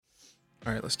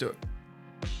All right, let's do it.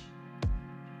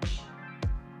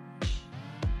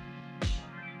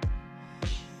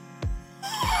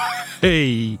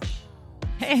 Hey.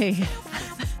 Hey,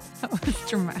 that was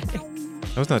dramatic.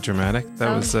 That was not dramatic.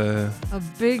 That was A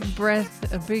big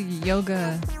breath, a big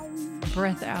yoga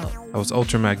breath out. that was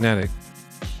ultramagnetic.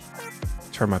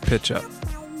 Turn my pitch up.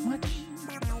 What?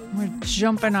 We're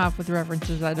jumping off with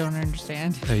references I don't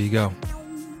understand. There you go.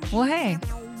 Well, hey,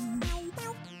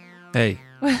 Hey.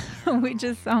 we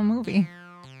just saw a movie.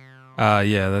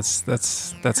 Yeah,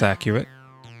 that's accurate.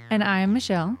 And I am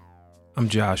Michelle, I'm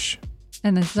Josh.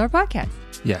 and this is our podcast.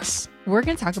 Yes. We're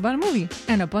going to talk about a movie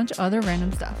and a bunch of other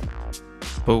random stuff.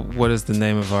 But what is the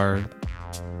name of our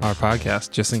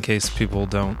podcast? Just in case people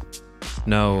don't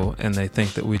know and they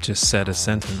think that we just said a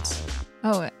sentence.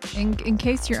 Oh, in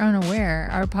case you're unaware,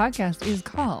 our podcast is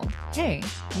called Hey,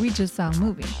 We Just Saw a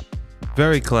Movie.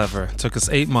 Very clever. Took us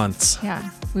 8 months. Yeah,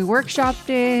 we workshopped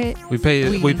it. We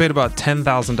paid about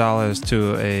 $10,000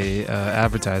 to a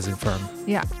advertising firm,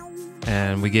 Yeah,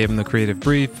 and we gave them the creative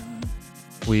brief.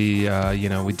 We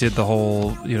we did the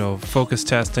whole focus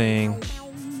testing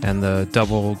and the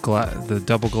double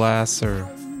glass or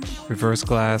reverse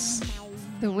glass.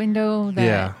 the window that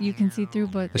Yeah. you can see through,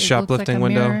 but The it shoplifting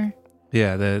looks like a window. mirror.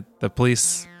 Yeah, the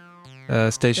police The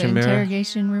station mirror.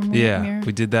 interrogation room Yeah, mirror.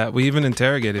 we did that. We even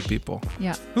interrogated people.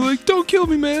 Yeah. We're like, "Don't kill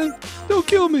me, man! Don't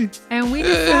kill me!" And we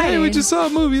decided... Hey, we just saw a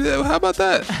movie. How about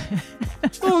that?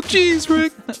 Oh, jeez,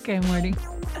 Rick. Okay, Morty.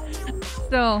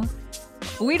 So,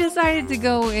 we decided to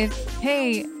go with,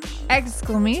 hey,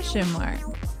 exclamation mark.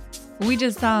 We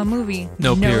just saw a movie.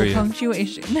 No period.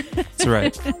 Punctuation. That's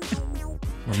right.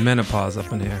 We're menopause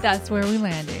up in here. That's where we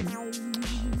landed.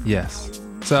 Yes.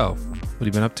 So, what have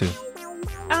you been up to?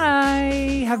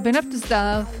 I have been up to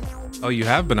stuff. Oh, you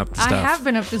have been up to stuff. I have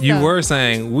been up to stuff. You were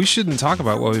saying we shouldn't talk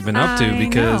about what we've been up to I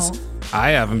because know. I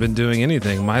haven't been doing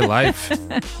anything. My life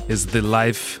is the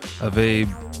life of a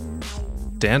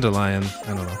dandelion.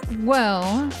 I don't know.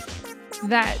 Well,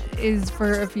 that is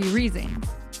for a few reasons.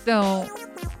 So,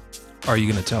 Are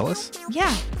you going to tell us?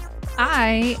 yeah,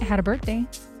 I had a birthday.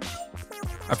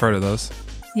 I've heard of those.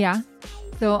 Yeah.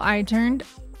 So I turned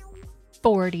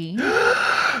 40.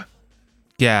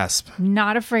 Gasp.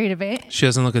 Not afraid of it. She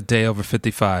doesn't look a day over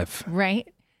 55. Right.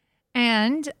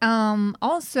 And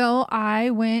also I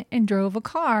went and drove a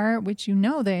car, which you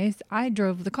know this. I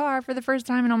drove the car for the first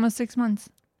time in almost 6 months.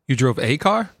 You drove a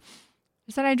car?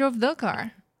 I said I drove the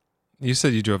car. You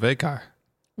said you drove a car.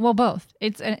 Well, both.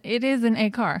 It is an A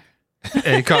car.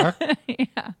 A car?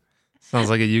 Yeah. Sounds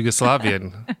like a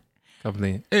Yugoslavian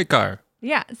company. A car.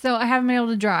 Yeah. So I haven't been able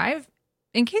to drive.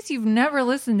 In case you've never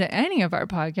listened to any of our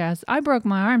podcasts, I broke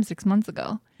my arm 6 months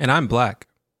ago. And I'm black.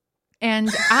 And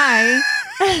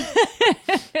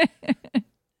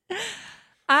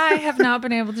I have not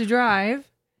been able to drive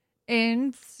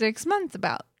in 6 months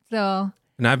about. So,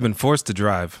 And I've been forced to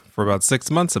drive for about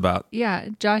 6 months about. yeah,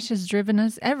 Josh has driven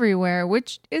us everywhere,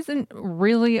 which isn't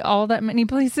really all that many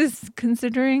places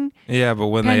considering Yeah, but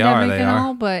when they are, pandemic they and are.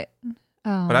 all, but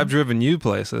I've driven you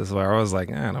places where I was like,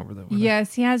 I don't really want to.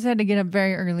 yes, he has had to get up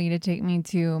very early to take me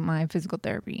to my physical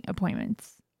therapy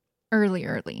appointments.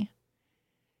 Early.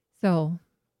 So,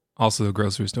 Also the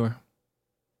grocery store.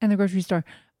 and the grocery store.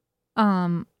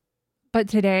 But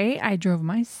today I drove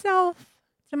myself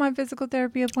to my physical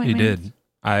therapy You appointment. did.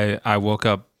 I woke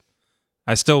up.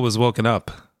 I still was woken up.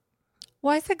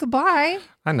 Well, I said goodbye.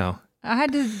 I know. I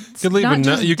had to Could leave not a note-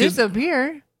 just you could-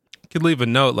 disappear. Could leave a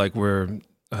note like we're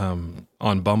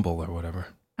on Bumble or whatever.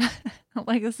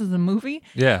 Like this is a movie,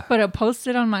 Yeah. but a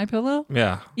post-it on my pillow.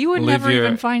 Yeah. You would Leave never your-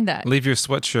 even find that. Leave your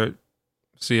sweatshirt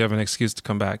so you have an excuse to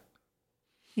come back.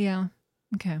 Yeah.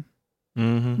 Okay.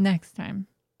 Mm-hmm. Next time.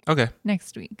 Okay.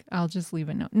 Next week. I'll just leave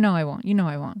a note. No, I won't. You know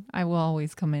I won't. I will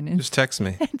always come in and, Just text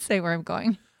me. and say where I'm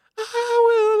going.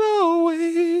 I will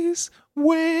always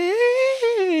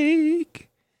wake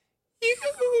you.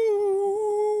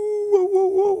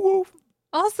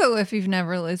 Also, if you've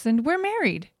never listened, we're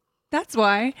married. That's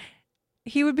why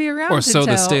he would be around Or to so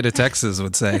the tell. state of Texas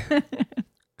would say.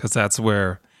 Because that's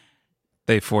where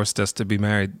they forced us to be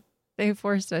married. They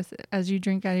forced us as you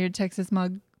drink out of your Texas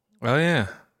mug. Oh, yeah.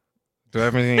 Do I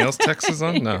have anything else Texas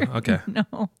on? No. Okay.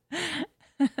 No.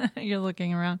 You're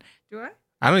looking around. Do I?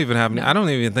 I don't even have any. No. I don't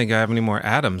even think I have any more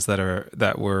atoms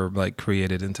that were like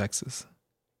created in Texas.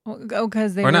 Oh,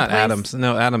 because they Or not replaced- atoms.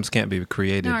 No, atoms can't be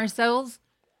created. No, our cells.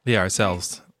 Yeah, our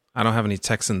cells. I don't have any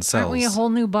Texan cells. Aren't we a whole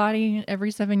new body every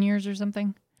 7 years or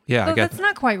something? Yeah, Though I got. that's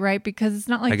not quite right because it's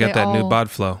not like I got they that all, new bod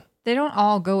flow. They don't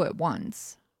all go at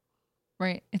once,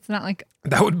 right? It's not like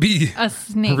That would be a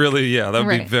snake. really, yeah, that would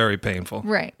be Right. very painful.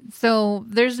 Right. So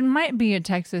might be a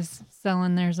Texas cell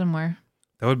in there somewhere.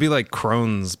 That would be like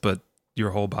Crohn's, but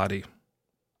your whole body.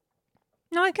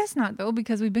 No, I guess not though,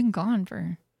 because we've been gone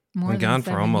for more Been than gone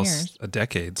 7 for almost years. a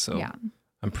decade, so Yeah.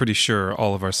 I'm pretty sure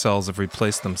all of our cells have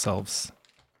replaced themselves.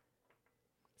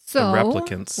 So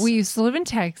replicants. we used to live in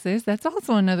Texas. That's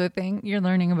also another thing you're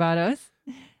learning about us.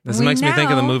 This We makes me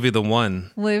think of the now movie The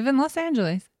One. Live in Los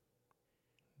Angeles.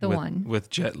 The with, One. with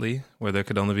Jet Li, where there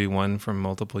could only be one from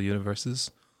multiple universes.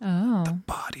 Oh. The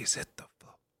bodies hit the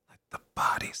floor. Let the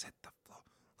bodies hit the floor.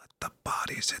 Let the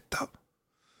bodies hit the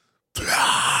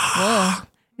Whoa.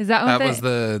 Is that what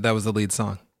that was the lead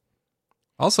song.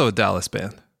 Also a Dallas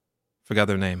band. Forgot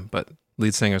their name, but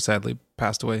lead singer sadly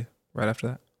passed away right after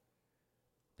that.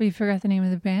 But you forgot the name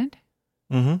of the band?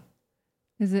 Mm-hmm.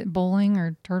 Is it Bowling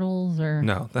or Turtles or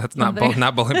No, that's not Something.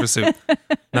 not Bowling for Soup.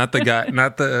 Not the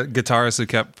guitarist who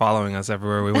kept following us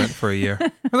everywhere we went for a year.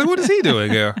 We're like, what is he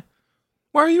doing here?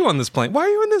 Why are you on this plane? Why are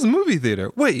you in this movie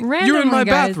theater? Wait, you're in Randomly, my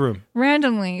guys. bathroom.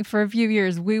 Randomly, for a few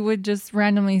years, we would just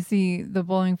randomly see the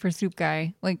Bowling for Soup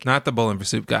guy. Like Not the Bowling for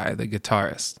Soup guy, the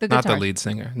guitarist. The Not the guitarist. lead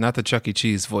singer. Not the Chuck E.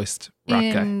 Cheese voiced rock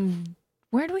guy.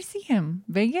 Where do we see him?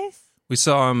 Vegas? We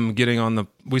saw him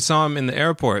we saw him in the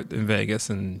airport in Vegas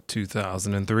in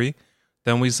 2003.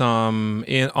 Then we saw him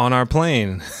on our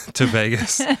plane to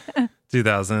Vegas,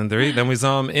 2003. Then we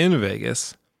saw him in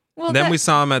Vegas. Well, Then we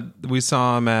saw him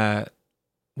at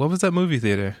what was that movie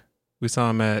theater? We saw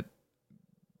him at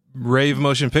Rave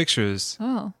Motion Pictures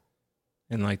Oh.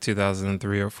 in like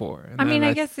 2003 or 4. And I mean,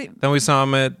 then I guess then we saw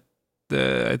him at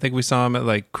I think we saw him at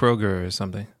like Kroger or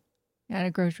something. at a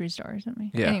grocery store or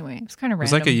something. Yeah. Anyway, it was kind of It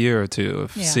was random. like a year or two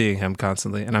of Yeah. seeing him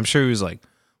constantly. And I'm sure he was like,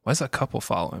 why is a couple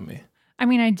following me? I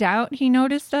mean, I doubt he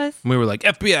noticed us. And we were like,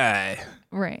 FBI.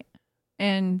 Right.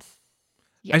 And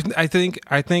yeah. I think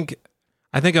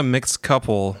a mixed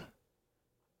couple,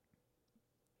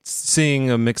 seeing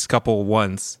a mixed couple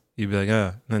once, you'd be like,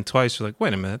 and then twice you're like,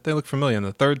 wait a minute, they look familiar. And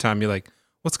the third time you're like,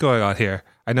 what's going on here?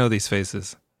 I know these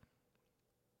faces.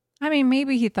 I mean,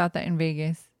 maybe he thought that in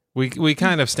Vegas. We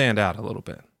kind of stand out a little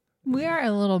bit. We are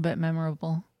a little bit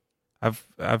memorable. I've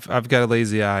got a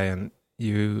lazy eye, and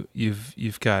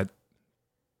you've got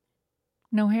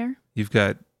No hair?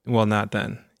 well, not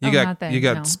then. Oh, not then, you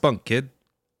got no. spunk, kid.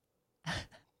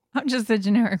 I'm just a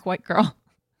generic white girl.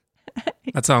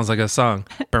 That sounds like a song.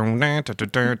 I'm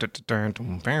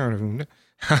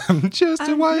just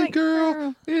a white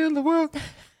girl in the world.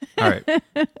 All right.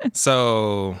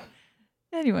 So,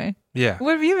 Anyway, yeah.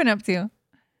 what have you been up to?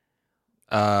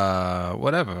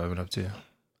 Whatever I've been up to.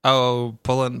 Oh,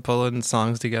 pulling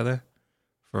songs together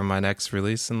for my next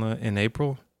release in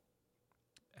April.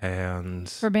 And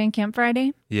For Bandcamp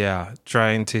Friday? yeah,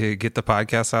 trying to get the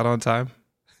podcast out on time.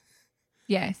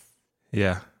 Yes.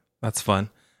 Yeah, that's fun.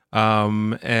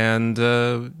 And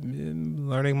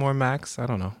learning more Macs. I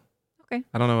don't know. Okay.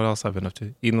 I don't know what else I've been up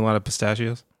to. Eating a lot of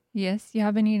pistachios. Yes, you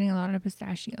have been eating a lot of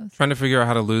pistachios. Trying to figure out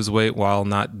how to lose weight while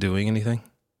not doing anything.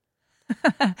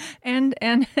 and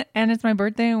it's my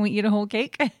birthday and we eat a whole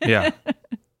cake. Yeah.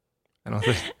 I don't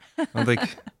think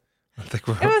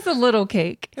we're. It was a little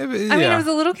cake. I I mean, it was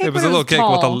a little cake. It was but a little cake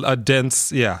tall. with a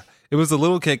dense. Yeah. It was a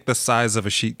little cake the size of a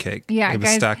sheet cake. Yeah, It was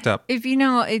guys, stacked up. If you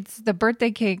know, it's the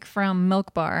birthday cake from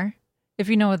Milk Bar. If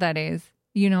you know what that is,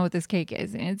 you know what this cake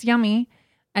is, and it's yummy.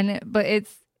 But it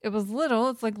was little.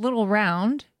 It's like little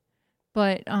round,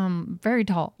 but very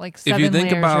tall, like 7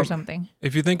 layers or something.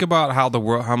 If you think about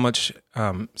how much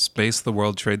space the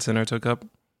World Trade Center took up,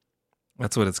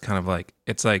 that's what it's kind of like.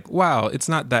 It's like, wow, it's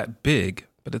not that big,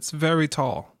 but it's very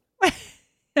tall.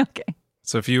 Okay,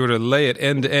 So if you were to lay it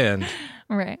end to end,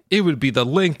 right. it would be the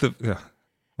length of.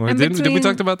 And Did we between-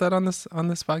 talk about that on this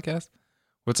podcast?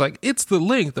 Where it's like it's the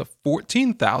length of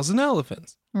 14,000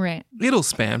 elephants. Right. It'll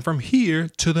span from here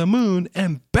to the moon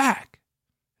and back.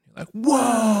 You're like,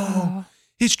 whoa!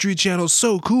 History Channel's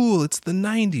so cool. It's the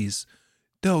 90s.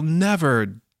 They'll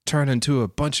never turn into a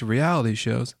bunch of reality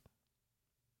shows.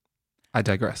 I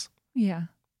digress. Yeah.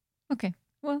 Okay.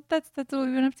 Well, that's what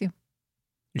we've been up to.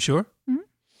 You sure? Mhm.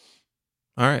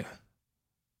 All right.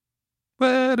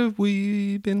 What have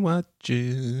we been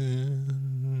watching?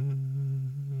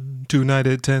 Tonight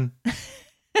at 10. I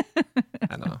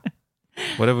don't know.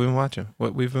 What have we been watching?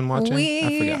 What we've been watching? I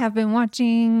We forgot. have been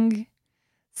watching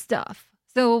stuff.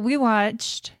 So we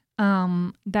watched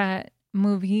that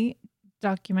movie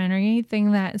documentary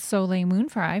thing that Soleil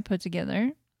Moonfry put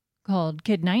together called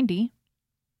Kid 90.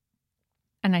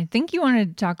 And I think you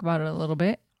wanted to talk about it a little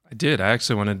bit. I did. I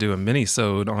actually want to do a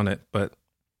mini-sode on it, but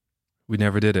we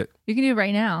never did it. You can do it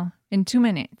right now in 2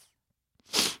 minutes.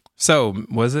 So,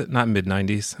 was it not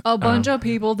mid-90s? A bunch of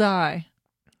people die.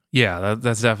 Yeah,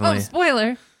 that's Oh, definitely.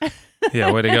 spoiler.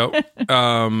 Yeah, way to go.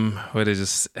 Way to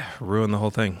just ruin the whole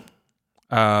thing.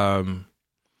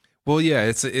 Well, yeah,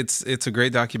 it's a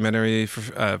great documentary.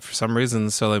 For some reason,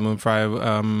 Soleil Moon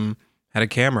Frye had a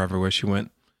camera everywhere she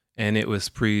went, and it was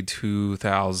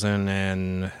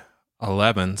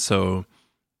pre-2011, so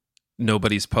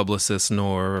nobody's publicists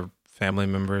nor family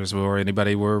members or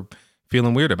anybody were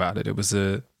feeling weird about it. It was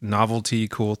a novelty,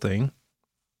 cool thing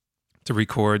to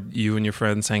record you and your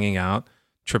friends hanging out,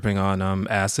 tripping on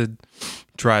acid,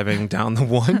 driving down the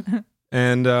one,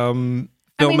 and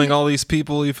filming all these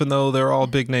people, even though they're all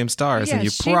big name stars, Yeah, and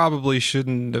you probably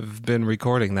shouldn't have been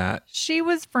recording that. She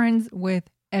was friends with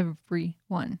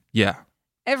everyone. Yeah.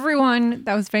 Everyone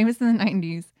that was famous in the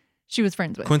 90s, she was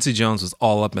friends with. Quincy Jones was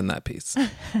all up in that piece.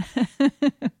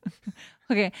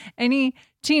 Okay, any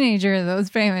teenager that was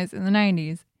famous in the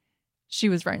 90s, she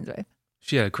was friends with.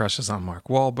 She had crushes on Mark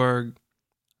Wahlberg,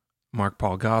 Mark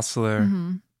Paul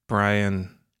Gosselaar,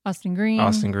 Brian Austin Green. I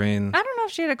I don't know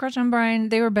if she had a crush on Brian.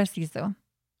 They were besties, though.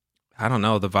 I don't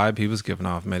know. The vibe he was giving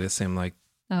off made it seem like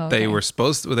Oh, okay. they were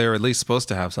at least supposed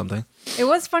to have something. It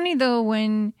was funny, though,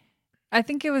 when I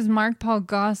think it was Mark Paul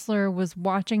Gosselaar was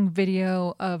watching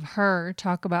video of her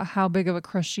talk about how big of a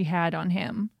crush she had on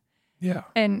him. Yeah.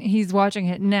 And he's watching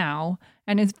it now,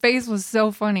 and his face was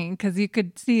so funny because you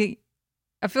could see,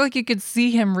 I feel like you could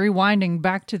see him rewinding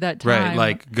back to that time. Right,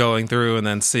 like going through and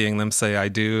then seeing them say I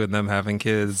do and them having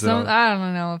kids. I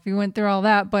don't know if he went through all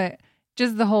that, but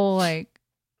just the whole like,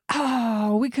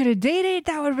 oh, we could have dated.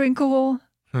 That would have been cool.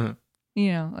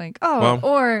 You know, like,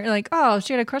 or like, oh,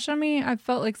 she had a crush on me. I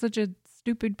felt like such a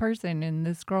stupid person and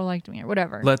this girl liked me or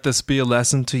whatever. Let this be a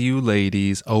lesson to you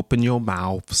ladies. Open your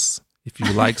mouths. If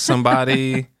you like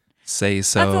somebody, say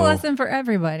so. That's a lesson for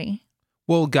everybody.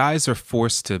 Well, guys are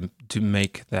forced to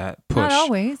make that push. Not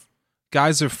always.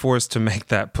 Guys are forced to make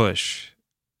that push.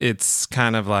 It's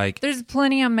kind of like... There's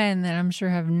plenty of men that I'm sure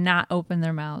have not opened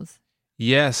their mouths.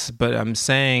 Yes, but I'm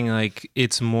saying like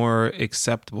it's more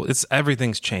acceptable.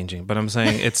 Everything's changing, but I'm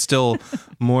saying it's still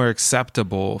more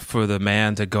acceptable for the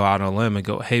man to go out on a limb and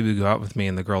go, hey, will you go out with me?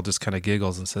 And the girl just kind of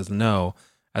giggles and says no,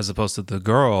 as opposed to the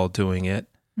girl doing it.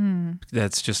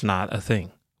 That's just not a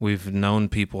thing. We've known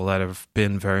people that have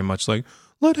been very much like,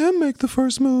 let him make the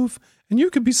first move and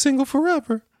you could be single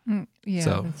forever. Yeah,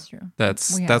 so that's true.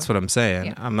 That's what I'm saying.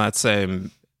 Yeah. I'm not saying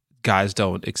guys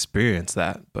don't experience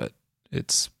that, but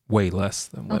it's way less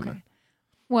than women. Okay.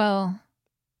 Well,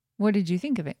 what did you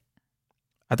think of it?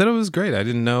 I thought it was great. I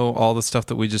didn't know all the stuff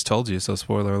that we just told you, so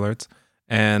spoiler alerts.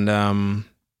 And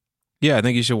yeah, I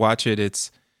think you should watch it.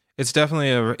 It's definitely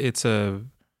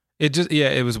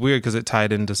it was weird because it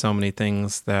tied into so many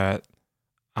things that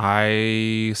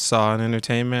I saw in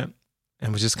entertainment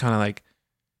and was just kind of like,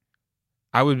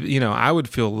 I would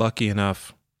feel lucky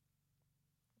enough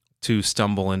to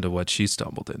stumble into what she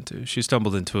stumbled into. She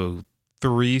stumbled into 2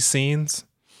 or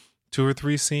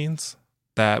 3 scenes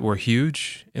that were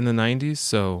huge in the 90s.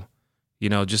 So,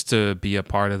 just to be a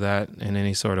part of that in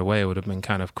any sort of way would have been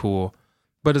kind of cool.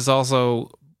 But it's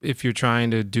also, if you're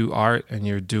trying to do art and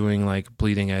you're doing like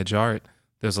bleeding edge art,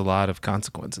 there's a lot of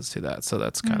consequences to that. So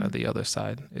that's kind of the other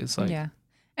side. Is like, yeah.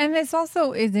 And this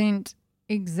also isn't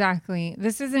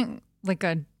like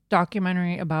a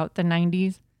documentary about the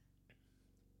 90s.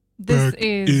 This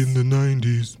is in the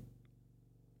 90s.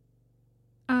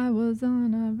 I was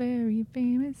on a very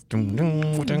famous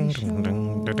TV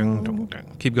show.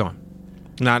 Keep going.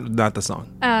 Not the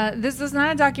song. This was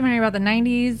not a documentary about the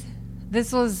 90s.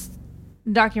 This was a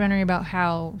documentary about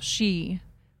how she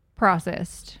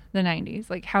processed the 90s,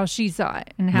 like how she saw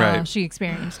it and how she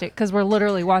experienced it. Because we're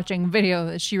literally watching video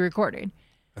that she recorded.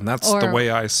 And that's the way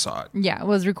I saw it. Yeah, it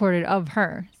was recorded of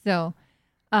her. So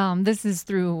this is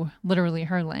through literally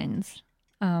her lens.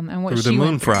 And what through she the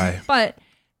Moon went through. Frye. But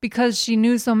because she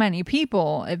knew so many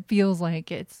people, it feels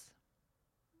like it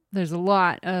covers a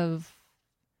lot of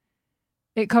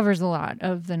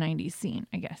the 90s scene,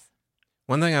 I guess.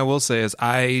 One thing I will say is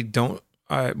the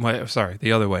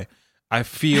other way. I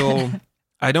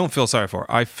don't feel sorry for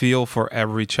her. I feel for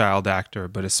every child actor,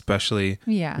 but especially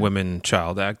women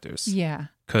child actors. Yeah.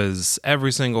 Because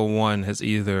every single one has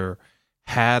either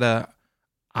had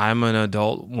I'm an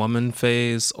adult woman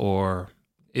phase or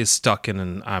is stuck in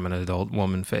an I'm an adult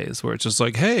woman phase where it's just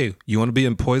like, hey, you want to be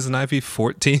in Poison Ivy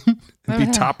 14 and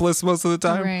be topless most of the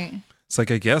time? Right. It's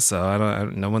like, I guess so.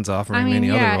 No one's offering me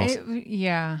any other roles.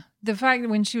 The fact that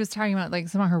when she was talking about like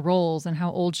some of her roles and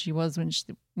how old she was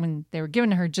when they were given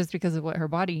to her just because of what her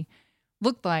body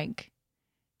looked like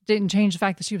didn't change the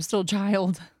fact that she was still a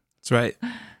child. That's right.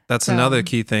 That's another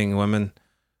key thing. Women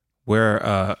wear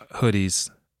hoodies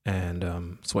and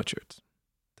sweatshirts.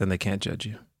 Then they can't judge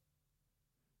you.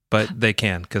 but they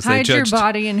can because they Hide your judged.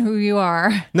 body and who you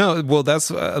are. No, well,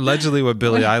 that's allegedly what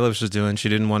Billie Eilish was doing. She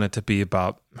didn't want it to be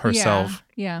about herself.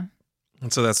 Yeah.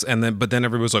 And so but then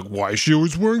everybody's like, why is she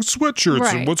always wearing sweatshirts?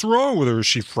 Right. And what's wrong with her? Is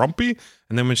she frumpy?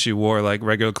 And then when she wore like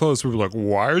regular clothes, we were like,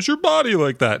 why is your body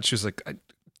like that? She was like,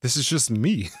 this is just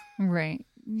me. Right.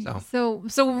 So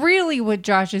really what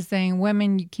Josh is saying,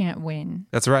 women, you can't win.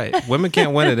 That's right. Women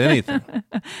can't win at anything.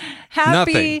 Happy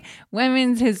Nothing.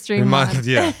 Women's History Month.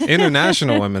 Yeah.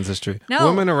 International Women's History. No.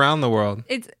 Women around the world.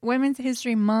 It's Women's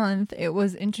History Month. It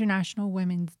was International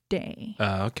Women's Day.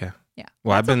 Oh, okay. Yeah.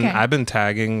 Well, That's I've been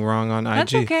tagging wrong on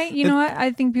That's IG. okay. You know what?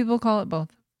 I think people call it both.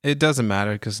 It doesn't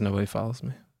matter because nobody follows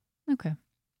me. Okay.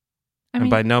 And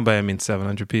by nobody, I mean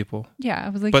 700 people. Yeah, I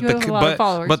was like, But you have a lot of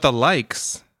followers. But the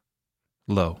likes,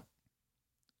 low.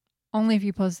 Only if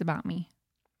you post about me.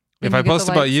 If I post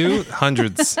about you,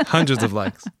 hundreds of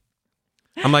likes.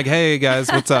 I'm like, hey guys,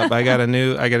 what's up? I got a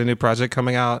new project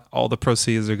coming out. All the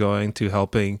proceeds are going to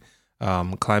helping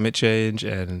climate change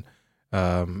and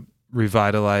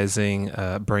revitalizing,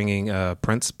 bringing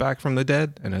Prince back from the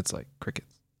dead. And it's like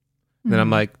crickets. Then I'm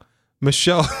like,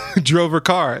 Michelle drove her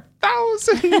car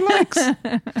 1,000 likes.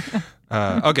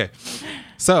 Okay.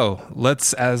 So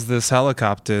as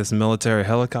this military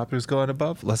helicopter is going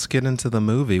above, let's get into the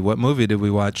movie. What movie did we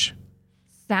watch?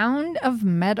 Sound of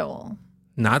Metal.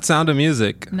 Not Sound of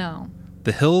Music. No.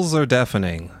 The hills are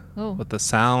deafening with the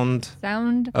sound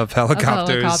of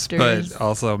helicopters, but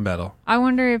also metal. I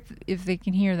wonder if they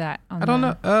can hear that. I don't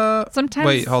know. Sometimes.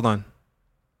 Wait, hold on.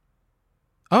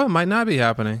 Oh, it might not be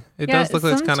happening. It does look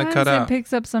like it's kind of cut out. Sometimes it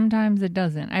picks up, sometimes it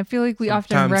doesn't. I feel like we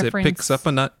often reference. Sometimes it picks up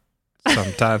a nut.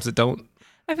 Sometimes it don't.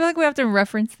 I feel like we have to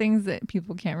reference things that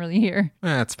people can't really hear.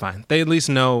 That's fine. They at least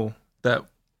know that.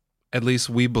 At least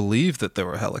we believe that there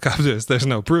were helicopters. There's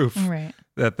no proof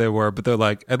that there were, but they're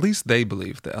like, at least they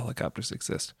believe that helicopters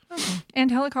exist. Okay. And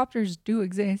helicopters do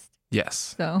exist.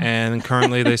 Yes. So. And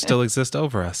currently they still exist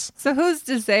over us. So who's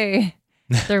to say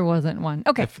there wasn't one?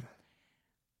 Okay.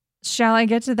 Shall I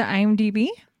get to the IMDb?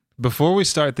 Before we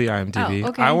start the IMDb,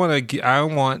 okay. I want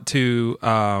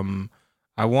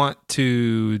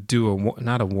to do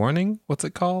not a warning. What's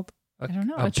it called? I don't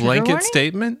know. A blanket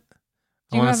statement.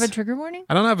 Do you have a trigger warning?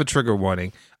 I don't have a trigger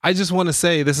warning. I just want to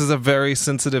say this is a very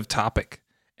sensitive topic.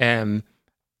 And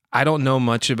I don't know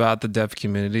much about the deaf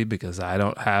community because I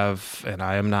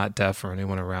am not deaf or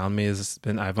anyone around me has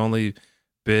been. I've only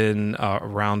been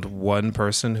around one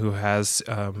person who has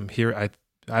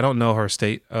I don't know her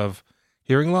state of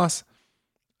hearing loss.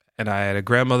 And I had a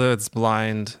grandmother that's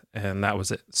blind and that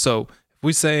was it. So if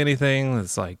we say anything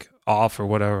that's like off or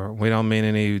whatever, we don't mean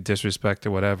any disrespect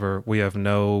or whatever. We have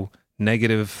no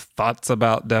negative thoughts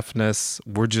about deafness.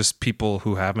 We're just people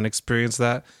who haven't experienced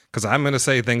that. Because I'm going to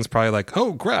say things probably like,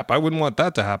 oh crap, I wouldn't want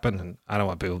that to happen. And I don't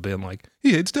want people being like,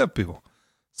 he hates deaf people.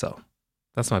 So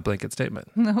that's my blanket statement.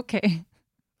 Okay.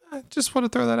 I just want to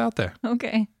throw that out there.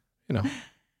 Okay. You know.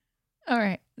 All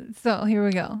right. So here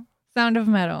we go. Sound of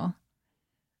Metal.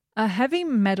 A heavy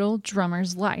metal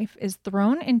drummer's life is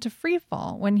thrown into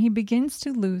freefall when he begins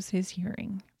to lose his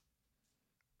hearing.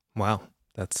 Wow.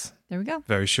 There we go.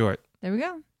 Very short. There we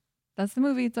go. That's the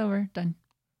movie. It's over. Done.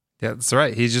 Yeah, that's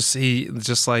right. He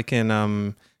just like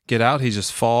in Get Out, he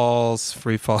just falls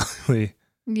free fallingly.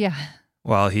 Yeah.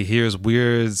 While he hears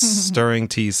weird stirring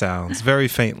tea sounds very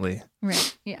faintly.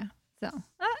 Right. Yeah. So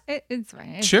it's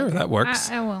fine. It's sure, okay. that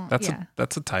works. I won't.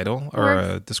 That's a title or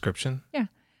a description. Yeah.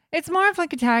 It's more of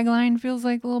like a tagline. Feels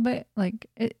like a little bit like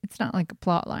it's not like a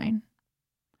plot line.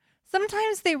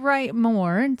 Sometimes they write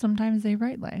more and sometimes they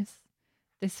write less.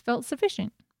 This felt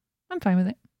sufficient. I'm fine with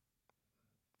it.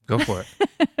 Go for it.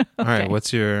 Okay. All right.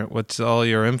 What's all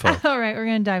your info? All right. We're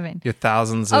going to dive in. Your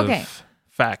thousands of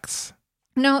facts.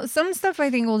 No, some stuff I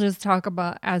think we'll just talk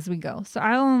about as we go. So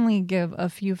I'll only give a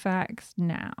few facts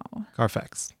now.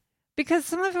 Carfax. Because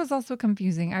some of it was also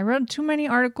confusing. I read too many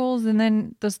articles and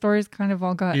then the stories kind of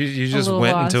all got You just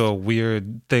went lost. into a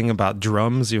weird thing about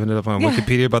drums. You ended up on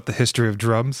Wikipedia about the history of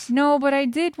drums. No, but I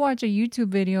did watch a YouTube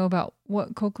video about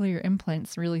what cochlear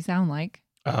implants really sound like.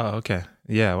 Oh, okay.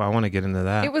 Yeah, well, I want to get into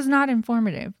that. It was not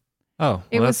informative. Oh, well,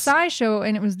 it was SciShow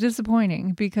and it was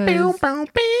disappointing because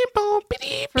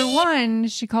for one,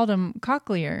 she called them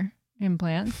cochlear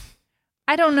implants.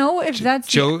 I don't know if that's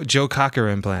Joe Cocker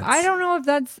implants. I don't know if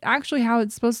that's actually how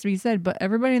it's supposed to be said, but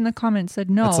everybody in the comments said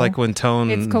no. It's like when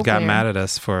Tone got mad at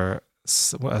us for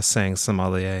saying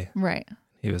sommelier. Right.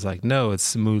 He was like, no, it's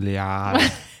sommelier.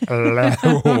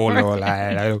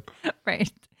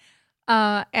 Right.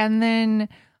 And then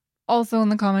also in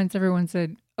the comments, everyone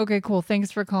said, okay, cool. Thanks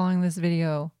for calling this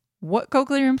video what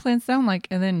cochlear implants sound like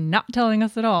and then not telling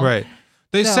us at all. Right.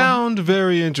 They So- sound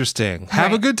very interesting.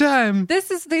 Have a Right. good time. They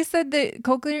said that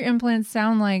cochlear implants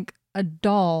sound like a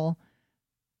doll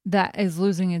that is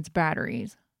losing its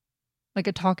batteries. Like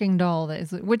a talking doll that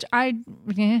is, which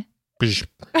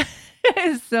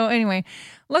So anyway,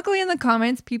 luckily in the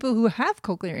comments, people who have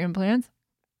cochlear implants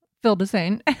filled us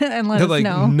in and let They're us like,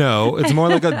 know. no, it's more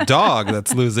like a dog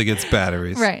that's losing its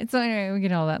batteries. Right. So anyway, we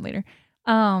get all that later.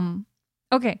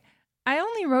 Okay. I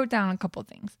only wrote down a couple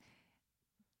things.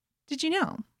 Did you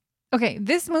know? Okay,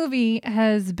 this movie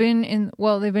has been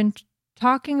they've been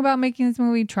talking about making this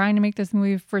movie, trying to make this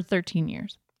movie for 13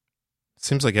 years.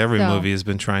 Seems like every So, movie has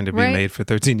been trying to be right? made for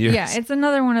 13 years. Yeah, it's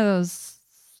another one of those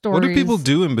stories. What do people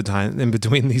do in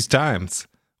between these times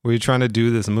where you're trying to do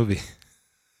this movie?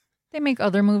 They make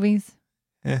other movies.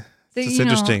 Yeah, They- it's you know,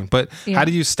 interesting. But yeah. how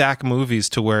do you stack movies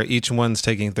to where each one's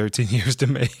taking 13 years to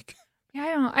make?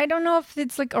 Yeah, I don't know if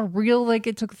it's like a real, like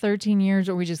it took 13 years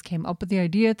or we just came up with the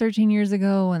idea 13 years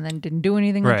ago and then didn't do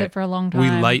anything with Right. it for a long time. We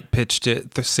light pitched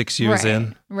it 6 years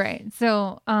in. Right.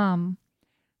 So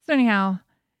anyhow,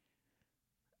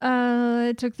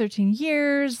 it took 13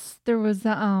 years. There was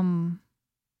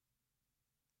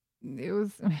it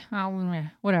was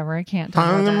whatever. I can't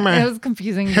talk about that. It was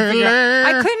confusing to figure out.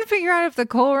 I couldn't figure out if the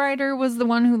co-writer was the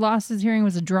one who lost his hearing,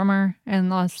 was a drummer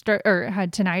and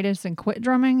had tinnitus and quit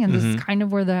drumming, and this is kind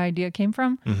of where the idea came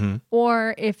from, Mm-hmm.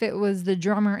 or if it was the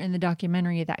drummer in the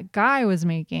documentary that guy was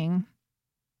making.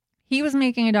 He was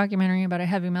making a documentary about a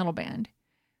heavy metal band,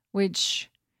 which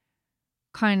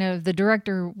kind of the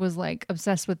director was like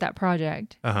obsessed with that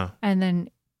project, Uh-huh. and then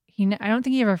I don't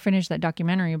think he ever finished that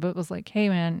documentary, but was like, hey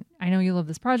man, I know you love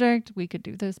this project. We could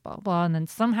do this, blah, blah. And then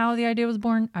somehow the idea was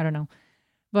born. I don't know.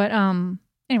 But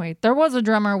anyway, there was a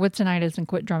drummer with tinnitus and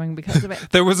quit drumming because of it.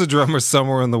 There was a drummer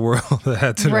somewhere in the world that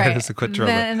had tinnitus Right. and quit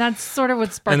drumming. And that's sort of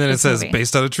what sparked And then it this says, movie.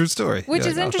 based on a true story. Which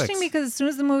You're is like, oh, interesting thanks. because as soon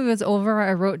as the movie was over,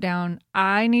 I wrote down,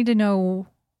 I need to know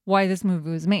why this movie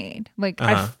was made. Like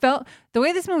I Uh-huh. felt the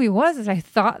way this movie was is I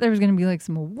thought there was going to be like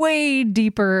some way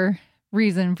deeper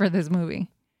reason for this movie.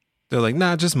 They're like,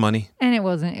 nah, just money. And it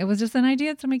wasn't. It was just an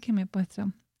idea somebody came up with.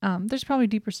 So there's probably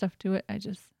deeper stuff to it. I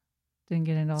just didn't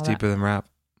get into all It's that. deeper than rap.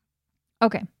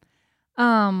 Okay.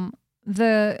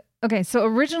 So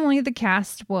originally the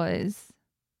cast was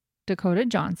Dakota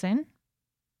Johnson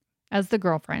as the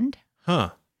girlfriend.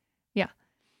 Huh.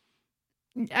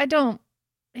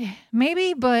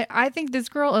 Maybe, but I think this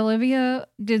girl, Olivia,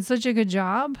 did such a good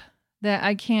job that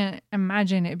I can't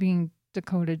imagine it being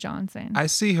Dakota Johnson. I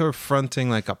see her fronting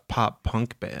like a pop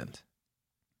punk band,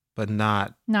 but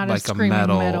not Not like a a screaming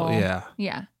metal. metal. Yeah.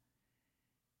 Yeah.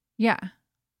 Yeah.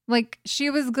 Like she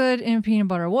was good in Peanut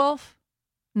Butter Wolf.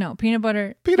 No, Peanut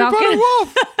Butter Peanut Falcon. Butter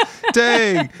Wolf.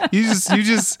 Dang.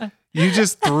 You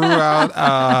just threw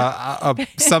out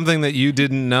something that you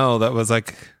didn't know that was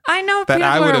like I know that Peanut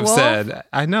I Butter would have Wolf. said.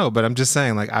 I know, but I'm just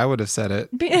saying like I would have said it.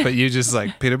 But you just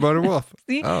like Peanut Butter Wolf.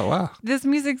 See? Oh wow. This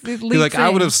music You're like I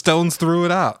would have stones threw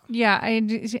it out. Yeah, I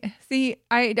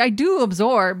do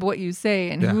absorb what you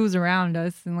say and Yeah. who's around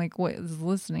us and like what is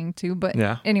listening to. But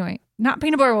Yeah. anyway, not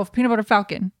Peanut Butter Wolf, Peanut Butter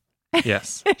Falcon.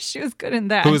 Yes. She was good in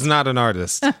that. Who is not an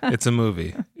artist. It's a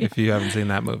movie. If you haven't seen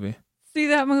that movie. See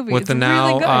that movie? With It's the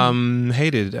really good. now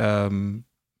hated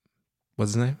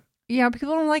what's his name? Yeah, people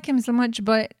don't like him so much,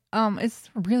 but it's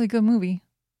a really good movie.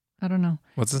 I don't know.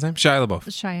 What's his name? Shia LaBeouf.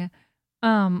 Shia.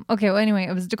 Okay, well anyway,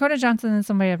 it was Dakota Johnson and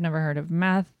somebody I've never heard of.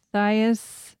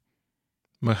 Matthias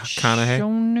McConaughey.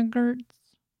 Schoenaerts.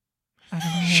 I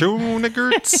don't know.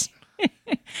 Schoenaerts.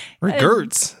 Or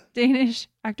Gertz. Danish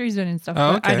actor. He's been in stuff,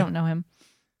 Oh, but I okay. don't know him.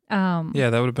 Yeah,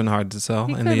 that would have been hard to sell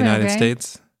He in could the have been United okay.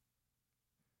 States.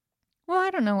 Well, I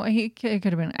don't know. It could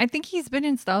have been. I think he's been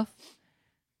in stuff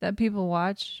that people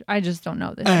watch. I just don't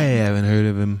know this. I haven't heard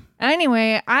of him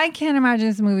Anyway, I can't imagine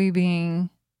this movie being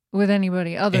with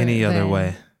anybody other any other than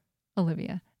way.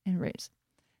 Olivia and Riz.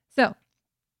 So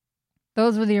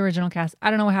those were the original cast. I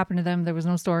don't know what happened to them. There was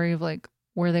no story of like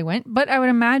where they went, but I would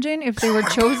imagine if they were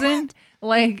chosen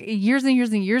like years and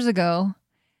years and years ago,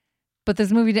 but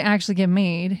this movie didn't actually get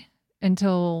made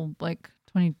until like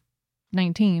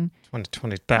 2019.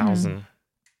 20,000.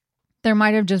 There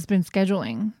might have just been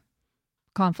scheduling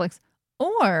conflicts.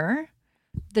 Or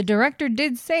the director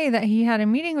did say that he had a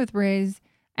meeting with Riz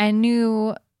and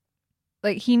knew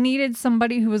like he needed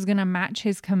somebody who was going to match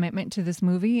his commitment to this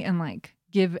movie and like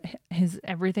give his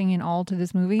everything and all to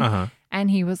this movie. Uh-huh.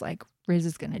 And he was like, Riz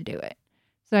is going to do it.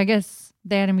 So I guess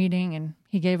they had a meeting and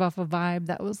he gave off a vibe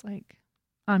that was like,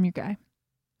 I'm your guy.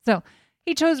 So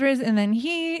he chose Riz and then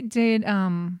he did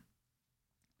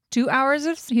 2 hours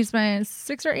of, he spent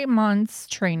 6 or 8 months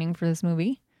training for this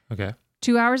movie. Okay.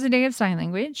 2 hours a day of sign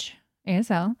language,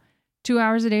 ASL, 2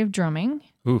 hours a day of drumming,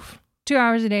 Oof. 2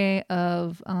 hours a day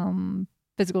of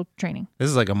physical training. This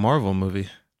is like a Marvel movie.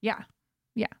 Yeah.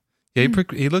 Yeah,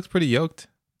 he looks pretty yoked.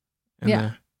 in Yeah.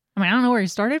 there. I mean, I don't know where he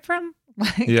started from.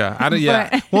 Yeah. Yeah.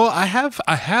 But- Well, I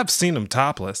have seen him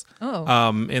topless. Oh,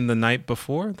 In the night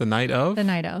before, the night of. the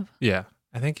night of. Yeah.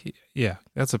 I think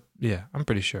I'm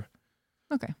pretty sure.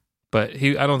 Okay. But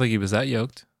I don't think he was that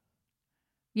yoked.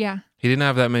 Yeah. He didn't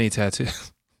have that many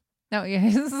tattoos. No, yeah,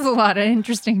 this is a lot of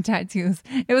interesting tattoos.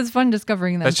 It was fun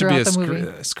discovering them That should be throughout the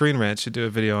movie. Screen Rant should do a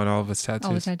video on all of his tattoos.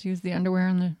 All the tattoos, the underwear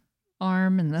on the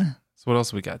arm and the... So what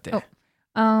else we got there?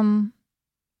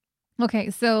 Okay,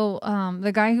 so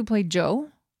the guy who played Joe.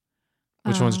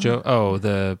 Which one's Joe? Oh,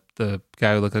 the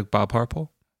guy who looked like Bob Harple?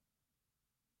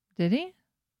 Did he?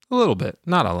 A little bit.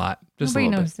 Not a lot. Just Nobody a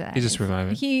little knows bit. that. He just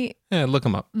reminded me. He, Look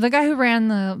him up. the guy who ran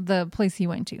the place he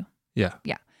went to. Yeah.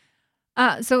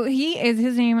 So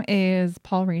his name is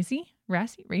Paul Raci.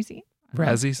 Raci?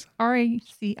 Razzies?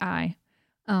 Raci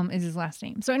is his last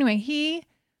name. So anyway, he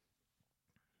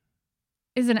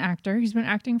is an actor. He's been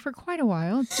acting for quite a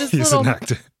while. Just He's little an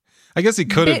actor. I guess he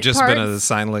could have bit just been a parts.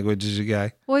 sign language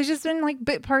guy. Well, he's just been like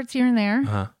bit parts here and there.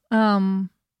 Uh-huh.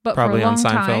 But Probably for a long on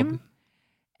Seinfeld. time.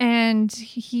 And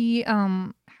he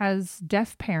has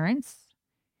deaf parents.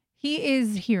 He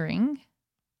is hearing.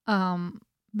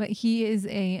 But he is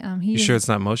a You sure it's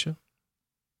not Moshe?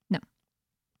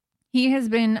 he has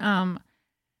been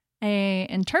a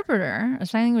interpreter, a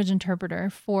sign language interpreter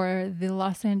for the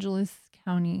Los Angeles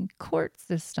County court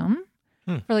system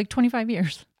for like 25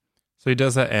 years. So he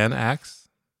does that and acts?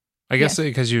 I guess Yes.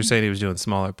 because you were saying he was doing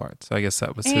smaller parts. So I guess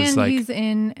that was And his he's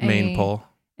in main pull.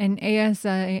 an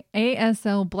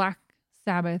ASL Black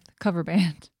Sabbath cover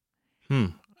band.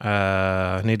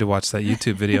 I need to watch that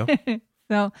YouTube video.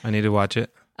 So I need to watch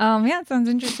it. yeah, it sounds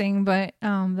interesting, but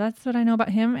that's what I know about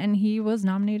him, and he was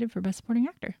nominated for Best Supporting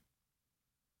Actor.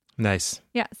 Nice.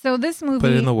 Yeah, so this movie...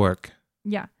 Put in the work.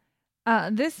 Yeah.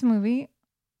 This movie...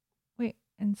 Wait,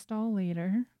 install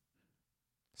later.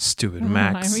 Stupid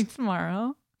Max. Remind me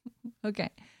tomorrow. Okay.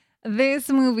 This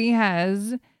movie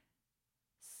has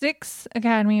 6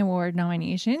 Academy Award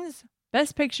nominations.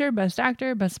 Best Picture, Best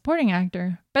Actor, Best Supporting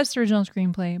Actor, Best Original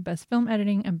Screenplay, Best Film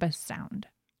Editing, and Best Sound.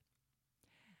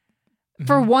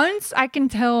 For once, I can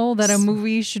tell that a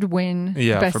movie should win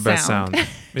for best sound.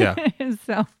 Yeah.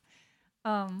 So,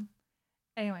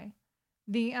 anyway,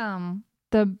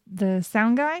 the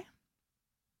sound guy,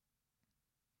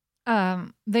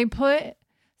 they put,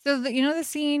 so the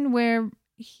scene where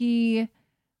he,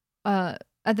 at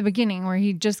the beginning where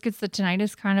he just gets the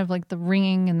tinnitus, kind of like the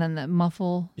ringing and then the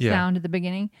muffle sound at the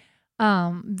beginning,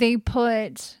 they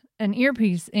put an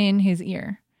earpiece in his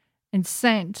ear and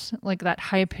sent like that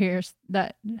high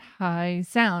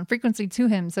sound frequency to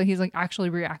him. So he's like actually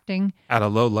reacting At a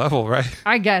low level, right?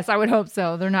 I guess I would hope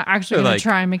so. They're not actually going to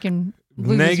try and make him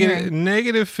lose his hearing.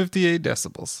 Negative 58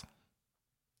 decibels.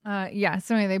 Yeah.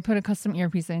 So anyway, they put a custom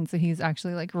earpiece in, so he's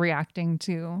actually like reacting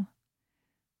to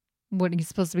what he's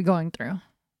supposed to be going through,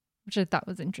 which I thought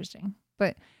was interesting.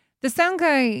 But the sound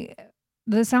guy,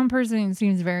 the sound person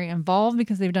seems very involved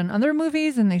because they've done other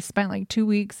movies and they spent like 2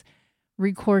 weeks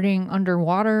recording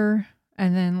underwater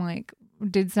and then like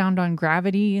did sound on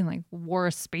Gravity and like wore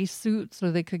a spacesuit so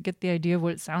they could get the idea of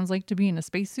what it sounds like to be in a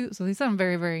spacesuit. So they sound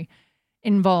very, very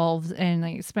involved and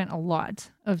they spent a lot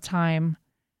of time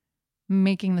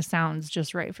making the sounds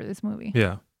just right for this movie.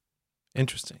 Yeah.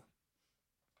 Interesting.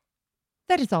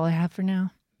 That is all I have for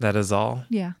now. That is all?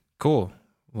 Yeah. Cool.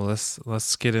 Well,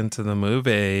 let's get into the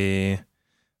movie.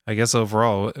 I guess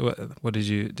overall, what did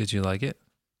you like it?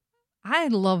 I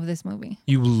love this movie.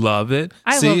 You love it?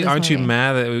 I See, love this aren't movie. you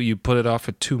mad that you put it off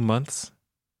for 2 months?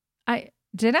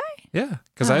 Did I? Yeah,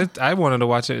 because I wanted to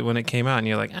watch it when it came out, and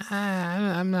you're like,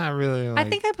 I'm not really. Like, I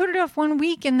think I put it off 1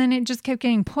 week, and then it just kept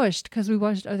getting pushed because we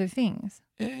watched other things.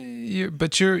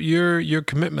 But your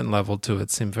commitment level to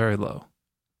it seemed very low.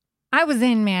 I was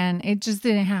in, man. It just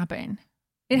didn't happen.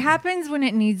 It happens when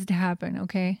it needs to happen,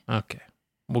 okay? Okay,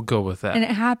 we'll go with that. And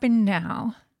it happened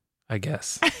now. I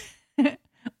guess.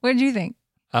 What did you think?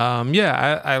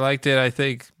 Yeah, I liked it. I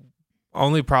think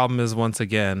only problem is, once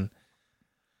again,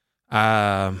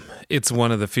 it's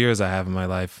one of the fears I have in my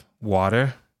life.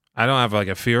 Water. I don't have like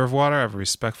a fear of water. I have a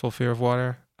respectful fear of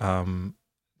water.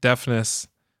 Deafness,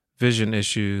 vision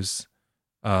issues,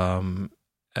 and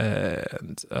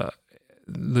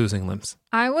losing limbs.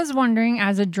 I was wondering,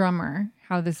 as a drummer,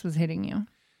 how this was hitting you.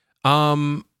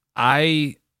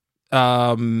 I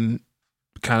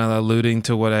kind of alluding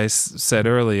to what I said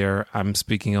earlier, I'm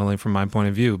speaking only from my point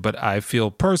of view, but I feel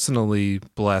personally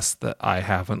blessed that I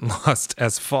haven't lost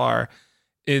as far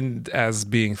in as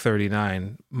being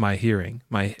 39 my hearing.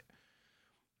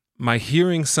 my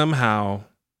hearing somehow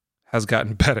has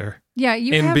gotten better Yeah,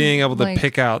 you in have, being able to like,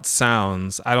 pick out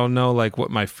sounds. I don't know like what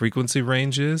my frequency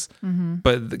range is,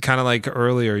 but kind of like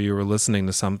earlier you were listening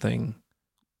to something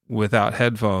without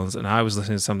headphones and I was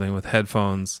listening to something with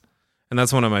headphones, and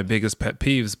that's one of my biggest pet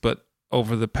peeves. But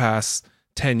over the past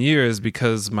 10 years,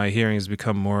 because my hearing has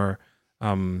become more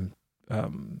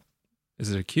is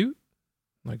it acute,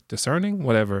 like discerning,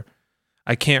 whatever,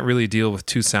 I can't really deal with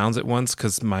two sounds at once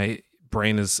because my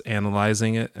brain is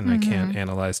analyzing it, and I can't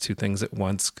analyze two things at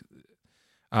once.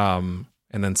 And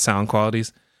then sound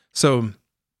qualities. So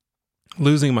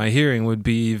losing my hearing would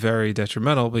be very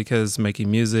detrimental, because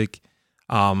making music,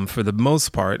 for the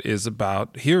most part, is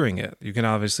about hearing it. You can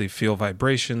obviously feel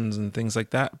vibrations and things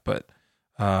like that, but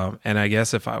and I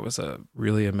guess if I was a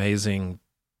really amazing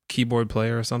keyboard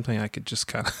player or something, I could just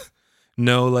kind of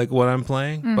know like what I'm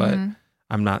playing, but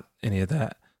I'm not any of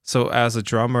that. So as a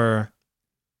drummer,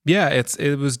 yeah,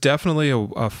 it was definitely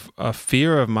a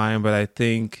fear of mine, but I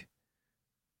think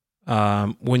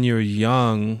when you're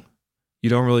young, you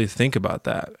don't really think about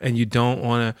that, and you don't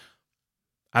want to.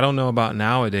 I don't know about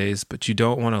nowadays, but you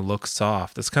don't want to look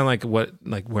soft. It's kind of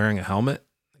like wearing a helmet.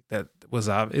 That was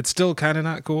it's still kind of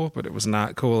not cool, but it was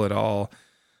not cool at all.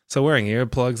 So wearing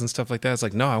earplugs and stuff like that, it's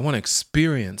like, no, I want to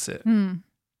experience it.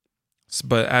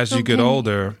 But as you get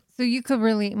older, so you could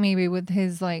relate maybe with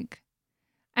his like,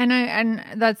 and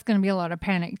that's gonna be a lot of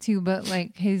panic too. But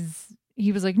like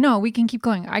he was like, no, we can keep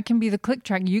going. I can be the click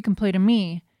track. You can play to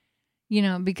me,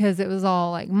 because it was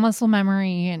all like muscle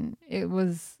memory, and it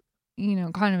was,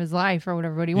 kind of his life or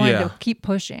whatever. But he wanted to keep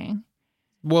pushing.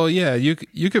 Well, yeah,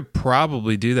 you could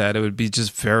probably do that. It would be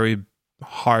just very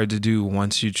hard to do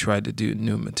once you tried to do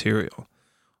new material.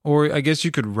 Or I guess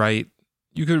you could write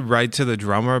to the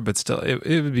drummer, but still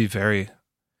it would be very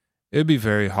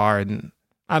hard. And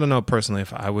I don't know personally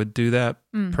if I would do that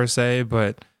per se,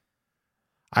 but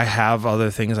I have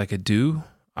other things I could do.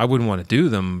 I wouldn't want to do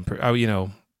them,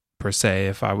 per se,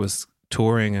 if I was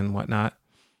touring and whatnot.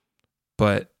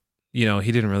 But he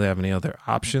didn't really have any other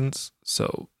options.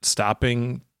 So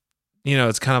stopping,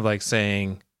 it's kind of like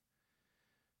saying,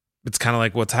 it's kind of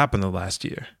like what's happened the last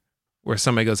year, where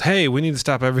somebody goes, hey, we need to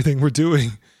stop everything we're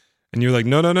doing. And you're like,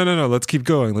 no, let's keep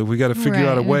going. Like, we got to figure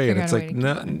out a way. And it's like,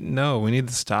 no, we need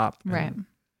to stop. Right. And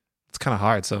it's kind of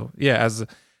hard. So yeah,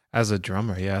 as a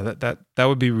drummer, yeah, that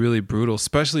would be really brutal,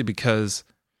 especially because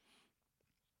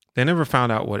they never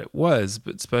found out what it was,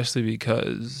 but especially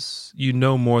because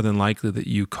more than likely that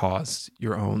you caused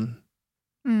your own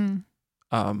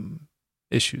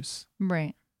issues.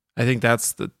 Right. I think that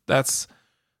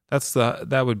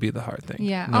would be the hard thing.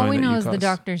 Yeah. All we know is the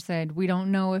doctor said, we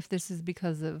don't know if this is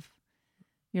because of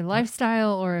your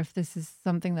lifestyle or if this is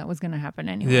something that was going to happen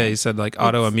anyway. Yeah, he said like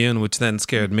autoimmune, which then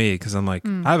scared me because I'm like,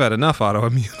 I've had enough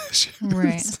autoimmune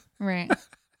issues. Right.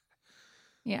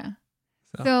 Yeah.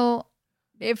 So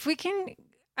if we can,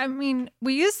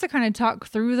 we used to kind of talk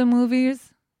through the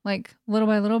movies like little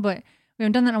by little, but we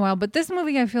haven't done that in a while. But this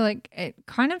movie, I feel like it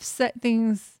kind of set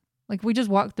things, like we just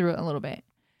walked through it a little bit.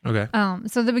 Okay.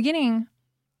 So the beginning,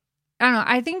 I don't know.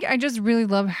 I think I just really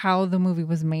love how the movie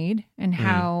was made and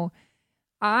how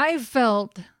I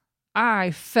felt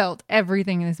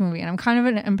everything in this movie. And I'm kind of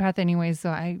an empath anyway, so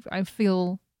I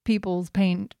feel people's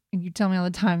pain. And you tell me all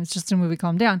the time, it's just a movie,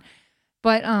 calm down.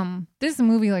 But this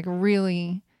movie, like,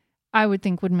 really, I would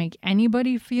think would make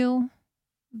anybody feel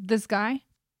this guy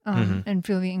and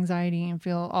feel the anxiety and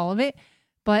feel all of it.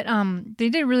 But they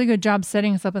did a really good job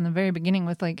setting us up in the very beginning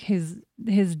with like his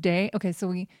day. Okay, so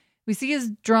we see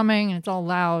his drumming and it's all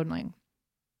loud and like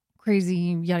crazy,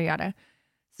 yada yada.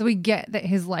 So we get that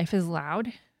his life is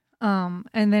loud.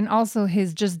 And then also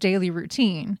his just daily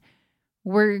routine.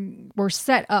 We're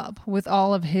set up with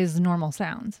all of his normal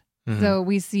sounds. So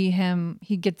we see him,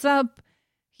 he gets up,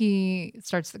 he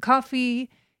starts the coffee,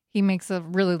 he makes a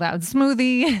really loud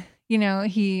smoothie,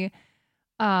 he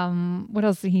what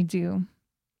else did he do?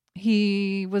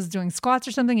 He was doing squats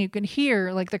or something. You could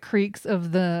hear like the creaks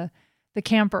of the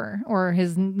camper or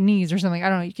his knees or something. I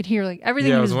don't know. You could hear like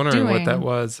everything. Yeah, I was wondering what that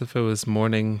was, if it was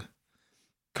morning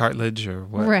cartilage or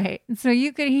what. Right. So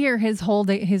you could hear his whole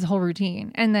day, his whole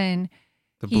routine, and then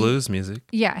the blues music.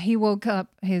 Yeah, he woke up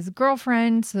his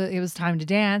girlfriend, so it was time to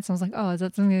dance. I was like, oh, is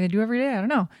that something they do every day? I don't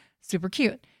know. Super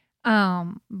cute.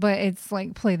 But it's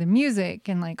like play the music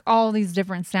and like all these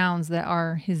different sounds that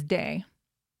are his day.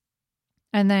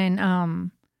 And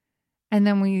then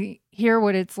we hear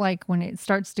what it's like when it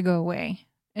starts to go away.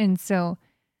 And so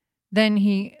then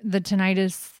the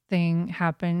tinnitus thing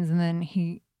happens and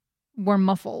then we're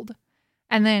muffled.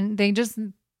 And then they just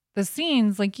the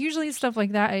scenes, like usually stuff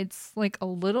like that, it's like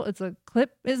it's a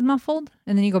clip is muffled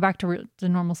and then you go back to the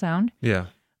normal sound. Yeah.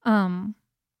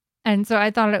 And so I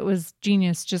thought it was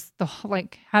genius, just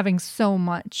like having so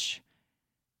much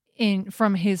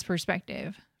from his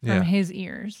perspective, from his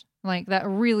ears, like that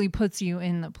really puts you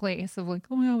in the place of like,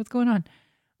 oh my God, what's going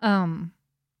on?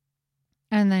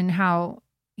 And then how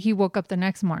he woke up the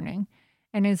next morning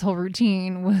and his whole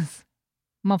routine was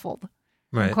muffled.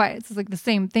 Right. Quiet. It's like the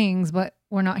same things, but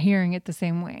we're not hearing it the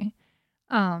same way.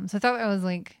 So I thought that was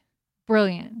like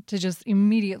brilliant to just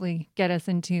immediately get us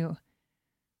into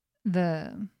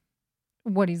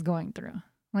what he's going through,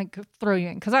 like throw you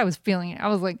in. Cause I was feeling it. I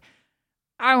was like,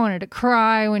 I wanted to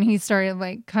cry when he started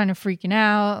like kind of freaking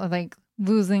out, like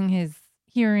losing his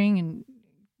hearing, and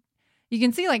you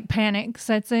can see like panic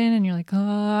sets in and you're like, oh,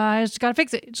 I just gotta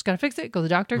fix it. Just gotta fix it. Go to the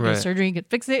doctor, go to surgery,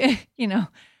 fix it, then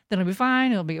it'll be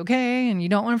fine. It'll be okay. And you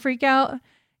don't want to freak out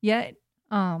yet.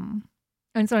 And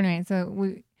so anyway,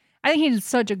 I think he did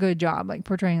such a good job, like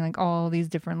portraying like all these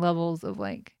different levels of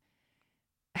like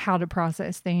how to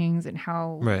process things and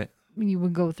how you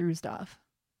would go through stuff.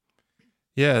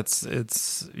 Yeah,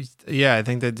 I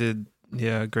think they did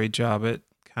a great job at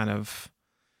kind of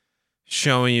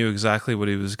showing you exactly what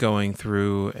he was going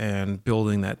through and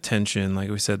building that tension. Like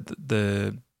we said,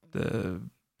 the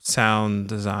sound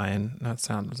design, not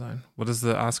sound design. What is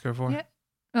the Oscar for? Yeah.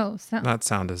 Oh, sound. Not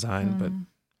sound design, but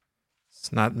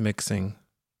it's not mixing,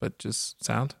 but just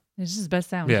sound. It's just best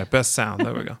sound. Yeah, best sound.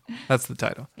 There we go. That's the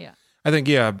title. Yeah. I think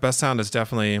best sound is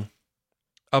definitely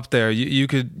up there. You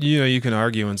can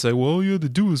argue and say, well, all you had to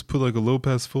do is put like a low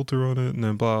pass filter on it and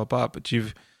then blah blah blah. But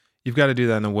you've got to do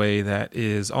that in a way that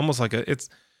is almost like it's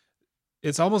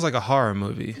almost like a horror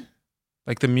movie.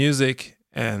 Like the music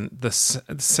and the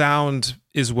sound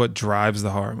is what drives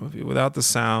the horror movie. Without the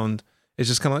sound, it's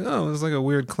just kind of like, oh, it's like a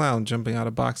weird clown jumping out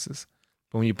of boxes.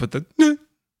 But when you put the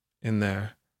in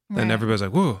there, then everybody's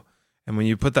like, whoa. And when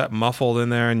you put that muffled in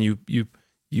there and you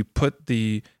put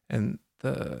the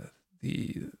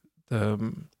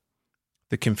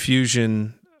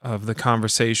confusion of the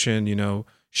conversation,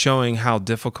 showing how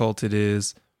difficult it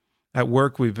is. At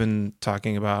work, we've been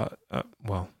talking about, I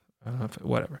don't know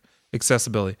whatever,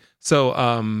 accessibility.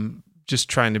 So just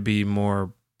trying to be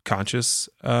more conscious.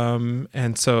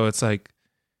 And so it's like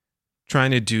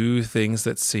trying to do things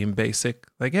that seem basic.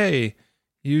 Like, hey,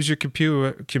 use your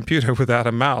computer without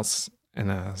a mouse. And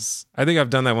I think I've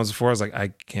done that once before. I was like, I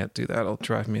can't do that. It'll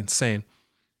drive me insane.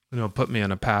 Put me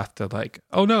on a path to like,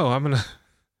 oh no,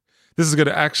 this is going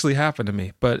to actually happen to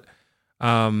me. But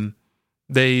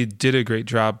they did a great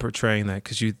job portraying that,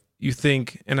 because you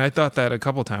think, and I thought that a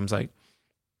couple times, like,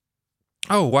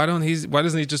 oh, why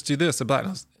doesn't he just do this?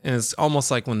 And it's almost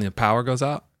like when the power goes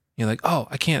out, you're like, oh,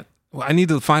 I need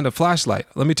to find a flashlight.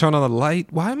 Let me turn on the light.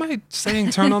 Why am I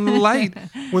saying turn on the light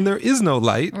when there is no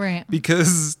light? Right.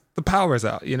 Because the power's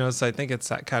out, So I think it's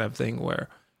that kind of thing where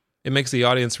it makes the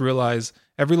audience realize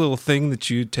every little thing that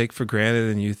you take for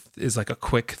granted and is like a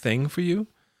quick thing for you.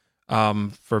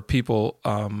 For people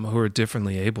who are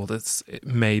differently abled, it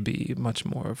may be much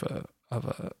more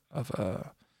of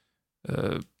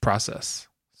a process.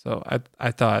 So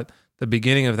I thought the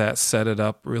beginning of that set it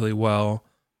up really well,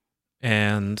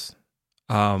 and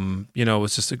it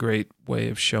was just a great way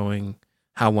of showing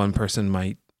how one person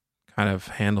might kind of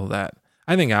handle that.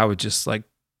 I think I would just like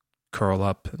curl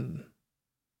up and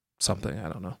something. I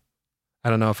don't know. I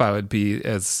don't know if I would be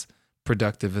as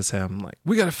productive as him. Like,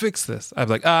 we got to fix this. I'd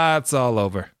be like, it's all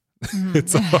over.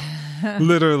 It's all,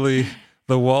 literally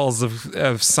the walls have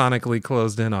sonically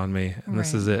closed in on me, and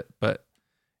this is it. But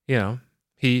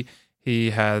he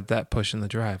had that push in the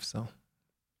drive, so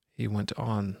he went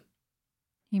on.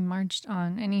 He marched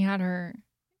on, and he had her.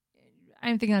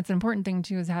 I think that's an important thing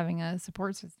too, is having a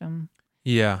support system.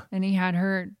 Yeah. And he had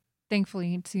her,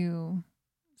 thankfully, to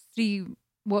see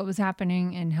what was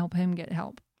happening and help him get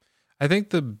help. I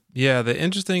think the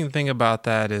interesting thing about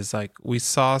that is, like, we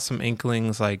saw some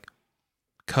inklings, like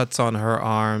cuts on her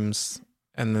arms,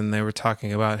 and then they were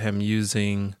talking about him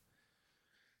using,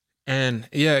 and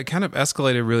it kind of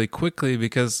escalated really quickly,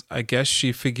 because I guess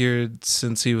she figured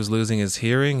since he was losing his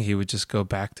hearing, he would just go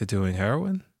back to doing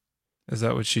heroin. Is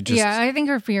that what she just... Yeah, I think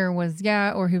her fear was,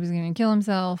 or he was going to kill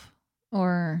himself.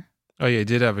 Or he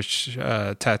did have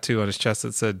a tattoo on his chest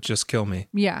that said "Just kill me."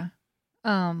 Yeah,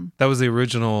 that was the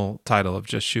original title of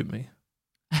 "Just shoot me."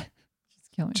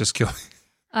 Just kill me. Just kill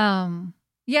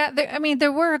me.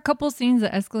 There were a couple scenes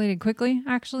that escalated quickly.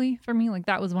 Actually, for me, like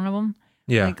that was one of them.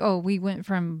 Yeah. Like, we went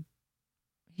from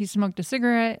he smoked a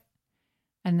cigarette,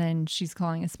 and then she's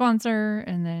calling a sponsor,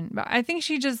 but I think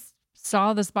she just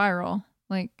saw the spiral.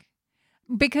 Like,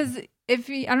 because I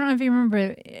don't know if you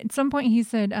remember, at some point he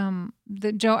said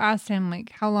that Joe asked him, like,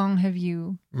 how long have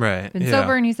you Right. been Yeah.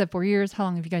 sober? And he said 4 years. How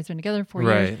long have you guys been together? 4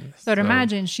 Right. years. So I'd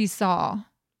imagine she saw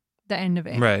the end of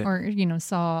it. Right. Or,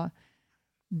 saw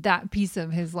that piece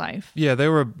of his life. Yeah, they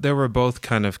were both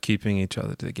kind of keeping each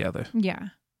other together. Yeah.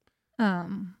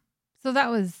 So that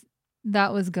was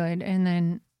good. And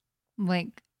then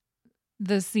like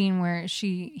the scene where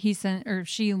she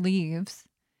leaves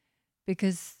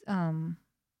because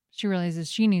she realizes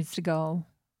she needs to go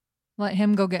let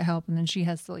him go get help, and then she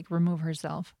has to like remove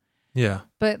herself. Yeah.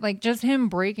 But like just him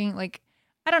breaking, like,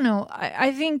 I don't know.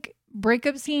 I think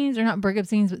breakup scenes, or not breakup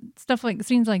scenes, but stuff like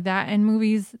scenes like that in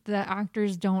movies, the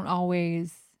actors don't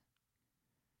always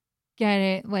get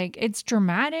it. Like, it's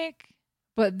dramatic,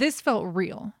 but this felt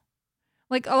real.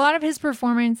 Like a lot of his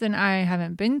performance, and I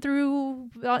haven't been through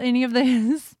any of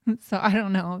this, so I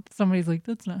don't know. Somebody's like,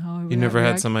 that's not how I would You never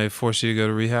react. had somebody force you to go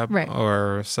to rehab? Right.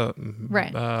 Or so.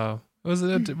 Right. Was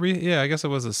it yeah, I guess it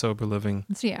was a sober living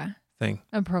So yeah, thing.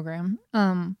 a program.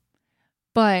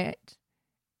 But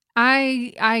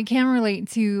I can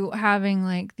relate to having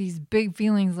like these big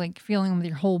feelings, like feeling with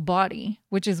your whole body,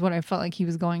 which is what I felt like he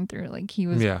was going through. Like he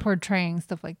was portraying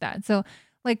stuff like that. So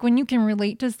like when you can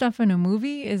relate to stuff in a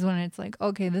movie is when it's like,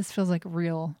 okay, this feels like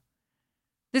real.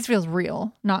 This feels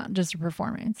real, not just a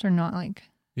performance or not like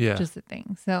just a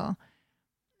thing. So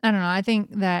I don't know. I think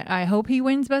that I hope he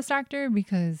wins Best Actor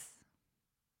because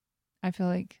I feel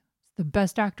like it's the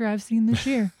best actor I've seen this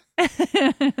year. I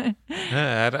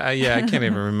can't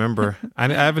even remember. I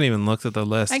haven't even looked at the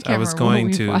list. I was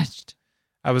going to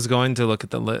look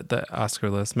at the Oscar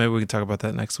list. Maybe we can talk about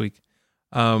that next week.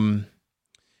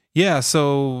 Yeah,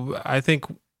 so I think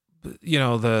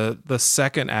the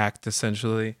second act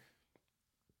essentially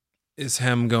is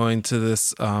him going to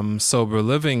this sober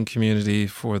living community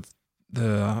for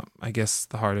the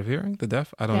hard of hearing, the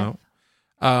deaf. I don't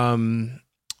know.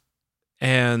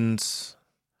 And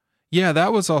yeah,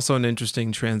 that was also an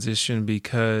interesting transition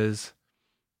because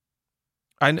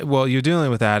you're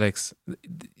dealing with addicts.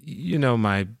 You know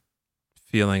my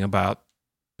feeling about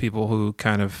people who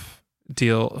kind of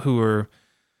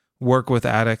work with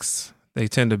addicts. They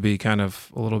tend to be kind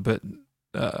of a little bit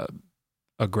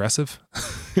aggressive.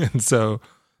 And so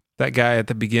that guy at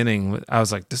the beginning, I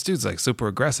was like, this dude's like super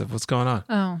aggressive. What's going on?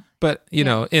 Oh. But,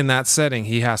 know, in that setting,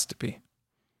 he has to be.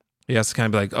 He has to kind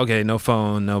of be like, okay, no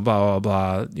phone, no blah,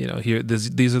 blah, blah. Here,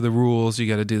 these are the rules. You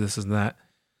got to do this and that.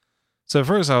 So at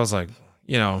first I was like,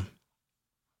 I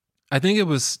think it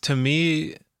was, to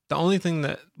me, the only thing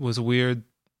that was weird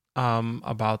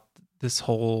about this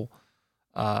whole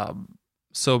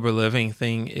sober living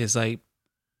thing is like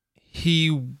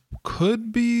he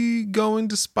could be going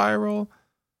to spiral,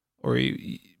 or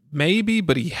maybe,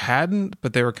 but he hadn't,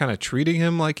 but they were kind of treating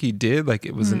him like he did, like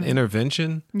it was an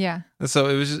intervention. Yeah. And so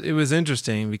it was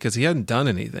interesting because he hadn't done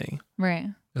anything. Right.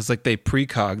 It's like they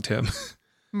precogged him.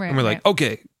 Right. And we're like,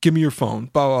 okay, give me your phone,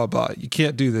 blah, blah, blah. You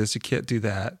can't do this. You can't do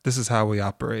that. This is how we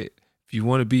operate. If you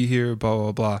want to be here, blah,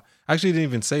 blah, blah. Actually, he didn't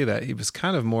even say that. He was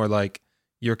kind of more like,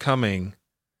 you're coming.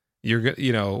 We're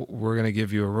going to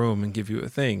give you a room and give you a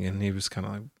thing. And he was kind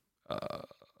of like,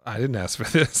 I didn't ask for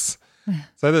this.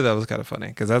 So I thought that was kind of funny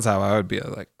because that's how I would be.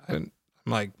 Like, I'm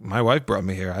like, my wife brought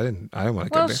me here. I didn't want to come here.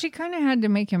 Well, she kind of had to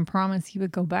make him promise he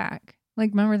would go back.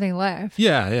 Like, remember they left.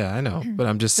 Yeah, I know. But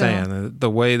I'm just saying the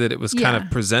way that it was kind of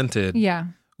presented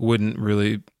wouldn't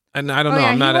really, and I don't know.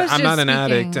 I'm not an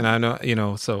addict, and I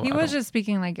know, so he was just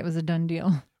speaking like it was a done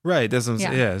deal. Right. It's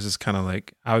just kind of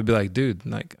like, I would be like, dude,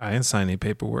 like I didn't sign any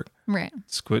paperwork. Right.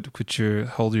 Just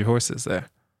hold your horses there.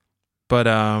 But,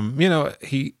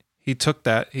 he took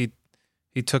that,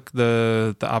 he took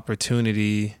the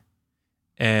opportunity,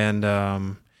 and,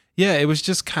 it was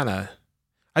just kind of,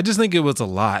 I just think it was a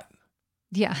lot.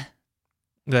 Yeah.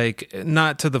 Like,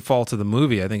 not to the fault of the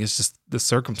movie. I think it's just the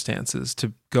circumstances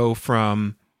to go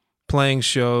from playing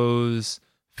shows,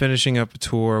 finishing up a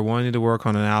tour, wanting to work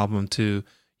on an album to,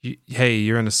 hey,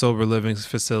 you're in a sober living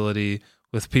facility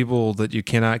with people that you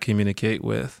cannot communicate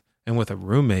with and with a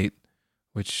roommate,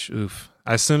 which, oof.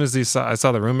 As soon as I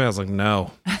saw the roommate, I was like,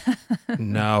 no,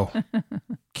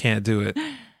 can't do it.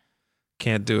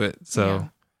 Can't do it. So,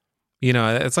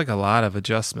 it's like a lot of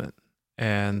adjustment.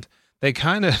 And they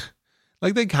kind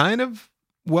of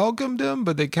welcomed him,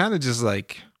 but they kind of just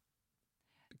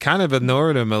kind of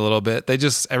ignored him a little bit.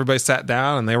 Everybody sat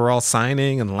down and they were all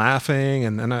signing and laughing.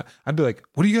 And then I'd be like,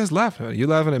 what are you guys laughing at? You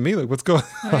laughing at me? Like, what's going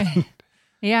on? Right.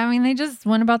 Yeah. I mean, they just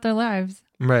went about their lives.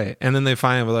 Right. And then they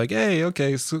finally were like, hey,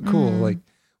 okay, so cool. Like,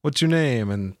 what's your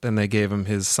name? And then they gave him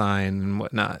his sign and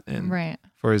whatnot. And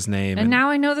for his name. And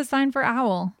now I know the sign for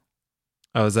owl.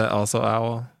 Oh, is that also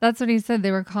owl? That's what he said.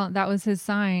 They were calling that was his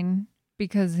sign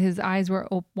because his eyes were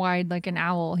wide like an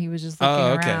owl. He was just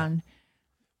looking around.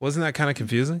 Wasn't that kind of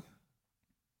confusing?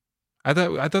 I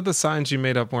thought the signs you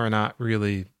made up were not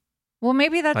really. Well,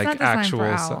 maybe that's like not the sign for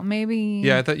owl. Maybe.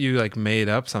 Yeah, I thought you like made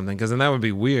up something because then that would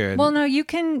be weird. Well, no, you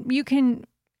can.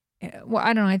 Well,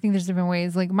 I don't know. I think there's different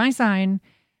ways. Like my sign,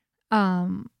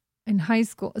 in high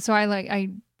school. So I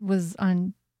was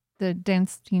on the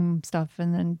dance team stuff,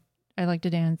 and then I like to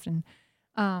dance and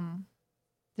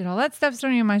did all that stuff. So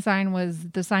my sign was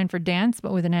the sign for dance,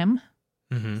 but with an M.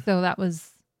 Mm-hmm. So that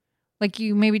was like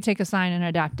you maybe take a sign and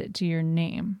adapt it to your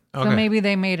name. Okay. So maybe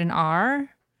they made an R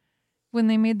when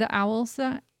they made the owl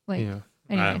sign. Like, yeah,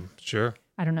 anyway, sure.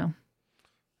 I don't know.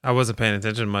 I wasn't paying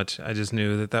attention much. I just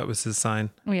knew that was his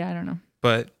sign. Oh yeah, I don't know.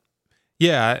 But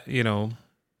yeah, and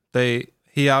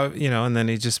then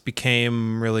he just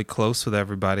became really close with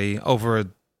everybody over a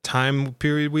time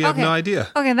period we have no idea.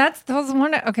 Okay, that was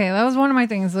one of my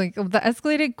things. Like that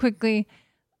escalated quickly,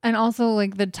 and also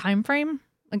like the time frame.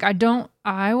 Like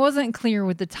I wasn't clear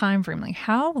with the time frame. Like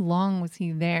how long was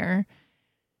he there?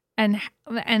 And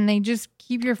they just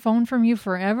keep your phone from you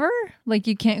forever? Like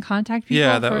you can't contact people?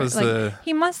 Yeah, that was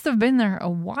he must have been there a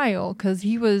while because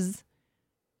he was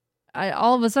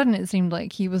all of a sudden it seemed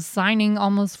like he was signing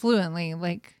almost fluently.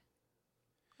 Like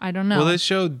I don't know. Well, they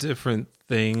showed different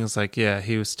things. Like, yeah, I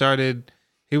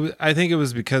think it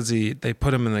was because they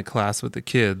put him in the class with the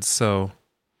kids. So,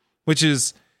 which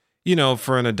is,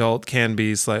 for an adult can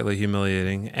be slightly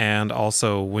humiliating. And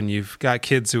also when you've got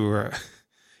kids who are,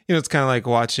 it's kind of like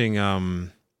watching,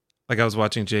 like I was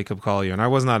watching Jacob Collier, and I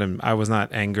was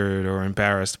not angered or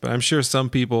embarrassed, but I'm sure some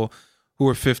people who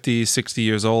are 50, 60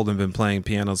 years old and been playing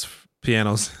pianos,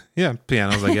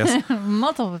 I guess.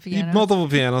 Multiple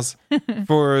pianos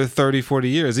for 30, 40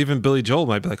 years. Even Billy Joel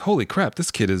might be like, holy crap,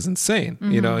 this kid is insane.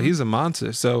 Mm-hmm. He's a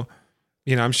monster. So,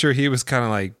 I'm sure he was kind of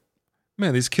like,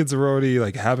 man, these kids are already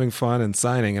like having fun and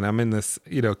signing, and I'm in this,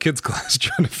 kids class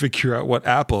trying to figure out what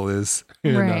Apple is.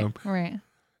 Right.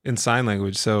 In sign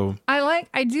language. So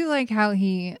I do like how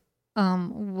he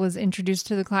was introduced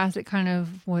to the class. It kind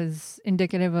of was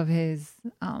indicative of his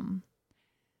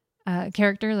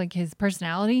character, like his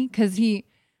personality, because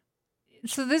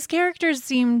this character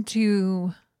he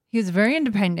was very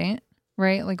independent,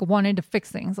 right? Like wanted to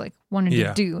fix things, like wanted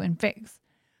to do and fix.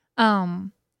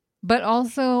 But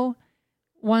also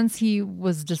once he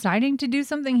was deciding to do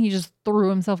something, he just threw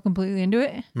himself completely into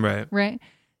it. Right.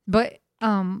 But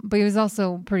he was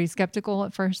also pretty skeptical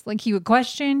at first. Like he would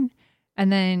question,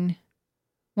 and then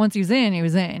once he was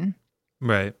in.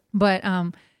 Right. But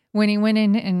when he went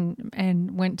in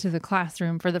and went to the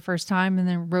classroom for the first time and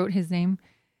then wrote his name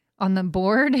on the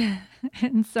board,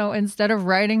 and so instead of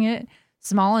writing it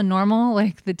small and normal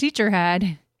like the teacher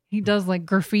had, he does like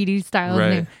graffiti style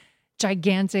name,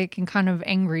 gigantic and kind of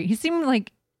angry. He seemed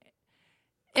like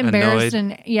embarrassed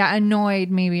and annoyed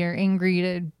maybe, or angry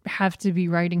to have to be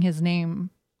writing his name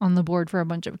on the board for a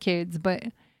bunch of kids, but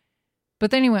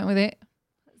then he went with it.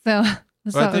 So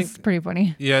that was pretty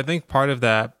funny. Yeah, I think part of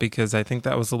that, because I think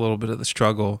that was a little bit of the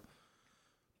struggle.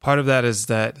 Part of that is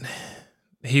that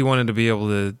he wanted to be able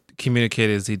to communicate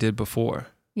as he did before.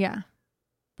 Yeah.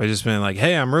 By just being like,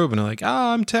 hey, I'm Ruben. And like,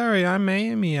 oh, I'm Terry. I'm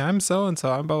Amy. I'm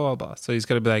so-and-so. I'm blah, blah, blah. So he's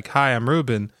got to be like, hi, I'm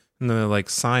Ruben. And then like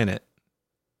sign it.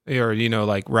 Or,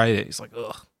 like write it. He's like,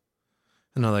 ugh.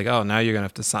 And they're like, oh, now you're going to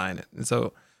have to sign it. And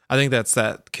so I think that's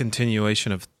that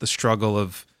continuation of the struggle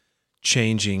of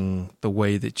changing the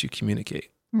way that you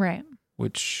communicate. Right.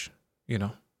 Which, I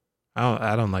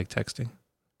don't like texting.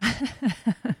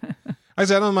 I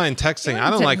don't mind texting. I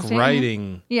don't like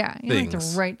writing you like to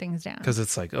write things down. Because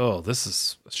it's like, oh, this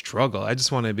is a struggle. I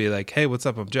just want to be like, hey, what's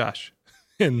up? I'm Josh.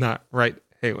 And not write,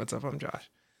 hey, what's up? I'm Josh.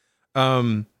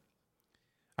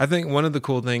 I think one of the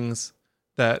cool things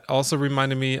that also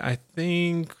reminded me, I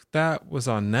think that was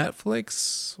on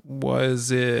Netflix.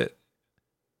 Was it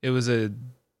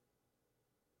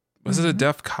a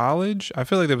deaf college? I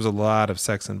feel like there was a lot of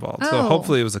sex involved. So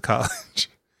hopefully it was a college.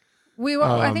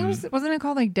 I think wasn't it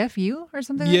called like Deaf U or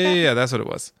something like that? Yeah, that's what it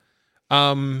was.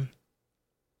 So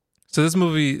this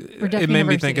movie, it made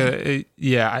me think of,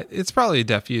 it's probably a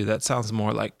Deaf U. That sounds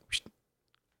more like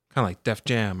kind of like Def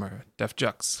Jam or Def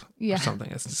Jux or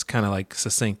something. It's just kind of like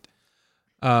succinct.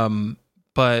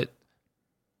 But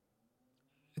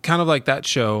kind of like that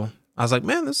show, I was like,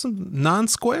 man, there's some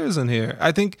non-squares in here.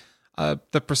 I think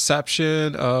the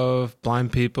perception of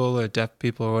blind people or deaf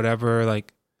people or whatever,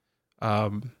 like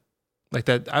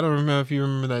that. I don't remember if you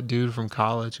remember that dude from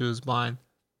college who was blind.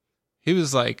 He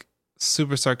was like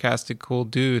super sarcastic, cool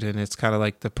dude. And it's kind of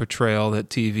like the portrayal that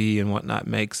TV and whatnot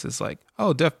makes is like,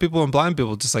 oh, deaf people and blind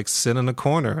people just like sit in a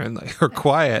corner and like are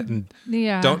quiet and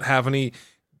don't have any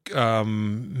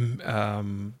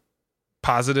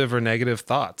positive or negative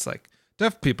thoughts. Like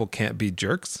deaf people can't be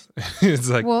jerks. It's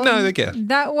like, no, they can't.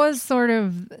 That was sort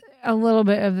of a little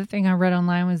bit of the thing I read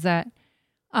online was that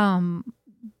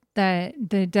that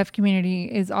the deaf community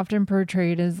is often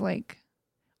portrayed as like,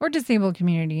 or disabled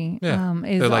community, they're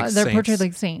portrayed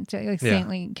like saints, like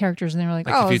saintly characters, and they're like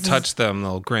if you touch them,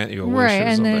 they'll grant you a wish. Right,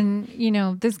 and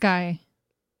then this guy,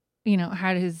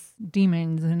 had his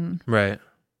demons, and right.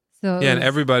 So and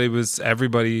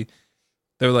everybody,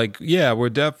 they're like, yeah, we're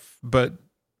deaf, but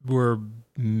we're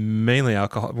mainly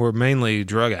we're mainly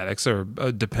drug addicts or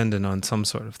dependent on some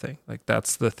sort of thing. Like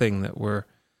that's the thing that we're,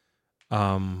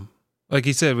 like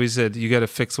we said, you got to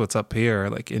fix what's up here,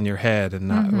 like in your head, and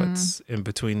not what's in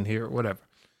between here, or whatever.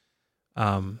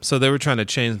 So they were trying to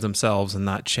change themselves and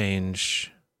not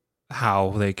change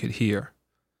how they could hear,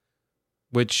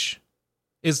 which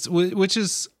is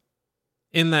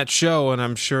in that show, and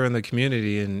I'm sure in the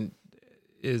community, and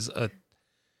is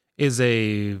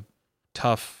a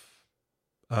tough,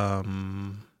 not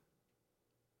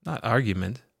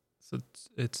argument. So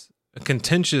it's a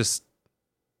contentious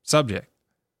subject.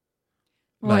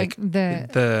 Like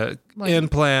the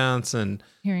implants and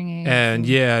hearing aids and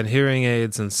hearing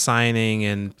aids and signing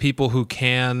and people who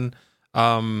can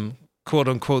quote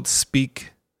unquote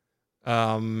speak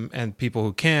and people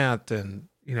who can't, and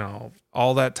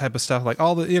all that type of stuff, like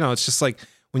all the it's just like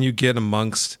when you get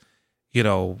amongst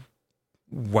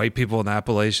white people in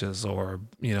Appalachians or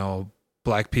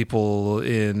black people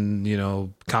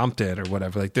in Compton or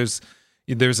whatever, like there's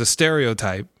a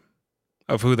stereotype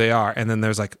of who they are, and then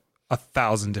there's like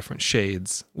 1,000 different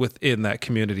shades within that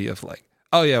community of like,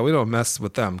 oh yeah, we don't mess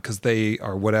with them because they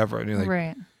are whatever. And you're like,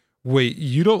 right. Wait,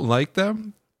 you don't like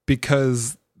them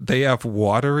because they have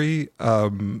watery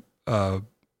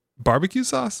barbecue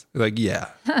sauce? Like, yeah.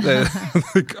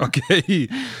 Like, okay.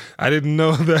 I didn't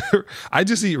know that. I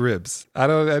just eat ribs. I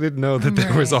didn't know that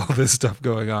there was all this stuff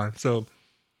going on. So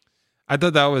I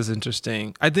thought that was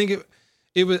interesting. I think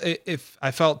if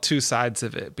I felt two sides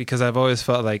of it, because I've always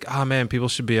felt like, oh man, people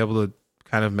should be able to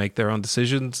kind of make their own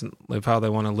decisions and live how they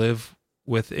want to live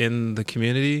within the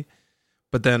community.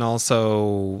 But then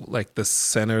also like the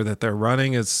center that they're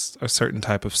running is a certain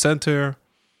type of center.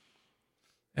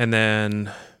 And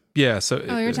then, so.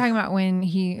 You're talking about when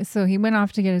he went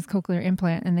off to get his cochlear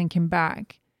implant and then came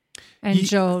back. And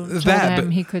Joe told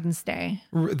him he couldn't stay.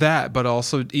 That, but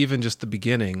also even just the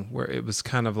beginning where it was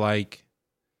kind of like,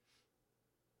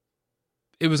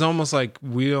 it was almost like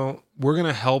we are going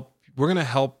to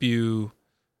help you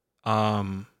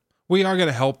come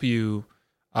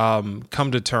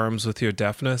to terms with your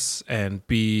deafness and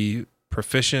be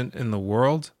proficient in the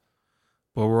world,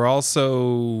 but we're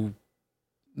also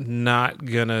not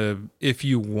gonna, if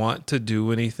you want to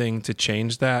do anything to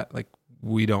change that, like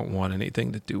we don't want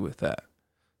anything to do with that.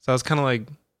 So I was kind of like,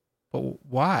 but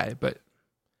why? But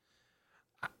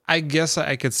I guess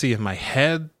I could see in my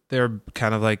head they're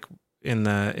kind of like in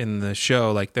the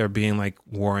show, like they're being like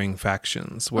warring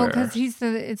factions. Where because he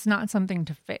said it's not something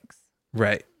to fix.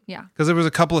 Right. Yeah. Because there was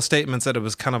a couple of statements that it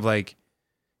was kind of like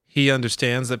he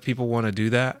understands that people want to do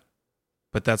that,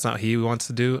 but that's not what he wants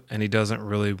to do, and he doesn't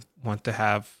really want to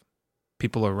have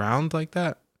people around like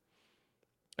that.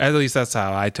 At least that's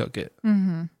how I took it.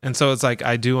 Mm-hmm. And so it's like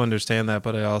I do understand that,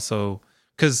 but I also,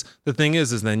 because the thing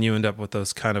is then you end up with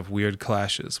those kind of weird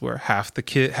clashes where half the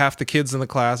kids in the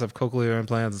class have cochlear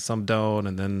implants and some don't,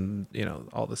 and then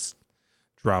all this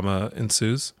drama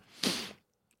ensues.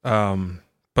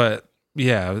 But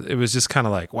yeah, it was just kind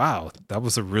of like, wow, that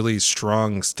was a really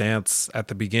strong stance at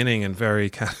the beginning, and very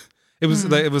kind of, it was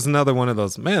it was another one of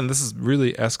those, man, this is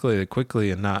really escalated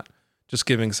quickly, and not just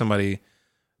giving somebody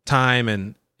time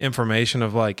and information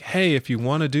of like, hey, if you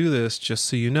want to do this, just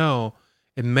so you know,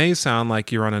 it may sound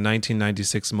like you're on a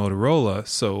 1996 Motorola,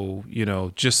 so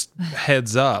just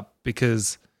heads up,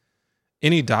 because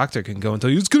any doctor can go and tell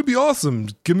you it's gonna be awesome,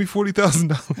 give me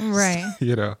 $40,000,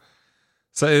 right?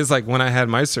 So it's like when I had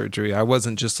my surgery, I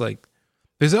wasn't just like,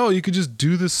 they said, oh, you could just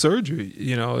do this surgery,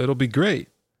 it'll be great.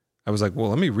 I was like, well,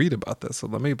 let me read about this. So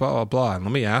let me blah, blah, blah. And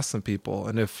let me ask some people.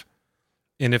 And if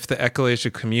the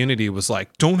echolalia community was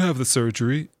like, don't have the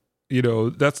surgery,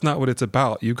 that's not what it's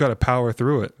about. You've got to power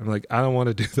through it. I'm like, I don't want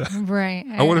to do that. Right.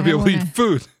 I want to be able to eat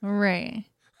food. Right.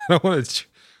 I don't want to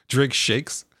drink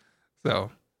shakes.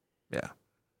 So, yeah.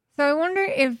 So I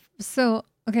wonder so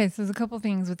there's a couple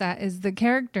things with that. Is the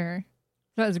character,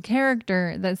 so as a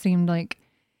character that seemed like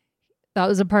that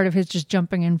was a part of his just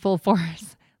jumping in full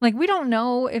force. Like, we don't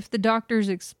know if the doctors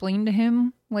explained to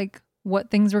him, like, what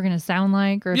things were going to sound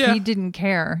like, or if Yeah. he didn't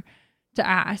care to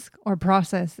ask or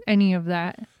process any of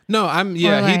that. No, he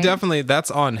like- definitely,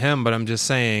 that's on him, but I'm just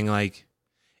saying, like,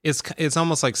 it's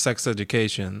almost like sex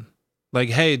education. Like,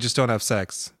 hey, just don't have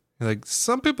sex. Like,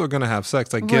 some people are going to have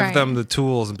sex. Like, give Right. them the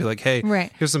tools and be like, hey,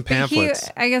 Right. here's some But pamphlets.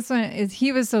 I guess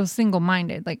he was so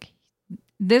single-minded. Like,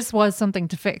 this was something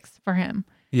to fix for him.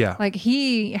 Yeah. Like,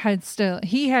 he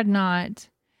had not,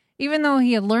 even though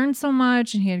he had learned so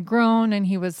much and he had grown and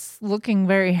he was looking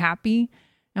very happy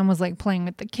and was like playing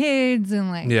with the kids and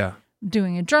like Yeah.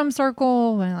 doing a drum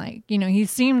circle and like, you know, he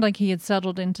seemed like he had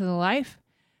settled into the life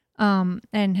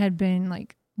and had been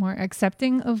like more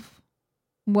accepting of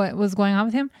what was going on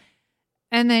with him.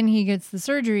 And then he gets the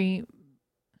surgery,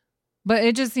 but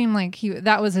it just seemed like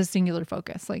that was his singular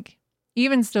focus. Like,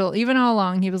 even all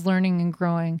along, he was learning and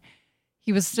growing.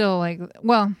 He was still like,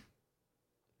 well,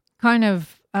 kind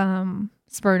of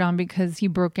spurred on because he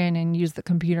broke in and used the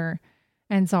computer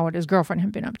and saw what his girlfriend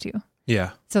had been up to.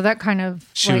 Yeah. So that kind of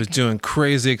She was doing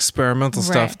crazy experimental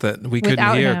stuff that we couldn't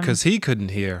Without hear him. because he couldn't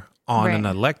hear on Right. an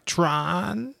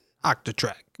Electron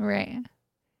Octatrack. right,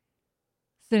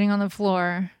 sitting on the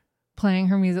floor, playing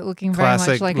her music, looking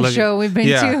Classic, very much like a show we've been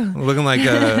to. looking like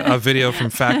a video from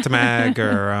Fact Mag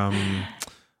or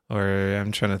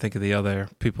I'm trying to think of the other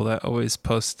people that always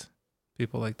post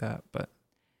people like that.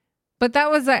 But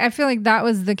that was, I feel like that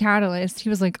was the catalyst. He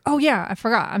was like, oh yeah, I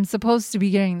forgot. I'm supposed to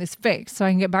be getting this fixed so I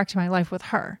can get back to my life with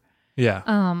her. Yeah.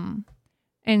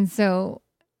 And so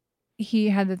he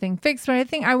had the thing fixed.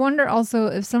 But I wonder also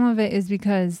if some of it is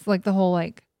because like the whole,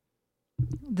 like,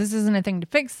 this isn't a thing to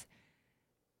fix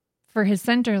for his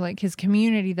center, like his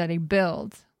community that he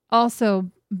builds. Also,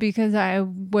 because I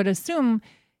would assume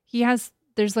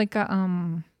there's like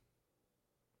a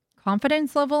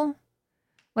confidence level.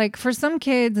 Like for some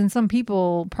kids and some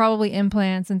people, probably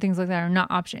implants and things like that are not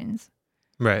options.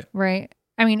 Right. Right.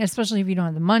 I mean, especially if you don't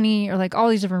have the money or like all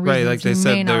these different reasons. Right. Like they you may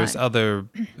said, there's not. other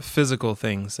physical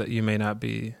things that it may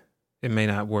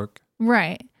not work.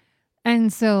 Right.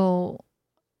 And so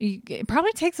it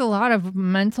probably takes a lot of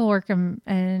mental work and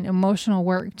emotional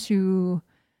work to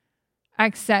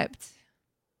accept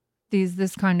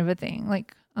this kind of a thing.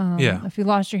 Like, if you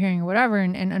lost your hearing or whatever,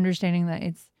 and understanding that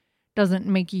it doesn't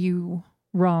make you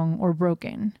wrong or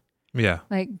broken. Yeah.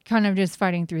 Like kind of just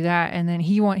fighting through that. And then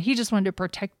he just wanted to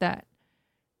protect that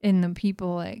in the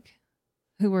people like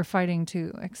who were fighting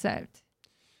to accept.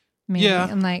 Maybe. Yeah.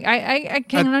 And like, I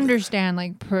can understand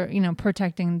like,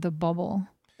 protecting the bubble.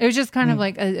 It was just kind of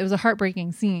like, it was a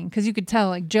heartbreaking scene because you could tell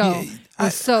like Joe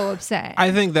was so upset.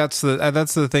 I think that's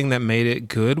the thing that made it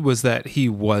good was that he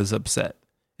was upset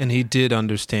and he did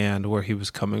understand where he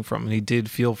was coming from and he did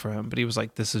feel for him, but he was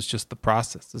like, this is just the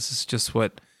process. This is just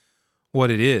what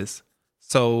it is.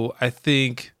 So I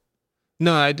think,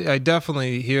 no, I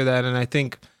definitely hear that. And I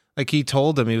think like he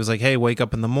told him, he was like, hey, wake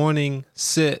up in the morning,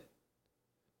 sit,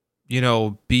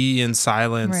 be in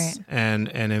silence, Right. and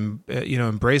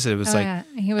embrace it. It was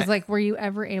he was like, were you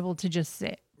ever able to just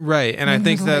sit? Right. And I he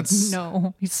think was that's, like,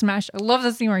 no, he smashed. I love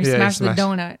the scene where he Yeah, he smashed smashed- the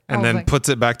donut. and then puts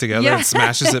it back together and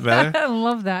smashes it better. I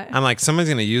love that. I'm like, somebody's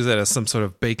going to use that as some sort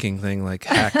of baking thing, like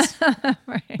hacks.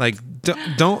 Right. Like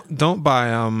don't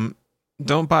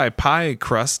buy pie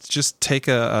crust. Just take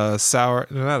not a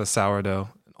sourdough,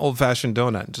 an old fashioned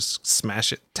donut, and just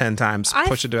smash it 10 times,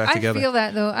 push it back together. I feel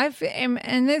that though.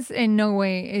 And this in no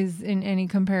way is in any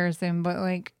comparison, but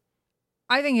like,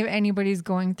 I think if anybody's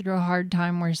going through a hard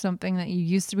time where something that you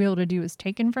used to be able to do is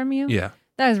taken from you, Yeah.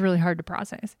 that is really hard to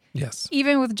process. Yes.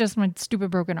 Even with just my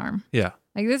stupid broken arm. Yeah.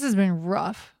 Like this has been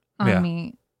rough on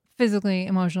me physically,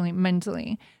 emotionally,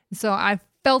 mentally. So I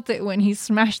felt it when he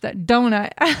smashed that donut.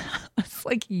 I was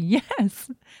like,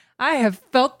 yes, I have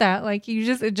felt that. Like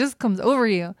it just comes over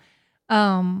you.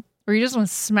 Or you just want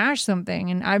to smash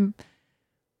something. And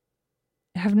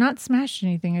I have not smashed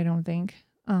anything, I don't think.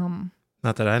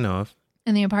 Not that I know of.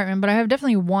 In the apartment, but I have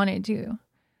definitely wanted to.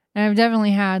 And I've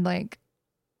definitely had like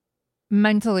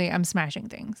mentally I'm smashing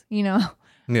things, Yeah.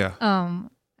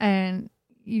 And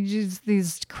you just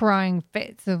these crying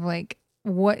fits of like,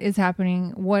 what is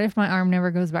happening? What if my arm never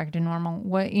goes back to normal?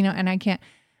 What, and I can't,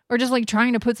 or just like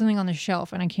trying to put something on the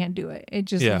shelf and I can't do it. It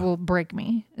just will break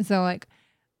me. So like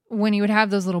when you would have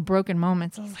those little broken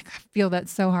moments, I was like, I feel that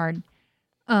so hard.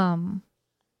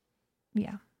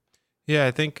 Yeah. Yeah,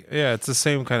 I think, it's the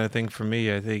same kind of thing for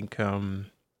me. I think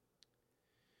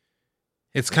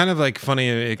it's kind of like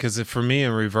funny because for me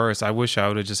in reverse, I wish I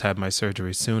would have just had my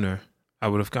surgery sooner. I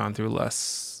would have gone through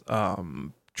less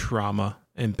trauma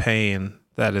and pain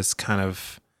that is kind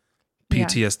of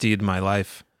PTSD'd my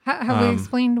life. Have we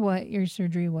explained what your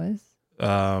surgery was?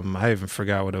 I even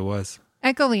forgot what it was.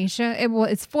 Echolalia.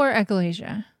 It's for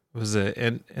echolalia. Was it?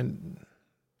 And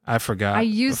I forgot. I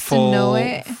used to know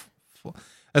it.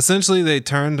 Essentially, they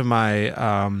turned my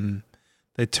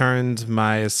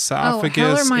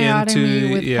esophagus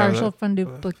into with partial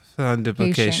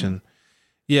funduplication.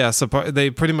 Yeah, so they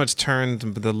pretty much turned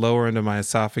the lower end of my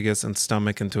esophagus and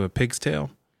stomach into a pig's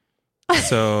tail.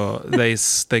 So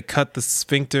they cut the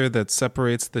sphincter that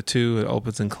separates the two. It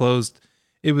opens and closed.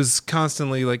 It was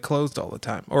constantly like closed all the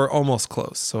time, or almost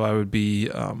closed. So I would be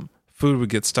food would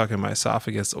get stuck in my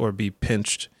esophagus or be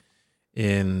pinched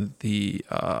in the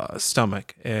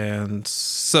stomach, and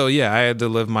so I had to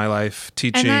live my life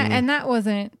teaching. And that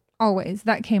wasn't always.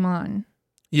 That came on.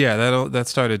 Yeah, that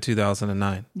started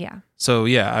 2009. Yeah. So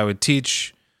I would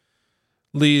teach,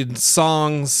 lead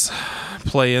songs,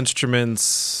 play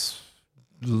instruments,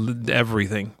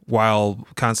 everything, while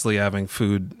constantly having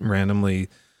food randomly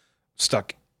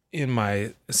stuck in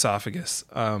my esophagus.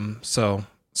 So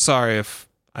sorry if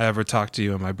I ever talked to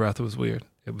you and my breath was weird.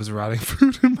 It was rotting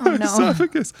food in my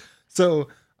esophagus. So,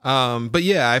 but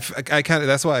I kind of,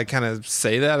 that's why I kind of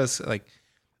say that as like,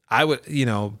 I would,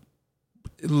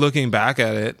 looking back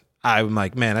at it, I'm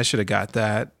like, man, I should have got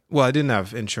that. Well, I didn't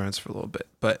have insurance for a little bit,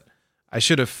 but I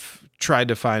should have tried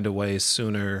to find a way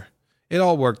sooner. It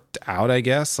all worked out, I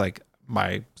guess. Like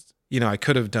I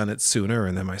could have done it sooner,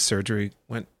 and then my surgery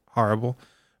went horrible.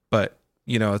 But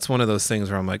it's one of those things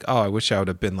where I'm like, oh, I wish I would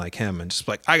have been like him and just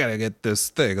like, I gotta get this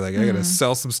thing. Like I gotta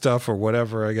sell some stuff or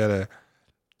whatever. I gotta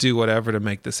do whatever to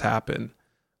make this happen.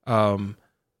 But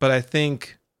I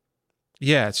think,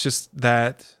 it's just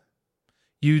that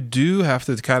you do have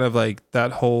to kind of like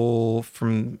that whole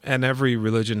and every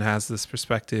religion has this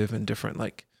perspective and different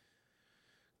like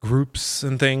groups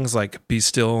and things, like be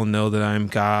still and know that I'm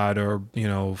God, or,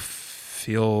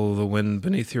 feel the wind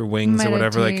beneath your wings, or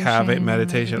whatever, like have a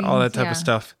meditation, all that type of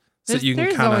stuff. So you can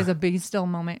there's kind of always a be still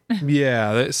moment.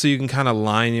 So you can kind of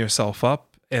line yourself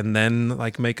up and then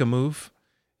like make a move,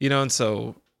 and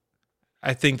so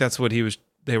I think that's what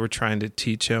they were trying to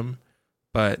teach him,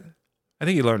 but I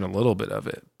think he learned a little bit of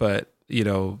it, but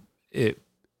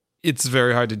it's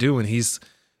very hard to do when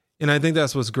and I think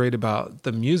that's what's great about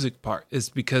the music part, is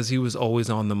because he was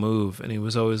always on the move and he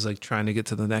was always like trying to get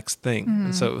to the next thing. Mm-hmm.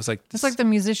 And so it was like, it's like the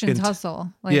musician's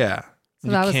hustle. Like, yeah.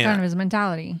 So that was kind of his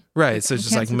mentality. Right. Like, so it's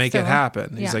just like, make it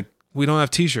happen. He's like, we don't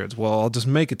have t-shirts. Well, I'll just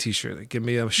make a t-shirt. Like, give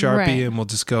me a Sharpie and we'll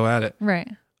just go at it. Right.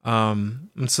 And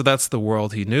so that's the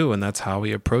world he knew, and that's how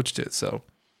he approached it. So,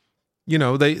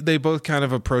 they both kind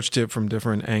of approached it from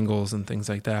different angles and things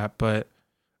like that. But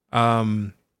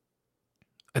I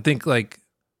think like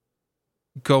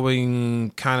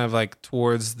going kind of like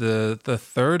towards the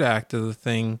third act of the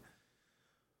thing,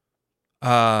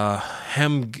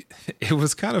 it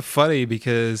was kind of funny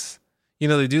because,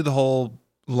 they do the whole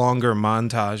longer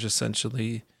montage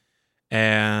essentially.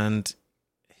 And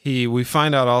we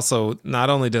find out also, not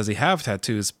only does he have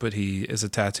tattoos, but he is a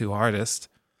tattoo artist,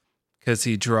 because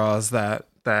he draws that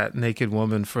naked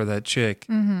woman for that chick.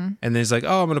 Mm-hmm. And then he's like,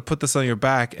 oh, I'm going to put this on your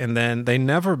back. And then they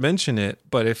never mention it.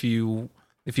 But if you've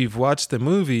watched the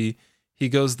movie, he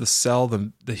goes to sell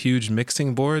the huge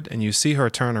mixing board, and you see her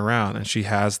turn around and she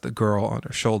has the girl on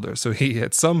her shoulder. So he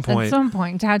at some point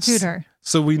tattooed her.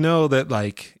 So we know that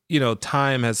like,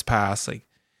 time has passed. Like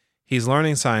he's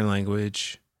learning sign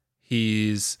language.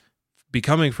 He's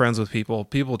becoming friends with people.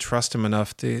 People trust him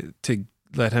enough to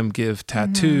let him give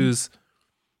tattoos. Mm-hmm.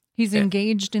 He's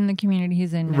engaged in the community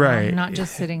he's in now, right? Not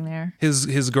just sitting there.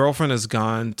 His girlfriend has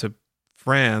gone to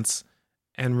France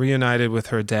and reunited with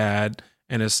her dad,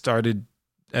 and has started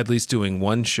at least doing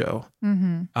one show.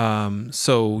 Mm-hmm.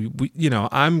 So we,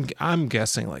 I'm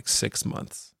guessing like 6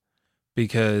 months,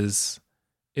 because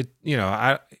it,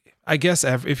 I guess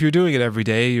if you're doing it every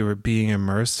day, you're being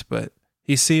immersed, but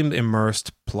he seemed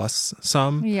immersed plus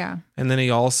some. Yeah. And then he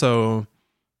also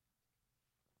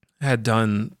had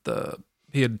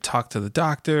he had talked to the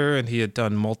doctor, and he had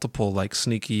done multiple like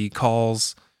sneaky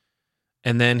calls.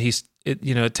 And then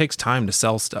it takes time to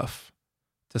sell stuff,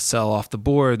 to sell off the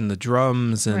board and the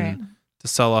drums, and to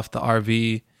sell off the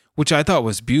RV, which I thought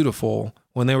was beautiful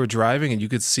when they were driving and you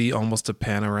could see almost a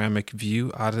panoramic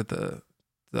view out of the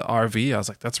RV. I was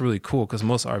like, that's really cool, because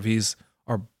most RVs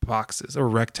are boxes or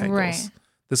rectangles. Right.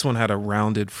 This one had a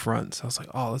rounded front. So I was like,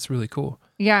 oh, that's really cool.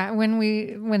 Yeah. When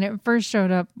it first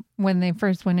showed up, when they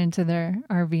first went into their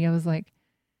RV, I was like,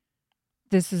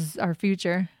 this is our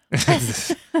future.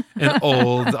 An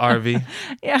old RV.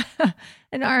 Yeah.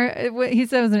 He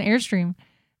said it was an Airstream.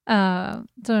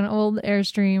 So an old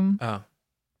Airstream. Oh.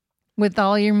 With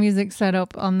all your music set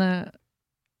up on the,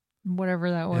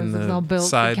 whatever that was. It's all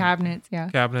built, the cabinets. Yeah.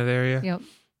 Cabinet area. Yep.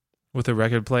 with a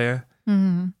record player.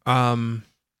 Mm-hmm.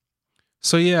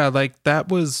 So yeah, like that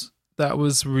was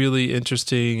really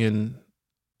interesting, and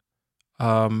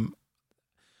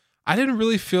I didn't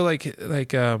really feel like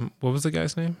what was the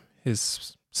guy's name?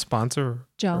 His sponsor,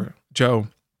 Joe.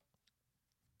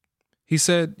 He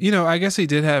said, I guess he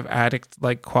did have addict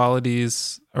like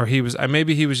qualities, or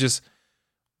maybe he was just,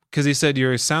 because he said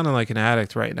you're sounding like an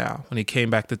addict right now when he came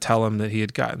back to tell him that he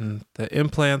had gotten the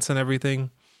implants and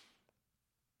everything.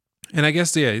 And I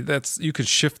guess, yeah, you could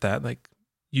shift that. Like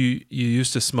you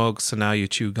used to smoke, so now you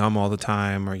chew gum all the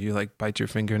time, or you like bite your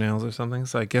fingernails or something.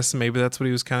 So I guess maybe that's what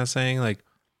he was kind of saying. Like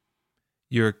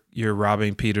you're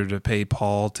robbing Peter to pay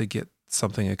Paul to get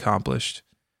something accomplished.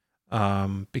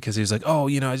 Because he was like, oh,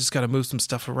 I just got to move some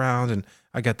stuff around, and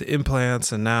I got the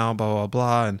implants, and now blah, blah,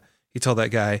 blah. And he told that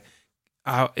guy,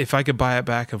 if I could buy it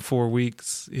back in 4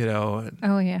 weeks,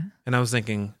 Oh yeah. And I was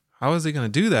thinking, how is he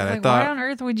going to do that? Like, I thought, why on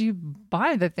earth would you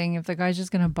buy the thing if the guy's just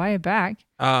going to buy it back?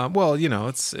 Well,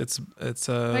 it's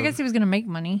I guess he was going to make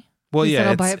money. Well, He said, yeah,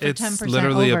 "I'll buy it for it's 10%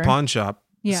 literally over." a pawn shop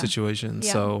Yeah. situation.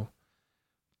 Yeah. So,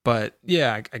 but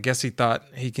yeah, I guess he thought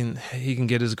he can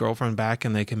get his girlfriend back,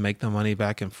 and they can make the money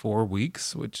back in 4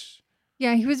 weeks, which.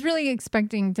 Yeah, he was really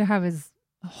expecting to have his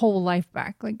whole life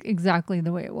back, like exactly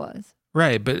the way it was.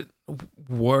 Right, but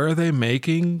were they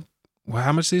making?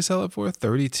 How much did they sell it for?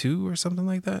 32 or something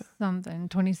like that.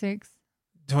 26.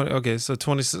 20. Okay, so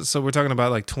 20. So we're talking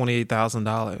about like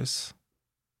 $28,000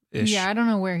 ish. Yeah, I don't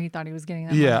know where he thought he was getting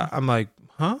that. Yeah, money. I'm like,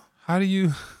 huh? How do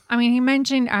you? I mean, he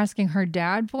mentioned asking her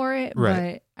dad for it,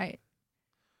 Right. but I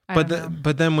don't know.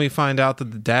 But then we find out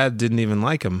that the dad didn't even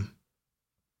like him.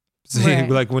 So Right.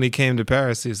 like when he came to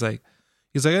Paris, he's like,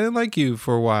 I didn't like you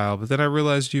for a while, but then I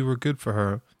realized you were good for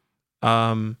her.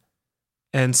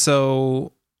 And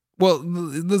so, well,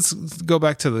 let's go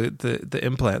back to the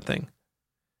implant thing.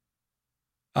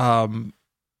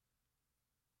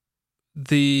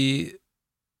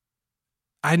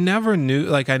 I never knew,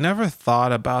 like, I never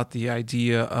thought about the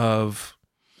idea of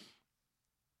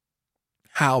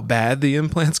how bad the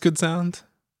implants could sound.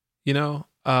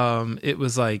 It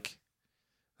was like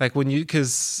when you,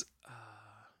 because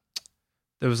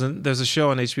there's a show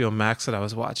on HBO Max that I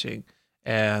was watching,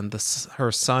 and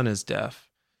her son is deaf,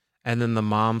 and then the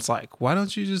mom's like, "Why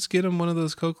don't you just get him one of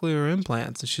those cochlear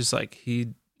implants?" And she's like,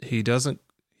 that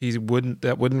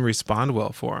wouldn't respond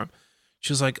well for him.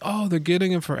 She was like, "Oh, they're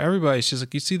getting him for everybody." She's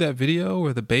like, "You see that video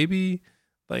where the baby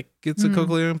like gets a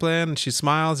cochlear implant?" And she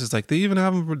smiles. It's like, they even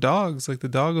have them for dogs. Like the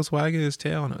dog was wagging his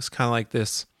tail, and it was kind of like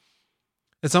this.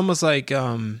 It's almost like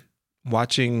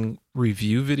watching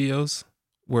review videos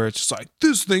where it's just like,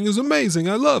 this thing is amazing,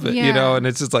 I love it, Yeah. and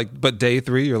it's just like, but day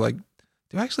 3 you're like,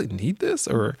 do I actually need this,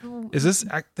 or is this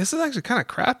is actually kind of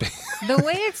crappy? The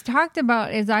way it's talked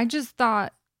about is, I just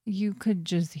thought you could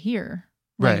just hear.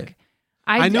 Right.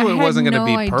 I knew it had wasn't going to no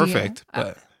be idea. perfect,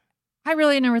 but I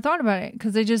really never thought about it,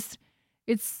 because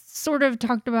it's sort of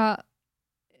talked about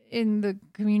in the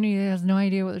community that has no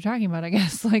idea what they're talking about, I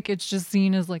guess. Like, it's just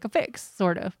seen as like a fix,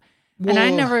 sort of. And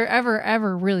I never,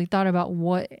 ever really thought about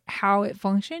how it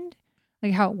functioned,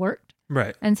 like how it worked.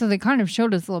 Right. And so they kind of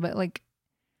showed us a little bit, like,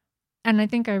 and I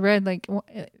think I read, like,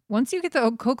 once you get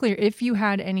the cochlear, if you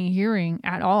had any hearing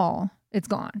at all, it's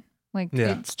gone. Like,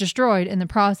 it's destroyed in the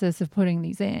process of putting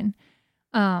these in.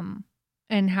 And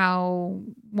how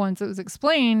once it was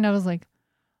explained, I was like,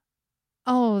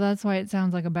 oh, that's why it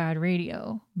sounds like a bad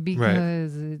radio,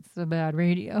 because it's a bad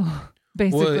radio,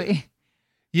 basically. Well,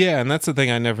 yeah, and that's the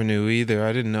thing I never knew either.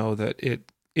 I didn't know that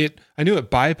I knew it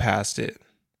bypassed it.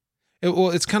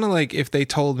 It's kind of like if they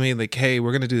told me, like, hey,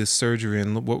 we're going to do this surgery,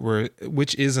 and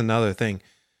which is another thing.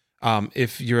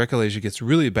 If your echolalia gets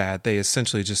really bad, they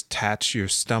essentially just attach your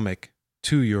stomach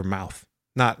to your mouth.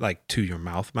 Not like to your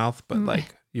mouth, but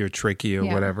like your trachea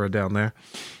or whatever down there.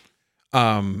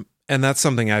 And that's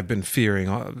something I've been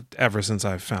fearing ever since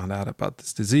I found out about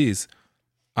this disease.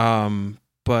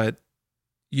 But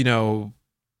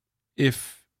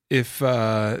if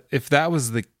that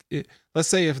was let's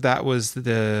say if that was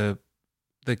the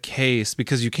case,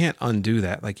 because you can't undo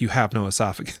that, like you have no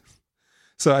esophagus.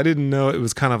 So I didn't know it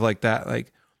was kind of like that,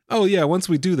 like, oh yeah, once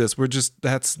we do this,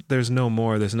 there's no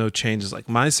more, there's no changes. Like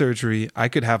my surgery, I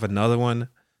could have another one.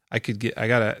 I got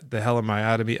the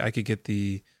helicomyotomy. I could get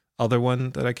the other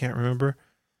one that I can't remember.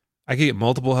 I could get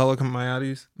multiple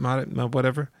helicomyotomies,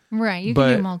 whatever. Right, you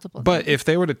can do multiple. But if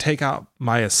they were to take out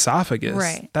my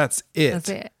esophagus, that's it. That's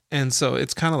it. And so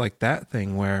it's kind of like that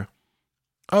thing where,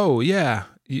 oh yeah,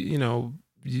 you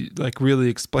like really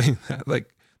explain that.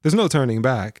 Like there's no turning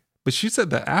back. But she said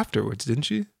that afterwards, didn't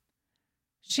she?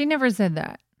 She never said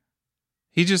that.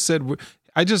 He just said,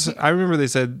 I remember they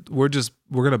said we're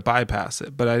going to bypass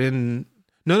it, but I didn't.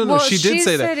 No. Well, She did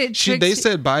say said that. They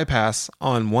said bypass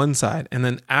on one side, and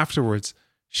then afterwards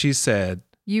she said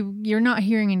you're not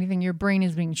hearing anything. Your brain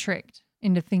is being tricked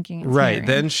into thinking it's right. hearing.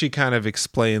 Then she kind of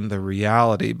explained the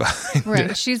reality behind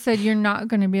right. it. She said you're not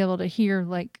going to be able to hear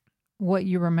like what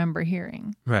you remember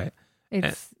hearing. Right.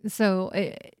 It's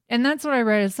and that's what I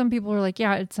read. Is some people are like,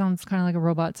 yeah, it sounds kind of like a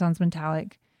robot. It sounds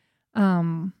metallic.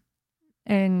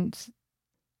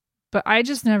 But I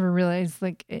just never realized,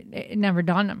 like, it never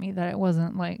dawned on me that it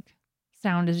wasn't like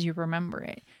sound as you remember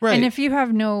it. Right. And if you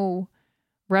have no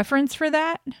reference for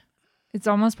that, it's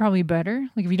almost probably better.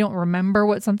 Like if you don't remember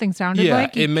what something sounded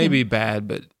like. It may be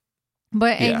bad,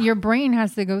 but your brain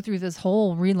has to go through this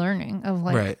whole relearning of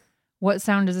like what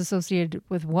sound is associated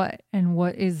with what and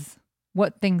what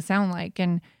things sound like.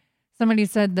 And somebody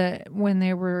said that when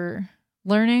they were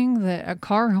learning that a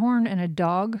car horn and a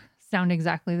dog sound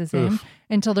exactly the same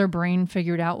until their brain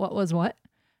figured out what was what.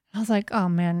 I was like, oh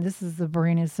man, the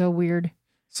brain is so weird.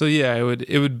 So yeah,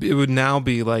 it would now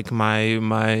be like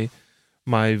my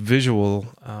visual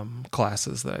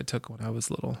classes that I took when I was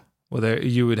little. Well,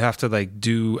 you would have to like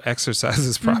do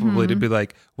exercises probably to be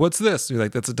like, what's this? You're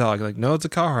like, that's a dog. You're like, no, it's a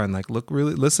car horn. Like,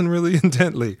 listen really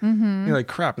intently. You're like,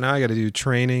 crap. Now I got to do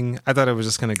training. I thought I was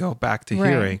just going to go back to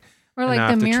hearing. Or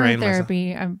like the mirror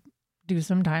therapy I do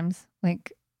sometimes.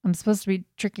 Like I'm supposed to be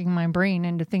tricking my brain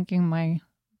into thinking my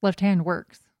left hand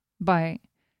works by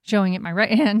showing it my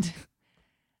right hand.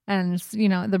 And,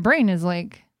 the brain is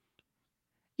like,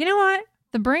 you know what?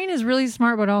 The brain is really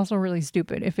smart, but also really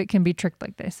stupid if it can be tricked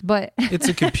like this. But it's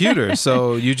a computer.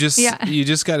 So you just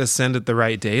got to send it the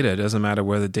right data. It doesn't matter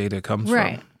where the data comes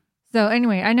from. So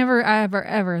anyway, I never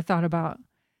ever thought about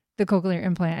the cochlear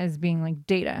implant as being like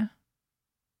data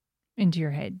into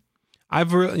your head. I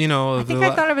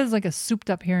thought of it as like a souped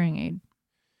up hearing aid.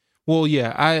 Well,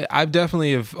 yeah, I've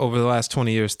definitely over the last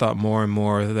 20 years thought more and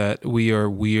more that we are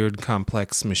weird,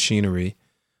 complex machinery.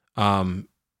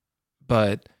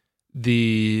 But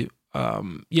the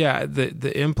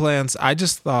implants, I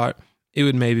just thought it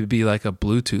would maybe be like a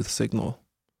Bluetooth signal.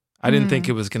 I didn't think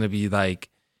it was going to be like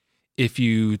if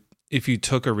you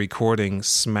took a recording,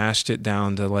 smashed it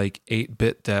down to like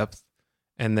 8-bit depth,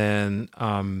 and then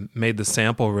made the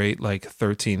sample rate like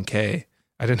 13K.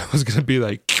 I didn't know it was going to be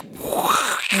like,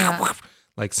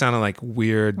 like sounding like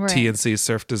weird TNC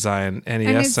Surf Design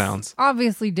NES sounds.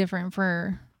 Obviously different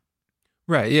for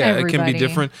everybody. It can be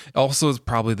different. Also, it's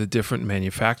probably the different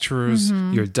manufacturers,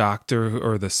 your doctor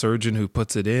or the surgeon who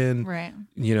puts it in. Right.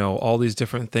 All these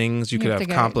different things. You could have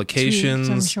complications.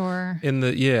 Tweaked, I'm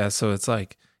sure. So it's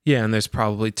like, and there's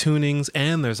probably tunings,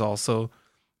 and there's also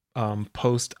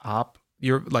post-op.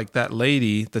 You're like that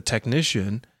lady, the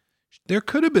technician, there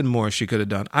could have been more she could have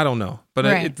done. I don't know.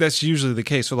 But that's usually the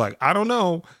case. So like, I don't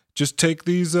know. Just take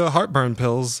these heartburn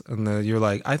pills. And you're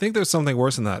like, I think there's something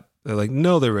worse than that. They're like,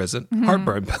 no, there isn't.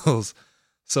 Heartburn pills.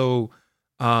 So,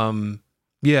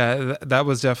 that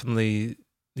was definitely,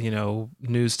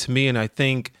 news to me. And I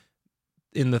think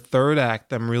in the third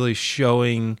act, I'm really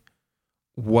showing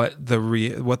what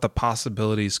the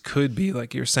possibilities could be.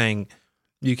 Like you're saying,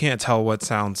 you can't tell what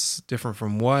sounds different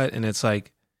from what. And it's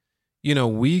like,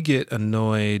 we get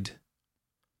annoyed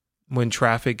when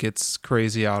traffic gets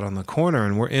crazy out on the corner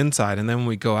and we're inside. And then when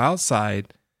we go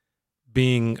outside,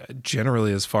 being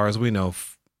generally, as far as we know,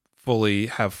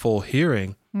 have full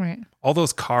hearing. Right. All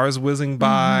those cars whizzing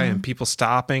by and people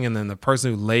stopping, and then the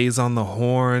person who lays on the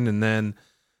horn, and then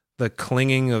the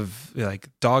clinging of like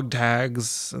dog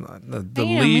tags, and the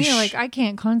leash. Me, like I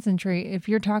can't concentrate if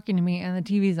you're talking to me and the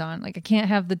TV's on. Like I can't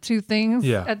have the two things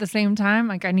at the same time.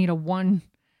 Like I need a one.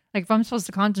 Like if I'm supposed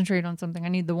to concentrate on something, I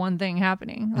need the one thing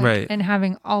happening. Like, right. And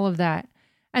having all of that,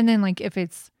 and then like if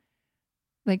it's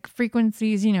like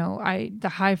frequencies,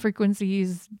 the high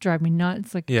frequencies drive me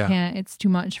nuts. Like I can't. It's too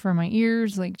much for my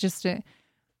ears. Like just to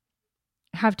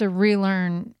have to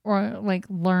relearn or like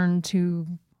learn to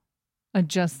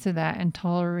adjust to that and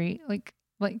tolerate like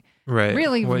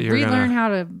really relearn how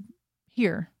to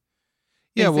hear.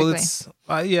 Yeah, basically. Well, it's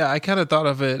I kind of thought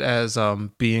of it as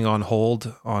being on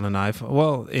hold on an iPhone.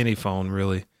 Well, any phone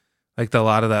really, like a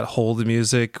lot of that hold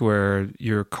music where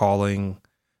you're calling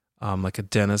like a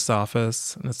dentist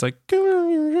office, and it's like,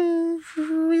 yeah.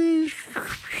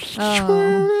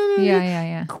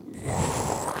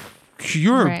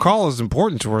 Your call is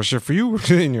important to us. For you,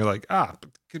 and you're like,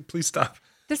 please stop.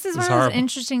 This is one of those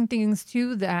interesting things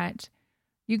too, that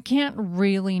you can't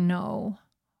really know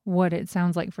what it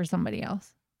sounds like for somebody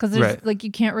else, because like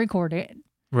you can't record it.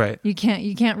 Right. You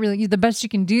can't really. The best you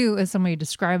can do is somebody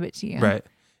describe it to you. Right.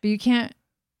 But you can't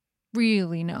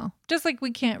really know. Just like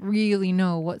we can't really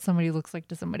know what somebody looks like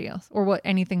to somebody else, or what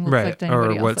anything looks Right. like to anybody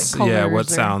Or else. what's, like yeah, colors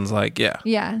what or- sounds like, yeah.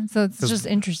 Yeah, so it's 'Cause- just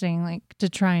interesting, like to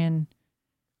try and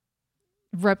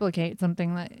replicate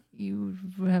something that you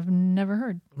have never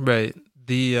heard. Right.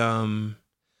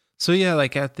 So yeah,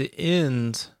 like at the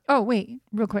end, Oh, wait,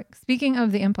 real quick. Speaking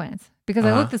of the implants, because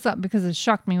I looked this up because it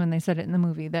shocked me when they said it in the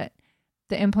movie that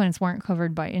the implants weren't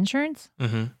covered by insurance.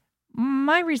 mm-hmm.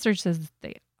 My research says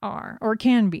they are, or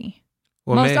can be.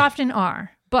 Well, Most often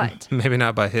are, but maybe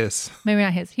not by his. maybe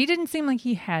not his. He didn't seem like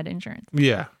he had insurance.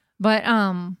 Yeah. But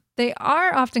they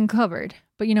are often covered.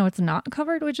 But you know it's not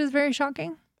covered, which is very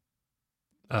shocking?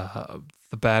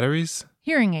 The batteries.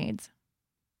 Hearing aids.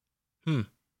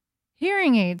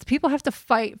 Hearing aids. People have to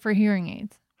fight for hearing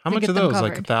aids. How to much get are them those?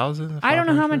 Like covered. 1,000? I don't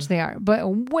know how much they are, but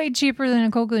way cheaper than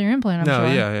a cochlear implant, I'm No,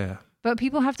 sure. yeah. But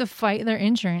people have to fight their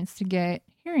insurance to get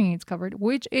hearing aids covered,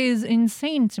 which is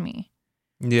insane to me.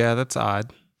 Yeah, that's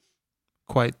odd.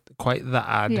 Quite the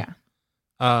odd. Yeah.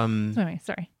 So anyway,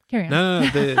 sorry. Carry on. No.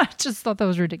 I just thought that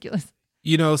was ridiculous.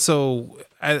 So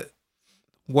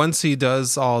once he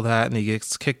does all that and he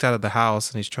gets kicked out of the house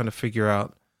and he's trying to figure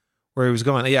out where he was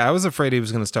going. Yeah, I was afraid he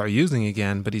was going to start using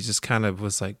again, but he just kind of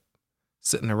was like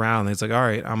sitting around. He's like, all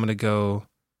right, I'm going to go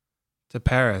to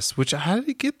Paris. Which, how did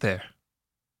he get there?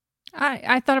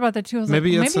 I thought about that too. I was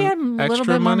Maybe like, it's maybe he had some a little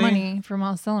extra bit more money? money from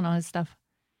all selling all his stuff.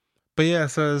 But yeah,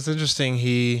 so it's interesting.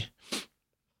 He,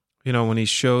 when he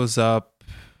shows up,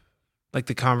 like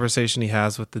the conversation he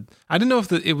has with I didn't know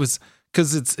if it was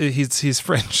because he's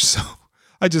French, so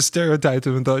I just stereotyped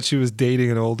him and thought she was dating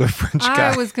an older French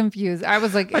guy. I was confused. I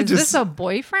was like, is this a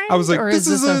boyfriend? I was like, or this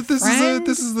is a friend?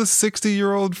 this is the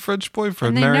 60-year-old French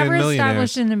boyfriend And they marrying never millionaires.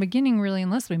 established in the beginning, really,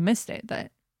 unless we missed it,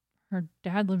 that her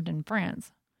dad lived in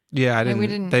France. Yeah, Like, we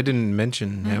didn't- They didn't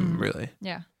mention him really.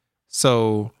 Yeah.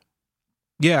 So,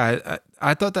 yeah,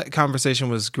 I thought that conversation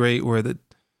was great, where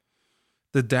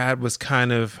the dad was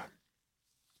kind of,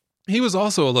 he was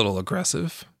also a little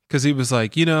aggressive because he was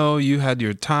like, you had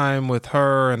your time with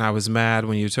her, and I was mad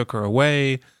when you took her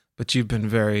away, but you've been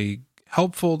very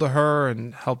helpful to her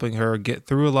and helping her get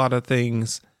through a lot of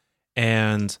things,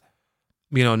 and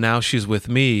now she's with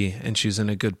me and she's in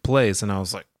a good place, and I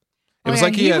was like.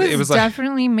 It was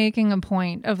definitely making a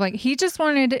point of like he just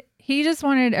wanted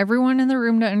everyone in the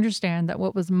room to understand that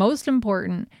what was most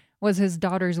important was his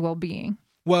daughter's well-being.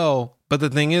 Well, but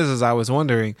the thing is I was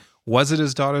wondering, was it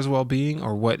his daughter's well-being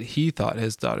or what he thought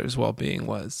his daughter's well-being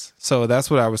was? So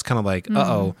that's what I was kind of like,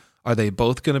 uh-oh, are they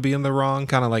both going to be in the wrong?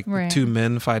 Kind of like the two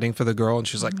men fighting for the girl, and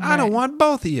she's like, I don't want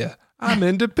both of you. I'm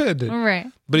independent. Right.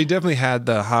 But he definitely had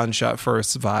the Han shot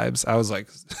first vibes. I was like,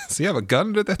 does he have a gun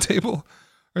under that table?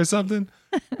 Or something.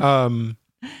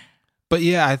 But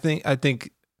yeah, I think when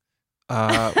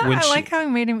I like how he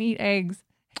made him eat eggs.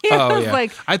 He oh was yeah,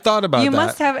 like, I thought about you that.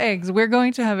 must have eggs. We're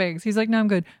going to have eggs. He's like, no, I'm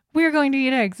good. We're going to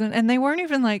eat eggs. And they weren't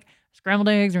even like scrambled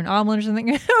eggs or an omelet or something.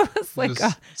 It was like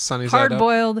Just sunny side hard up.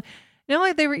 boiled.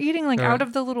 Like they were eating like Right. out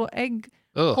of the little egg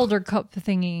Ugh. holder cup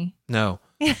thingy. No.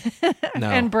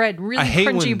 And bread, really I hate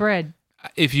crunchy when- bread.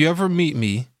 If you ever meet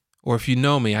me or if you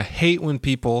know me, I hate when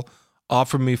people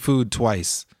offer me food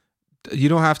twice. You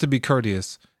don't have to be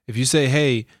courteous. If you say,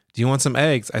 hey, do you want some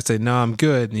eggs? I say, no, I'm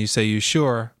good. And you say, you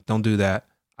sure? Don't do that.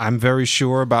 I'm very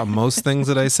sure about most things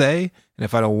that I say. And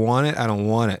if I don't want it, I don't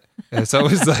want it. And it's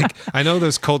always like, I know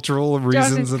there's cultural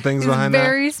reasons and things behind that.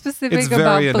 Very specific It's about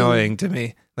very food. annoying to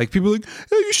me. Like people are like,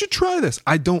 hey, you should try this.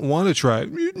 I don't want to try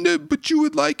it, no, but you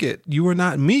would like it. You are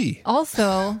not me.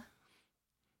 Also,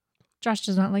 Josh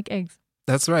does not like eggs.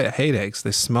 That's right. I hate eggs.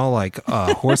 They smell like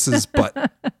horse's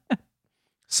butt.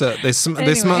 So they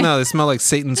smell like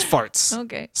Satan's farts.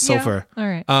 Okay. Sulfur. Yeah. All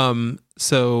right.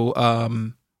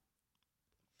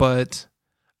 But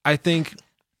I think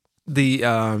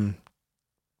then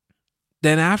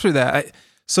after that,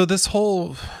 this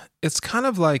whole, it's kind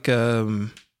of like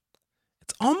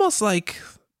it's almost like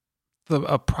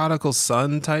a prodigal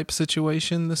son type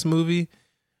situation, this movie,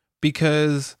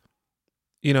 because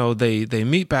they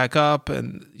meet back up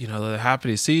and they're happy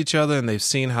to see each other and they've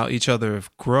seen how each other have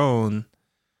grown.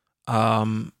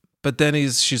 But then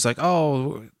she's like,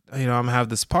 oh, I'm gonna have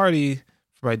this party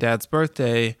for my dad's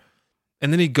birthday.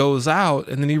 And then he goes out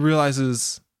and then he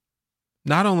realizes,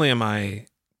 not only am I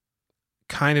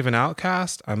kind of an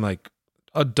outcast, I'm like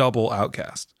a double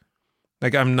outcast.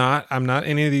 Like I'm not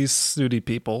any of these snooty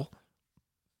people.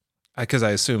 Because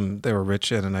I assume they were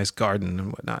rich and a nice garden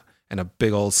and whatnot, and a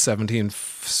big old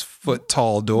 17-foot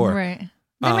tall door. Right.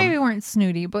 They maybe weren't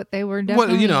snooty, but they were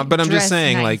definitely. But I'm just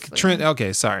saying, dressed like nicely. Trent.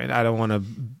 Okay, sorry, I don't want to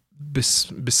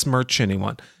besmirch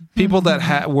anyone. People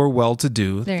that were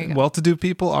well-to-do. There you go. Well-to-do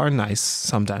people are nice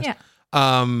sometimes. Yeah.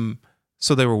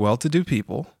 So they were well-to-do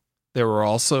people. They were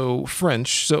also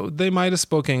French, so they might have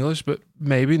spoke English, but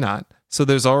maybe not. So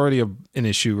there's already an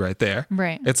issue right there.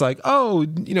 Right. It's like, oh,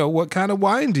 what kind of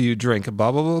wine do you drink?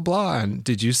 Blah, blah, blah, blah. And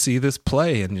did you see this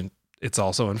play? And it's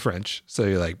also in French. So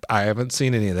you're like, I haven't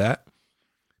seen any of that.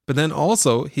 But then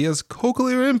also he has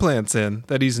cochlear implants in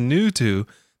that he's new to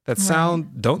that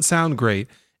don't sound great.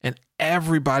 And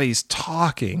everybody's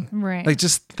talking. Right. Like,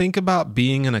 just think about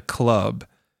being in a club.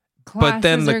 Glasses but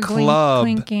then the are club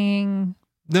clinking.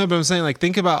 No, but I'm saying, like,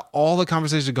 think about all the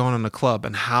conversations going on in the club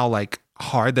and how, like,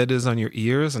 hard that is on your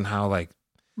ears and how, like,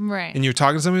 right. And you're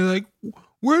talking to somebody like,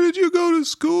 where did you go to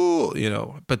school?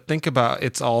 But think about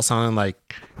it's all sounding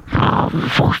like,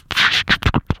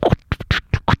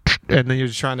 and then you're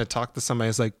trying to talk to somebody.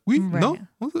 It's like, no,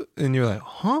 and you're like,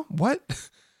 huh, what? And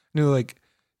you're like,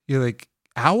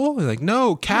 owl? You're like,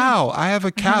 no, cow. I have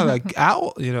a cow, like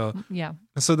owl. Yeah.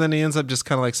 And so then he ends up just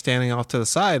kind of like standing off to the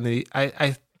side, and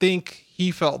I think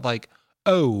he felt like,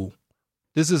 oh,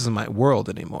 this isn't my world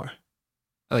anymore.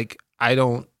 Like, I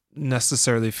don't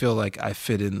necessarily feel like I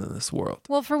fit into this world.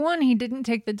 Well, for one, he didn't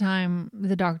take the time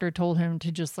the doctor told him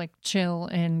to just like chill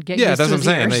and get Yeah, used that's to what I'm his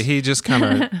saying. ears. Like, he just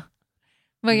kind of.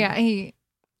 But yeah,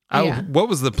 What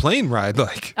was the plane ride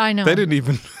like? I know. They didn't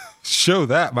even show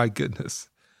that. My goodness,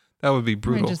 that would be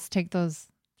brutal. Just take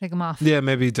them off. Yeah,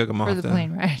 maybe he took them off for the then.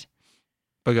 plane ride.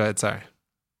 But go ahead. Sorry.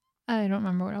 I don't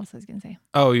remember what else I was gonna say.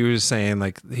 Oh, you were just saying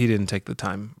like he didn't take the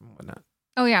time and whatnot.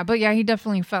 Oh yeah, but yeah, he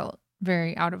definitely felt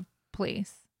very out of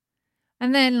place.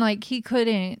 And then like he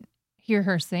couldn't hear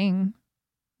her sing.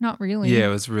 Not really. Yeah, it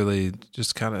was really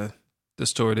just kind of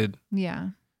distorted. Yeah.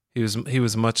 He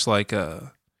was much like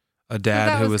a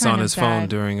dad who was on his phone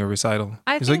during a recital.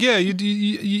 He's like, yeah,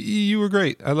 you were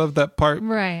great. I love that part.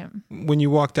 Right. When you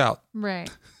walked out. Right.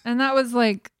 And that was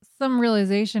like some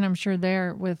realization, I'm sure,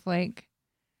 there with like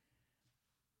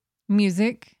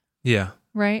music. Yeah.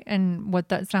 Right. And what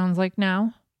that sounds like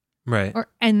now. Right. Or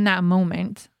in that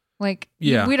moment. Like,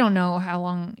 yeah. We don't know how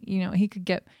long, he could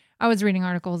get. I was reading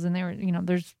articles and they were,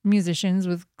 there's musicians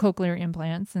with cochlear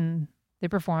implants and they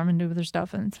perform and do their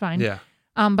stuff and it's fine. Yeah.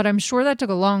 But I'm sure that took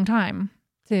a long time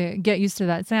to get used to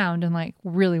that sound and like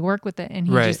really work with it. And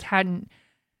he just hadn't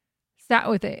sat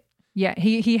with it yet.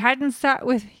 He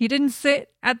didn't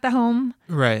sit at the home.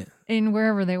 Right. In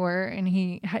wherever they were. And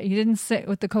he didn't sit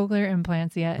with the cochlear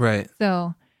implants yet. Right.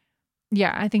 So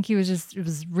yeah, I think he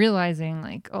was realizing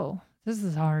like, oh, this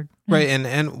is hard. Right.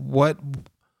 And what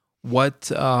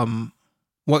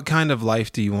kind of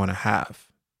life do you want to have?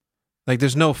 Like,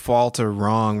 there's no fault or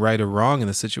right or wrong in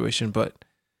the situation, but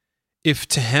if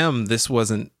to him this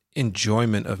wasn't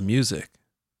enjoyment of music,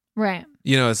 right?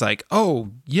 It's like, oh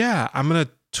yeah, I'm gonna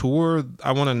tour.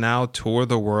 I want to now tour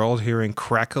the world, hearing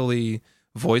crackly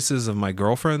voices of my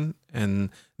girlfriend,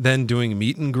 and then doing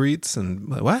meet and greets and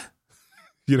like, what?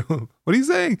 What are you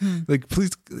saying? Like, please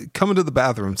come into the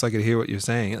bathroom so I can hear what you're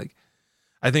saying. Like,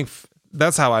 I think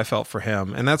that's how I felt for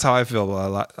him, and that's how I feel about a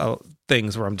lot of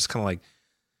things where I'm just kind of like,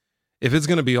 if it's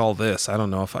going to be all this, I don't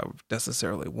know if I would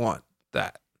necessarily want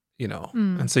that,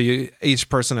 And so each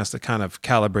person has to kind of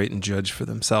calibrate and judge for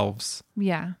themselves.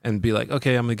 Yeah. And be like,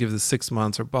 okay, I'm going to give this 6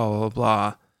 months or blah, blah,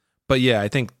 blah. But yeah, I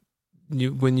think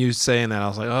when you saying that, I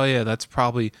was like, oh yeah, that's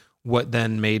probably what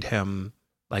then made him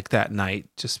like that night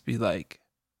just be like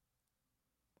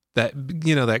that,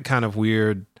 that kind of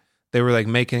weird, they were like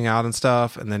making out and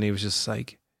stuff. And then he was just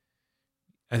like,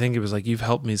 I think it was like, you've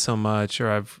helped me so much,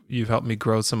 or you've helped me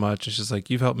grow so much. It's just like,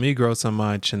 you've helped me grow so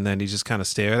much. And then he just kind of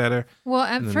stared at her. Well,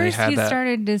 at first he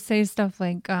started to say stuff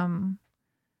like,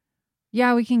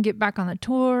 yeah, we can get back on the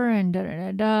tour and da da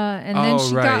da da. And then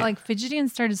she got like fidgety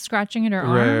and started scratching at her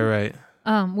arm.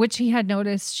 Right. Which he had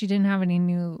noticed she didn't have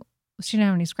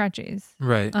any scratches.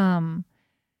 Right.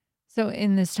 So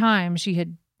in this time she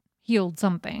had healed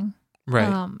something.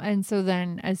 Right. And so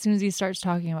then as soon as he starts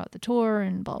talking about the tour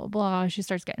and blah, blah, blah, she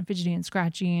starts getting fidgety and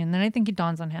scratchy. And then I think it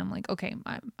dawns on him like, okay,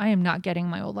 I am not getting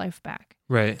my old life back.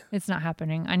 Right. It's not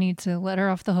happening. I need to let her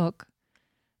off the hook,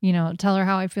 tell her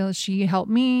how I feel. She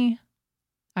helped me.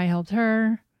 I helped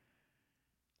her.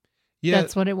 Yeah.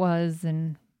 That's what it was.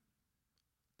 And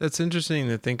that's interesting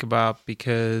to think about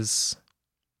because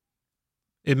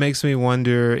it makes me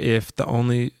wonder if the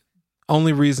only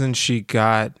reason she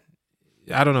got,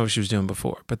 I don't know what she was doing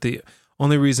before, but the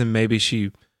only reason maybe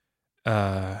she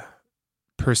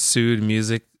pursued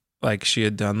music like she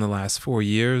had done the last 4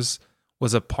 years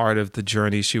was a part of the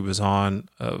journey she was on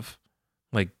of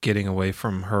like getting away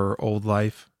from her old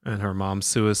life and her mom's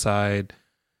suicide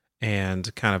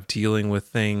and kind of dealing with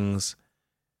things.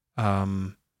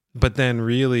 But then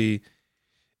really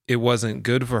it wasn't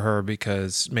good for her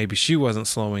because maybe she wasn't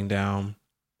slowing down.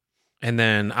 And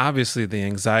then obviously the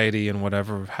anxiety and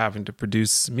whatever of having to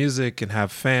produce music and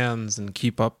have fans and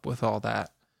keep up with all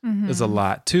that is a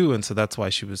lot too. And so that's why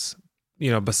she was,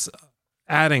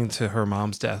 adding to her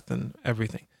mom's death and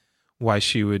everything, why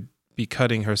she would be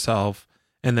cutting herself.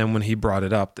 And then when he brought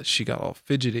it up, that she got all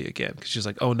fidgety again because she's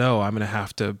like, oh no, I'm going to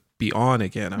have to be on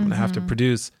again. I'm going to have to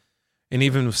produce. And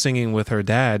even singing with her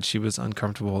dad, she was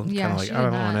uncomfortable and kind of like, I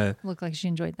don't want to look like she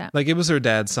enjoyed that. Like it was her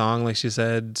dad's song, like she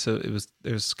said. So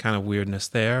there's kind of weirdness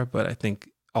there. But I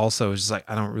think also it's just like,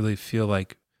 I don't really feel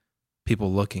like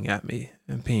people looking at me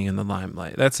and being in the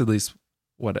limelight. That's at least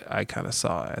what I kind of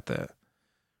saw at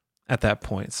that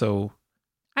point. So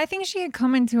I think she had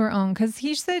come into her own because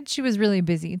he said she was really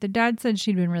busy. The dad said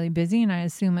she'd been really busy, and I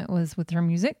assume it was with her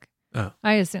music. Oh.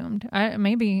 I assumed.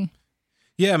 Maybe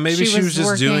she was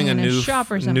just doing a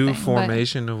new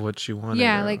formation of what she wanted.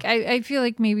 Yeah, like I feel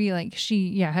like maybe like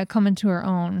she had come into her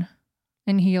own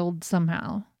and healed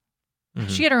somehow. Mm-hmm.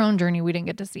 She had her own journey we didn't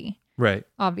get to see. Right.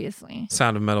 Obviously.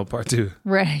 Sound of Metal Part 2.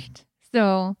 Right.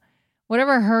 So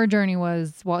whatever her journey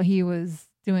was while he was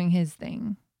doing his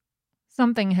thing,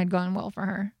 something had gone well for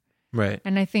her. Right.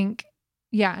 And I think,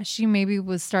 she maybe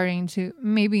was starting to,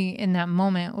 maybe in that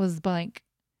moment was like,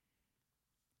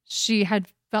 she had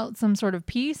felt some sort of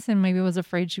peace and maybe was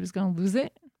afraid she was going to lose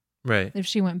it. Right. If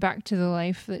she went back to the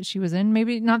life that she was in.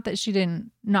 Maybe not that she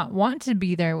didn't not want to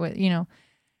be there with,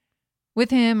 with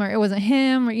him, or it wasn't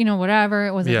him, or, whatever.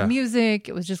 It wasn't the music.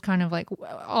 It was just kind of like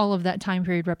all of that time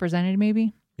period represented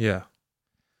maybe. Yeah.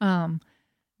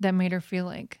 That made her feel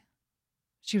like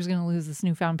she was going to lose this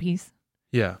newfound peace.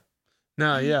 Yeah.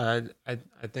 No, yeah,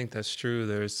 I think that's true.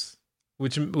 There's,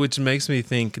 which makes me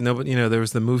think, there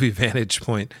was the movie Vantage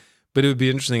Point, but it would be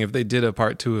interesting if they did a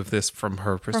part 2 of this from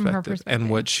her perspective and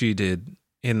what she did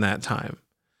in that time.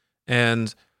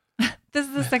 And this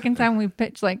is the second time we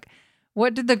pitched, like,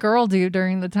 what did the girl do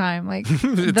during the time? Like,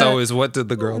 it's always, what did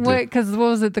the girl do? Because what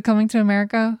was it, the Coming to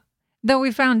America? Though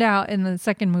we found out in the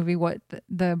second movie what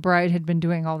the bride had been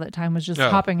doing all that time was just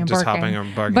hopping and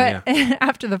barking. But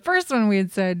after the first one, we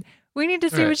had said, we need to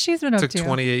see what she's been up to. It took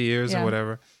 28 years or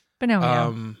whatever. But now we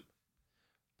know.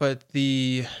 But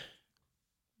the,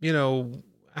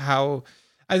 how,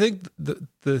 I think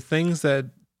the things that,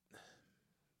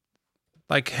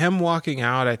 like him walking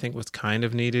out, I think was kind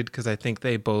of needed because I think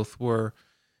they both were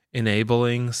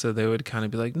enabling. So they would kind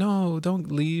of be like, no, don't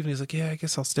leave. And he's like, yeah, I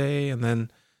guess I'll stay. And then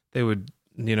they would,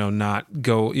 not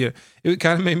go. Yeah, it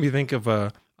kind of made me think of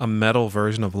a metal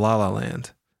version of La La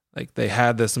Land. Like they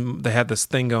had this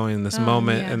thing going in this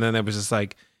moment, and then it was just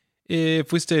like,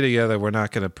 if we stay together, we're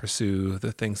not going to pursue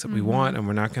the things that we want, and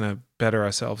we're not going to better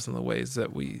ourselves in the ways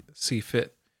that we see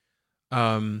fit.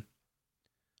 So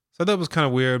that was kind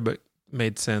of weird, but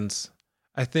made sense.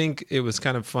 I think it was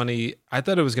kind of funny. I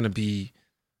thought it was going to be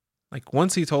like,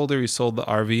 once he told her he sold the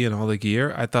RV and all the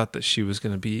gear, I thought that she was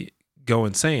going to go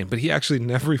insane, but he actually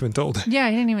never even told her. Yeah,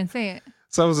 he didn't even say it.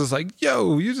 So I was just like,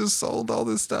 yo, you just sold all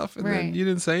this stuff and then you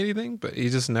didn't say anything, but he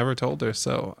just never told her.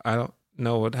 So I don't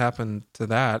know what happened to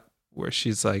that, where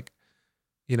she's like,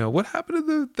 what happened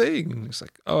to the thing? And he's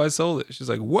like, oh, I sold it. She's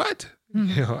like, what?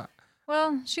 Mm-hmm.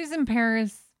 Well, she's in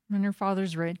Paris and her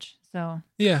father's rich, so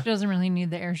she doesn't really need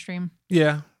the Airstream.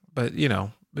 Yeah, but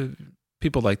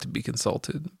people like to be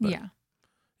consulted. But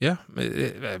yeah,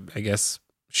 I guess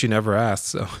she never asked,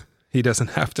 so he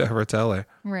doesn't have to ever tell her.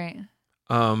 Right.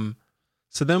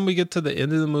 So then we get to the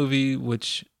end of the movie,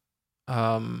 which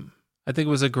I think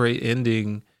was a great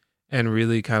ending, and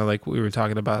really kind of like what we were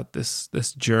talking about, this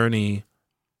journey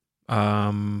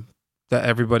that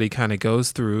everybody kind of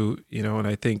goes through, and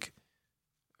I think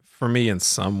for me in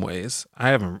some ways,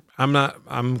 I'm kind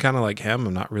of like him.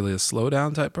 I'm not really a slow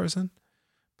down type person,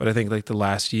 but I think like the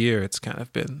last year, it's kind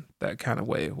of been that kind of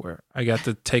way where I got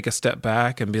to take a step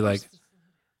back and be like,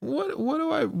 what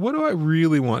do I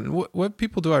really want? What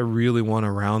people do I really want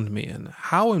around me? And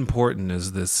how important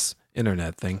is this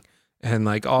internet thing? And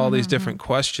like all these different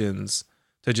questions,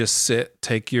 to just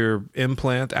take your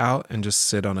implant out and just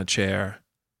sit on a chair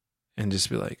and just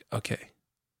be like, okay,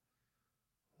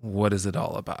 what is it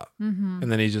all about? Mm-hmm.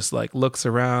 And then he just like looks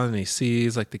around and he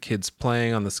sees like the kids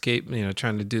playing on the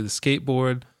trying to do the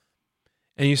skateboard.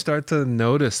 And you start to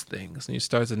notice things, and you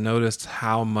start to notice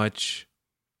how much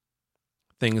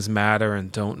things matter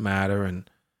and don't matter, and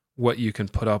what you can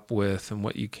put up with and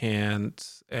what you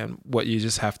can't, and what you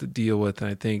just have to deal with. And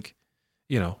I think,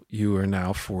 you are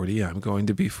now 40. I'm going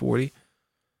to be 40.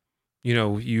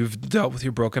 You've dealt with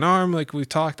your broken arm, like we've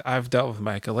talked. I've dealt with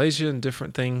my achalasia and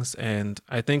different things. And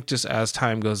I think just as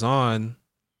time goes on,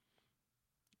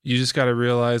 you just got to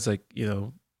realize, like,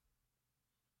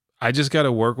 I just got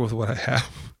to work with what I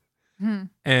have Hmm.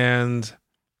 and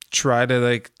try to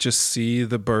like just see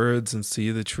the birds and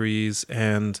see the trees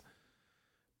and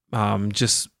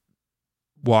just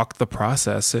walk the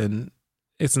process. And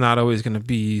it's not always going to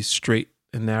be straight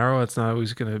and narrow. It's not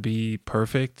always going to be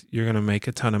perfect. You're going to make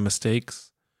a ton of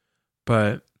mistakes.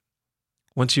 But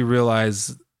once you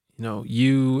realize,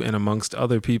 you and amongst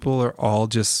other people are all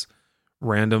just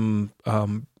random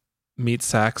meat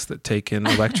sacks that take in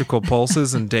electrical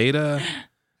pulses and data,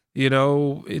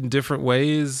 in different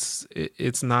ways,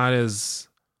 it's not as,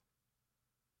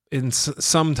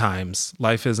 sometimes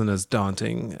life isn't as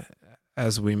daunting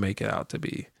as we make it out to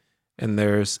be. And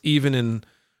there's, even in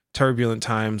turbulent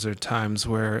times or times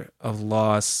where of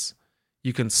loss,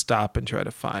 you can stop and try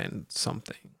to find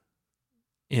something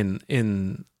in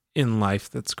life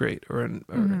that's great, or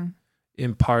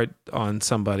impart on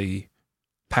somebody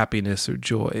happiness or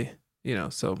joy,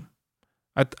 so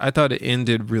I thought it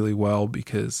ended really well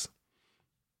because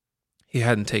he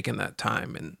hadn't taken that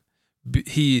time. And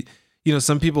he,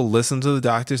 some people listen to the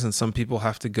doctors and some people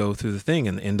have to go through the thing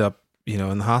and end up,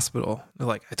 in the hospital. They're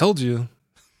like, I told you,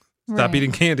 stop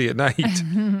eating candy at night.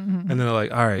 And then they're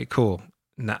like, all right, cool.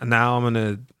 Now I'm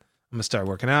going to start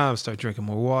working out. I'm going to start drinking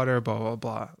more water, blah, blah,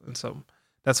 blah. And so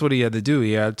that's what he had to do.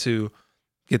 He had to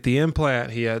get the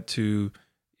implant. He had to,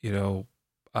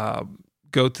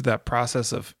 go through that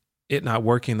process of it not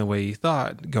working the way he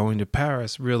thought, going to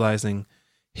Paris, realizing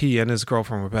he and his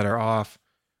girlfriend were better off,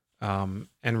 and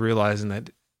realizing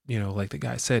that, like the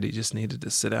guy said, he just needed to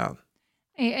sit down.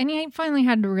 And he finally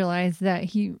had to realize that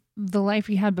the life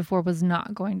he had before was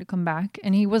not going to come back,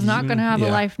 and he was not going to have a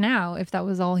life now if that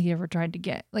was all he ever tried to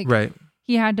get. Like, right.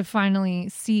 He had to finally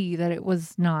see that it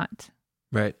was not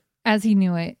right as he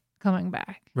knew it coming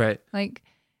back. Right. Like,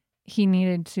 he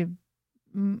needed to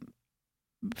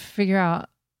figure out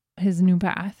his new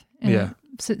path and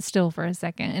sit still for a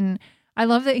second. And I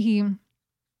love that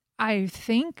I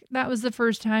think that was the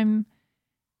first time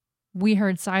we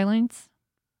heard silence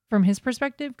from his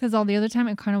perspective, because all the other time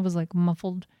it kind of was like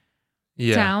muffled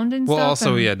sound and stuff. Well,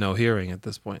 also he had no hearing at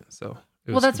this point, so.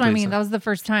 That's what I mean. That was the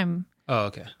first time. Oh,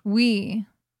 okay.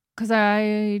 Because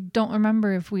I don't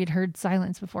remember if we had heard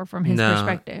silence before from his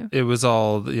perspective. It was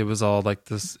all like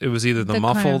this. It was either the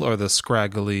muffled or the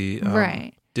scraggly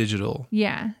digital.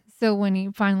 Yeah. So when he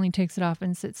finally takes it off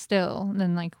and sits still,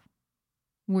 then like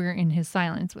we're in his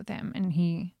silence with him and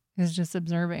he is just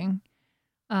observing.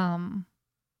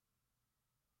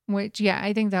 Which,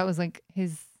 I think that was like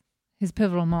his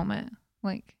pivotal moment.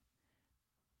 Like,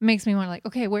 makes me want to like,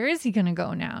 okay, where is he going to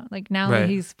go now? Like, now that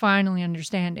he's finally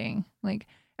understanding, like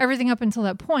everything up until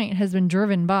that point has been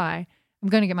driven by, I'm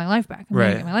going to get my life back. I'm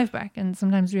going to get my life back. And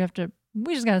sometimes we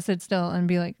just got to sit still and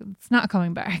be like, it's not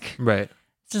coming back. Right.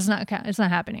 It's just it's not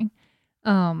happening.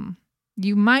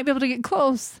 You might be able to get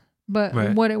close,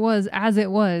 but what it was, as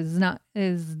it was,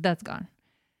 that's gone.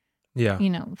 Yeah.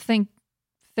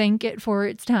 Thank it for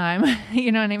its time.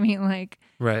 You know what I mean? Like,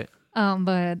 right.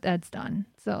 But that's done.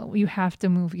 So you have to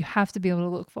move. You have to be able to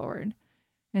look forward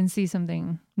and see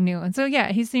something new. And so,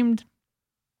 he seemed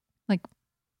like,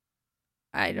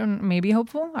 maybe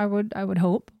hopeful. I would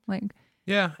hope, like,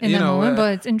 in that moment.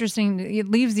 But it's interesting. It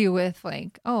leaves you with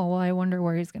like, oh, well, I wonder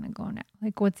where he's going to go now.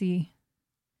 Like, what's he,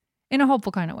 in a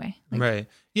hopeful kind of way. Like, right.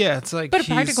 Yeah. It's like, but a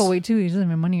practical way too. He doesn't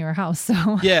have money or a house.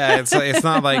 So it's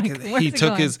not like, like he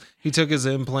took his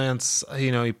implants,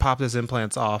 he popped his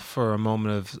implants off for a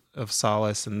moment of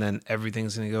solace, and then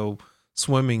everything's going to go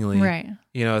swimmingly. Right.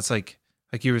 It's like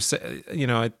you were saying,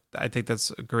 I think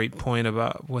that's a great point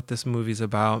about what this movie's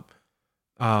about.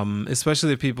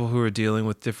 Especially the people who are dealing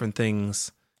with different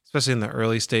things, especially in the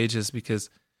early stages, because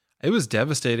it was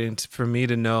devastating for me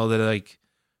to know that, like,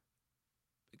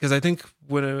 because I think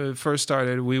when it first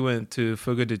started, we went to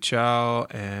Fuga de Chao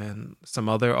and some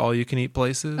other all-you-can-eat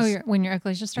places. Oh, when your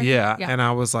eclasia started? Yeah, and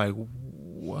I was like,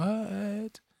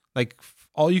 what? Like,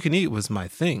 all-you-can-eat was my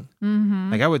thing.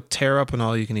 Mm-hmm. Like, I would tear up an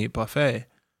all-you-can-eat buffet.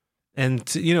 And,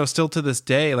 still to this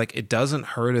day, like, it doesn't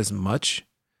hurt as much,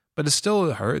 but it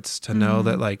still hurts to know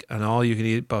that, like, an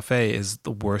all-you-can-eat buffet is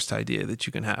the worst idea that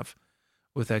you can have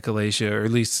with echinacea, or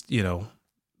at least,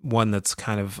 one that's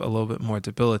kind of a little bit more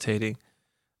debilitating.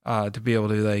 To be able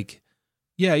to, like,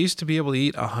 I used to be able to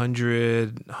eat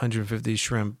 100, 150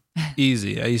 shrimp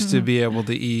easy. I used to be able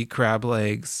to eat crab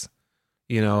legs,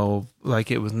 like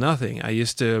it was nothing. I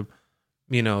used to,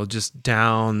 just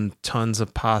down tons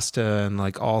of pasta and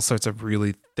like all sorts of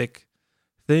really thick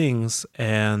things.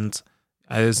 And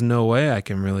there's no way I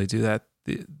can really do that.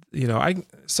 I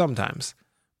sometimes,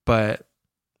 but,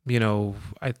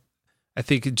 I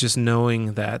think just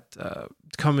knowing that,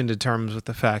 coming to terms with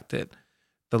the fact that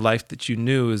the life that you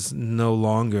knew is no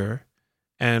longer,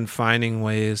 and finding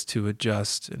ways to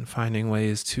adjust and finding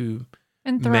ways to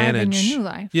And thrive in manage. your new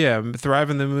life. Yeah,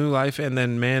 thrive in the new life, and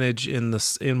then manage in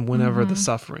whenever the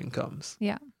suffering comes.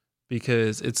 Yeah.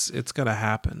 Because it's gonna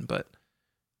happen, but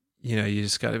you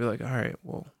just got to be like, all right,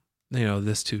 well,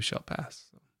 this too shall pass.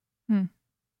 So.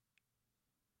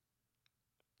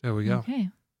 There we go.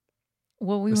 Okay.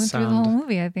 Well, we went through the whole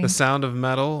movie, I think. The Sound of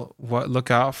Metal.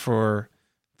 Look out for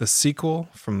the sequel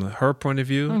from her point of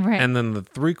view, Right. and then the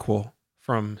threequel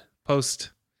from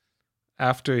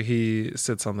after he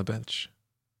sits on the bench.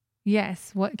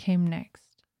 Yes. What came next?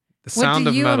 The Sound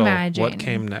of you Metal. imagine? What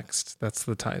came next? That's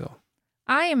the title.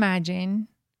 I imagine.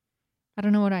 I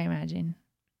don't know what I imagine.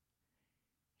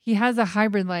 He has a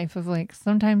hybrid life of like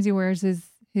sometimes he wears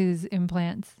his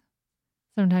implants,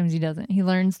 sometimes he doesn't. He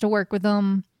learns to work with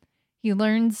them. He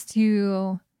learns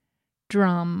to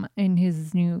drum in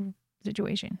his new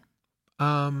situation.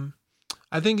 I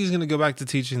think he's going to go back to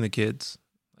teaching the kids.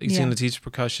 He's going to teach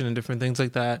percussion and different things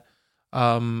like that.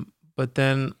 But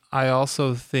then I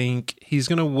also think he's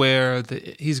going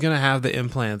to have the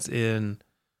implants in,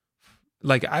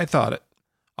 like I thought it,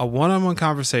 a one-on-one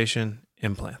conversation,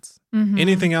 implants. Mm-hmm.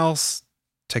 Anything else,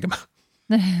 take them out.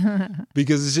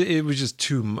 Because it was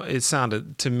just it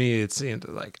sounded, to me, it seemed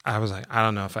like, I was like, I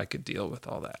don't know if I could deal with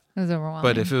all that. It was overwhelming.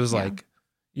 But if it was like,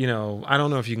 I don't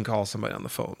know if you can call somebody on the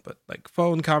phone, but like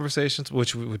phone conversations,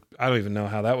 which I don't even know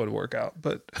how that would work out,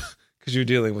 but because you're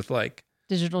dealing with like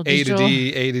digital A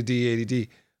to D.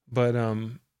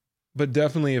 But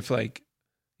definitely if like,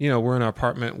 we're in our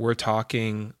apartment, we're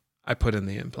talking, I put in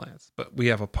the implants, but we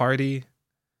have a party,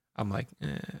 I'm like,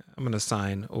 I'm going to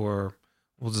sign, or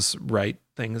we'll just write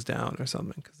things down or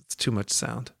something because it's too much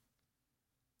sound.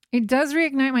 It does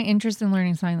reignite my interest in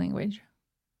learning sign language,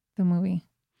 the movie.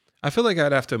 I feel like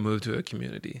I'd have to move to a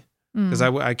community because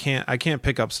I can't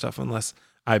pick up stuff unless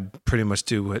I pretty much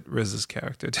do what Riz's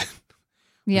character did,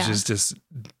 which is just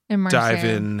dive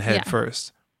in head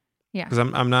first. Yeah, because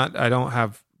I don't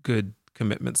have good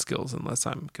commitment skills unless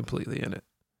I'm completely in it.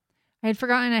 I had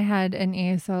forgotten I had an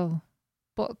ASL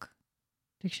book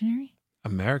dictionary.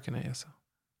 American ASL.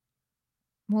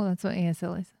 Well, that's what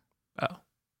ASL is. Oh,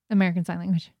 American Sign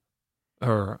Language.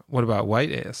 Or what about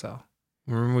white ASL?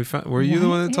 Remember were you the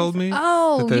one that told me?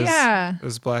 Oh, yeah. It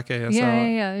was black ASL.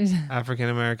 Yeah. African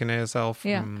American ASL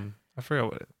from, I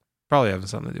forgot what it, probably having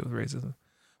something to do with racism.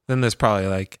 Then there's probably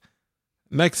like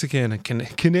Mexican and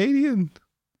Canadian.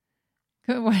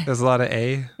 What? There's a lot of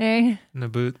A in the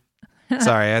boot.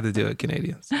 Sorry, I had to do it,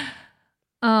 Canadians. Yeah,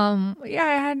 I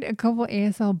had a couple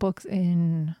ASL books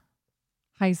in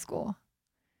high school.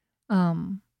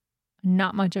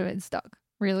 Not much of it stuck,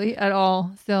 really, at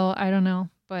all. So I don't know,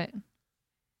 but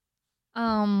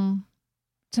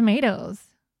tomatoes.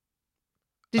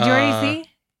 Did you already see?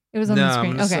 It was on the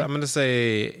screen. I'm gonna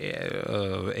say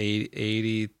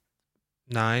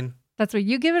 89. That's what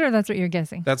you give it, or that's what you're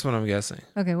guessing? That's what I'm guessing.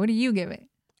 Okay, what do you give it?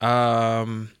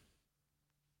 I'd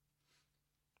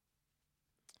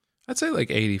say like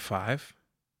 85.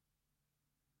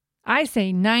 I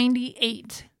say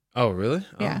 98. Oh, really?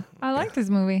 Yeah, oh, I like this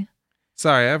movie.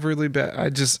 Sorry, I've really bad. I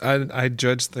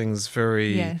judge things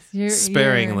very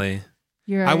sparingly.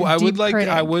 I would like. critic.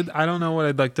 I don't know what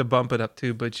I'd like to bump it up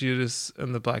to, but Judas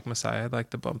and the Black Messiah, I'd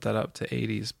like to bump that up to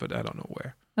 80s, but I don't know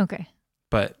where. Okay.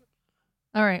 But.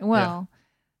 All right. Well,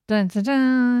 dun, dun,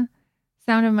 dun.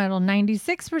 Sound of Metal,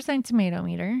 96% tomato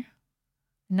meter,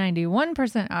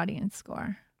 91% audience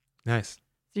score. Nice.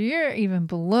 So you're even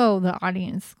below the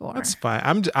audience score. That's fine.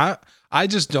 I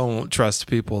just don't trust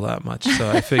people that much. So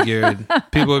I figured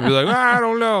people would be like, I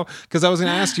don't know. Because I was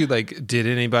going to ask you, like, did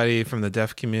anybody from the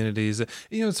deaf communities?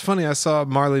 It's funny. I saw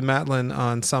Marlee Matlin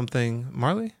on something.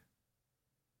 Marlee?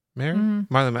 Mary?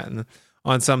 Mm-hmm. Marlee Matlin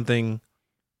on something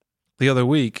the other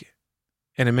week.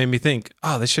 And it made me think,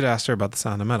 they should ask her about the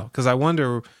Sound of Metal. Because I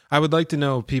would like to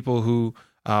know people who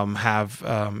have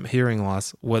hearing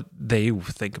loss, what they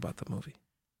think about the movie.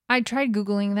 I tried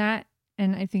Googling that,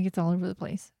 and I think it's all over the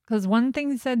place. Because one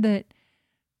thing said that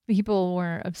people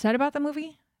were upset about the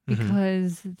movie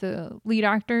because the lead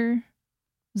actors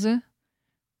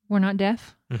were not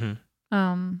deaf.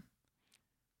 Mm-hmm.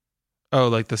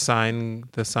 Like the sign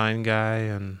guy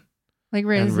and like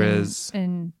Riz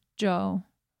and Joe.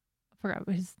 I forgot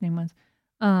what his name was.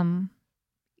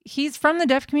 He's from the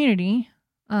deaf community.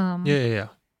 Yeah.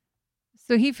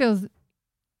 So he feels.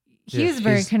 He was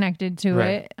very connected to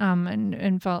it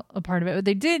and felt a part of it.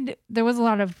 But there was a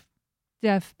lot of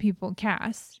deaf people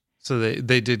cast. So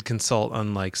they did consult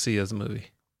on like Sia's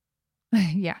movie.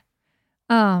 Yeah.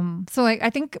 So like I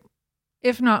think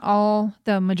if not all,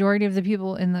 the majority of the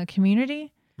people in the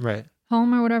community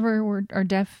home or whatever are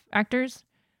deaf actors.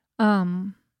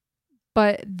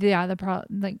 But yeah,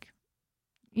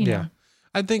 know.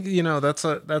 I think,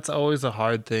 that's always a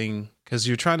hard thing because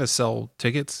you're trying to sell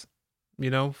tickets,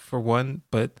 for one.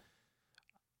 But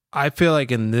I feel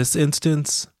like in this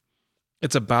instance,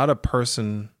 it's about a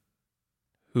person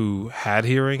who had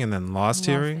hearing and then lost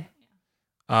hearing.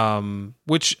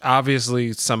 Which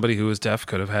obviously somebody who was deaf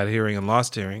could have had hearing and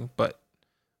lost hearing, but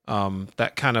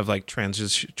that kind of like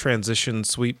transition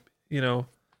sweep, I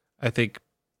think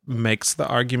makes the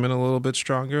argument a little bit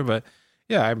stronger. But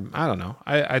yeah, I don't know.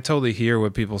 I totally hear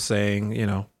what people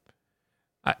saying,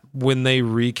 when they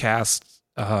recast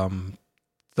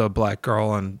the black girl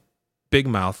on Big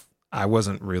Mouth, I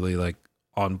wasn't really like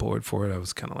on board for it. I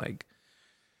was kind of like,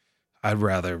 I'd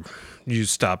rather you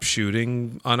stop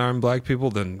shooting unarmed black people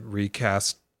than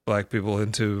recast black people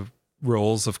into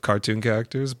roles of cartoon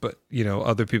characters. But,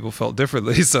 other people felt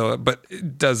differently. So, but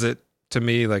it does it to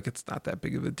me, like it's not that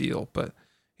big of a deal. But,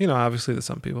 obviously to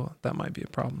some people that might be a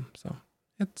problem. So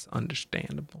it's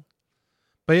understandable.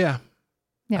 But yeah.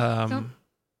 Yeah. So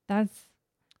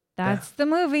that's the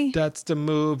movie. That's the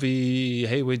movie.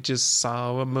 Hey, we just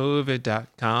saw a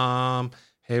movie.com.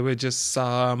 Hey, we just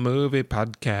saw a movie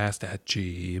podcast at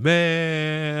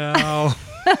Gmail.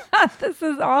 This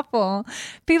is awful.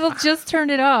 People just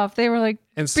turned it off. They were like,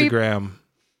 Instagram.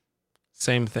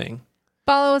 Same thing.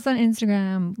 Follow us on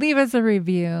Instagram. Leave us a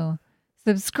review.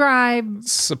 Subscribe.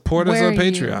 Support us on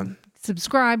Patreon.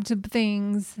 Subscribe to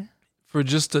things. For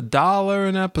just $1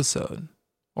 an episode.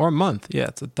 Or a month. Yeah,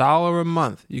 it's $1 a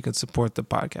month. You can support the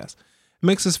podcast. It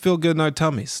makes us feel good in our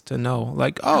tummies to know,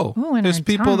 like, there's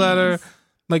people that are,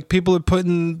 like, people are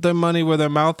putting their money where their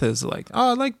mouth is. Like,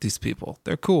 I like these people.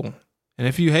 They're cool. And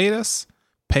if you hate us,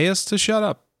 pay us to shut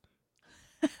up.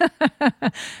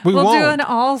 We'll do an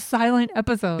all silent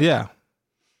episode. Yeah,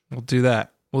 we'll do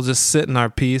that. We'll just sit in our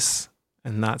peace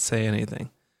and not say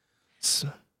anything.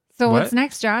 So what's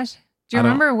next, Josh? Do you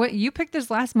remember what you picked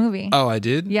this last movie? Oh, I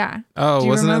did? Yeah. Oh,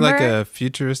 wasn't it like a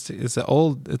futuristic? It's an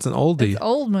oldie. It's an old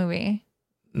movie.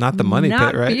 Not the Money Pit,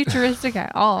 right? Not futuristic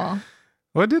at all.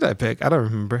 What did I pick? I don't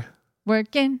remember.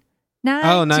 Working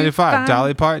 95.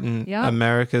 Dolly Parton, yep.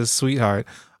 America's sweetheart.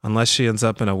 Unless she ends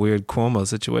up in a weird Cuomo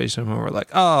situation where we're like,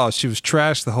 she was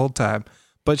trash the whole time.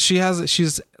 But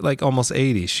she's like almost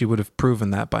 80. She would have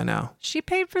proven that by now. She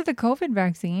paid for the COVID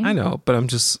vaccine. I know, but I'm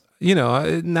just,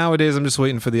 nowadays I'm just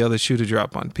waiting for the other shoe to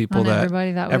drop on people that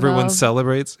everyone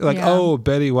celebrates. Like,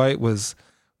 Betty White was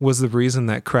the reason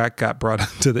that crack got brought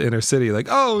into the inner city. Like,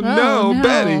 no,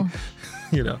 Betty.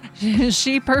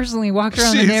 She personally walked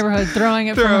around the neighborhood throwing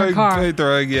it from her car.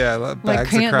 Throwing,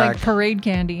 bags of crack. Like parade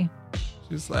candy.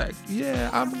 She's like,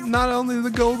 I'm not only the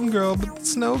golden girl, but the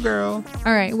snow girl.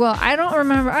 All right. Well, I don't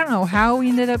know how we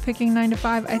ended up picking 9 to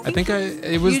 5. I think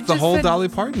it was the whole Dolly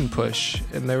Parton push,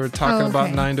 and they were talking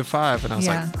about 9 to 5, and I was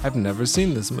like, I've never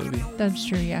seen this movie. That's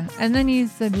true, yeah. And then you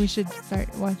said we should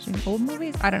start watching old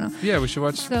movies. I don't know. Yeah, we should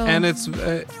watch. And it's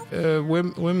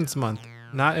Women's Month,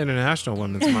 not International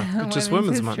Women's Month, but just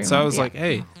Women's Month. So I was like,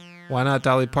 hey, why not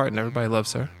Dolly Parton? Everybody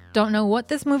loves her. Don't know what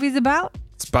this movie's about.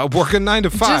 It's about working 9 to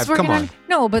 5. Come on.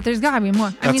 No, but there's got to be more.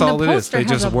 That's all it is. They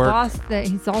just work. Boss that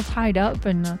he's all tied up,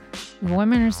 and the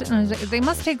women are sitting. They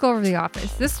must take over the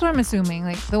office. This is what I'm assuming.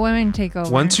 Like the women take over.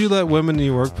 Once you let women in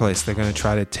your workplace, they're going to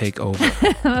try to take over.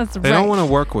 That's they don't want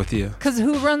to work with you. Because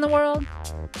who run the world?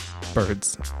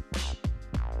 Birds.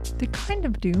 They kind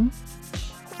of do.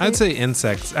 I'd say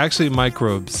insects. Actually,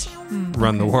 microbes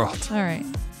run the world. All right.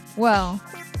 Well.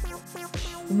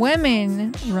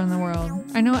 Women run the world.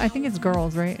 I think it's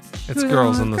girls, right? It's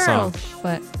girls in the song.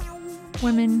 But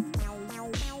women.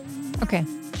 Okay.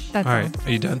 That's all right.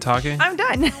 Are you done talking? I'm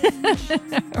done.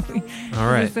 All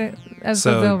right.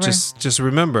 So over. just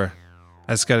remember,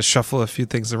 I just got to shuffle a few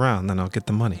things around, then I'll get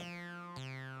the money.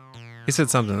 He said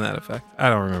something to that effect. I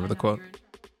don't remember the quote.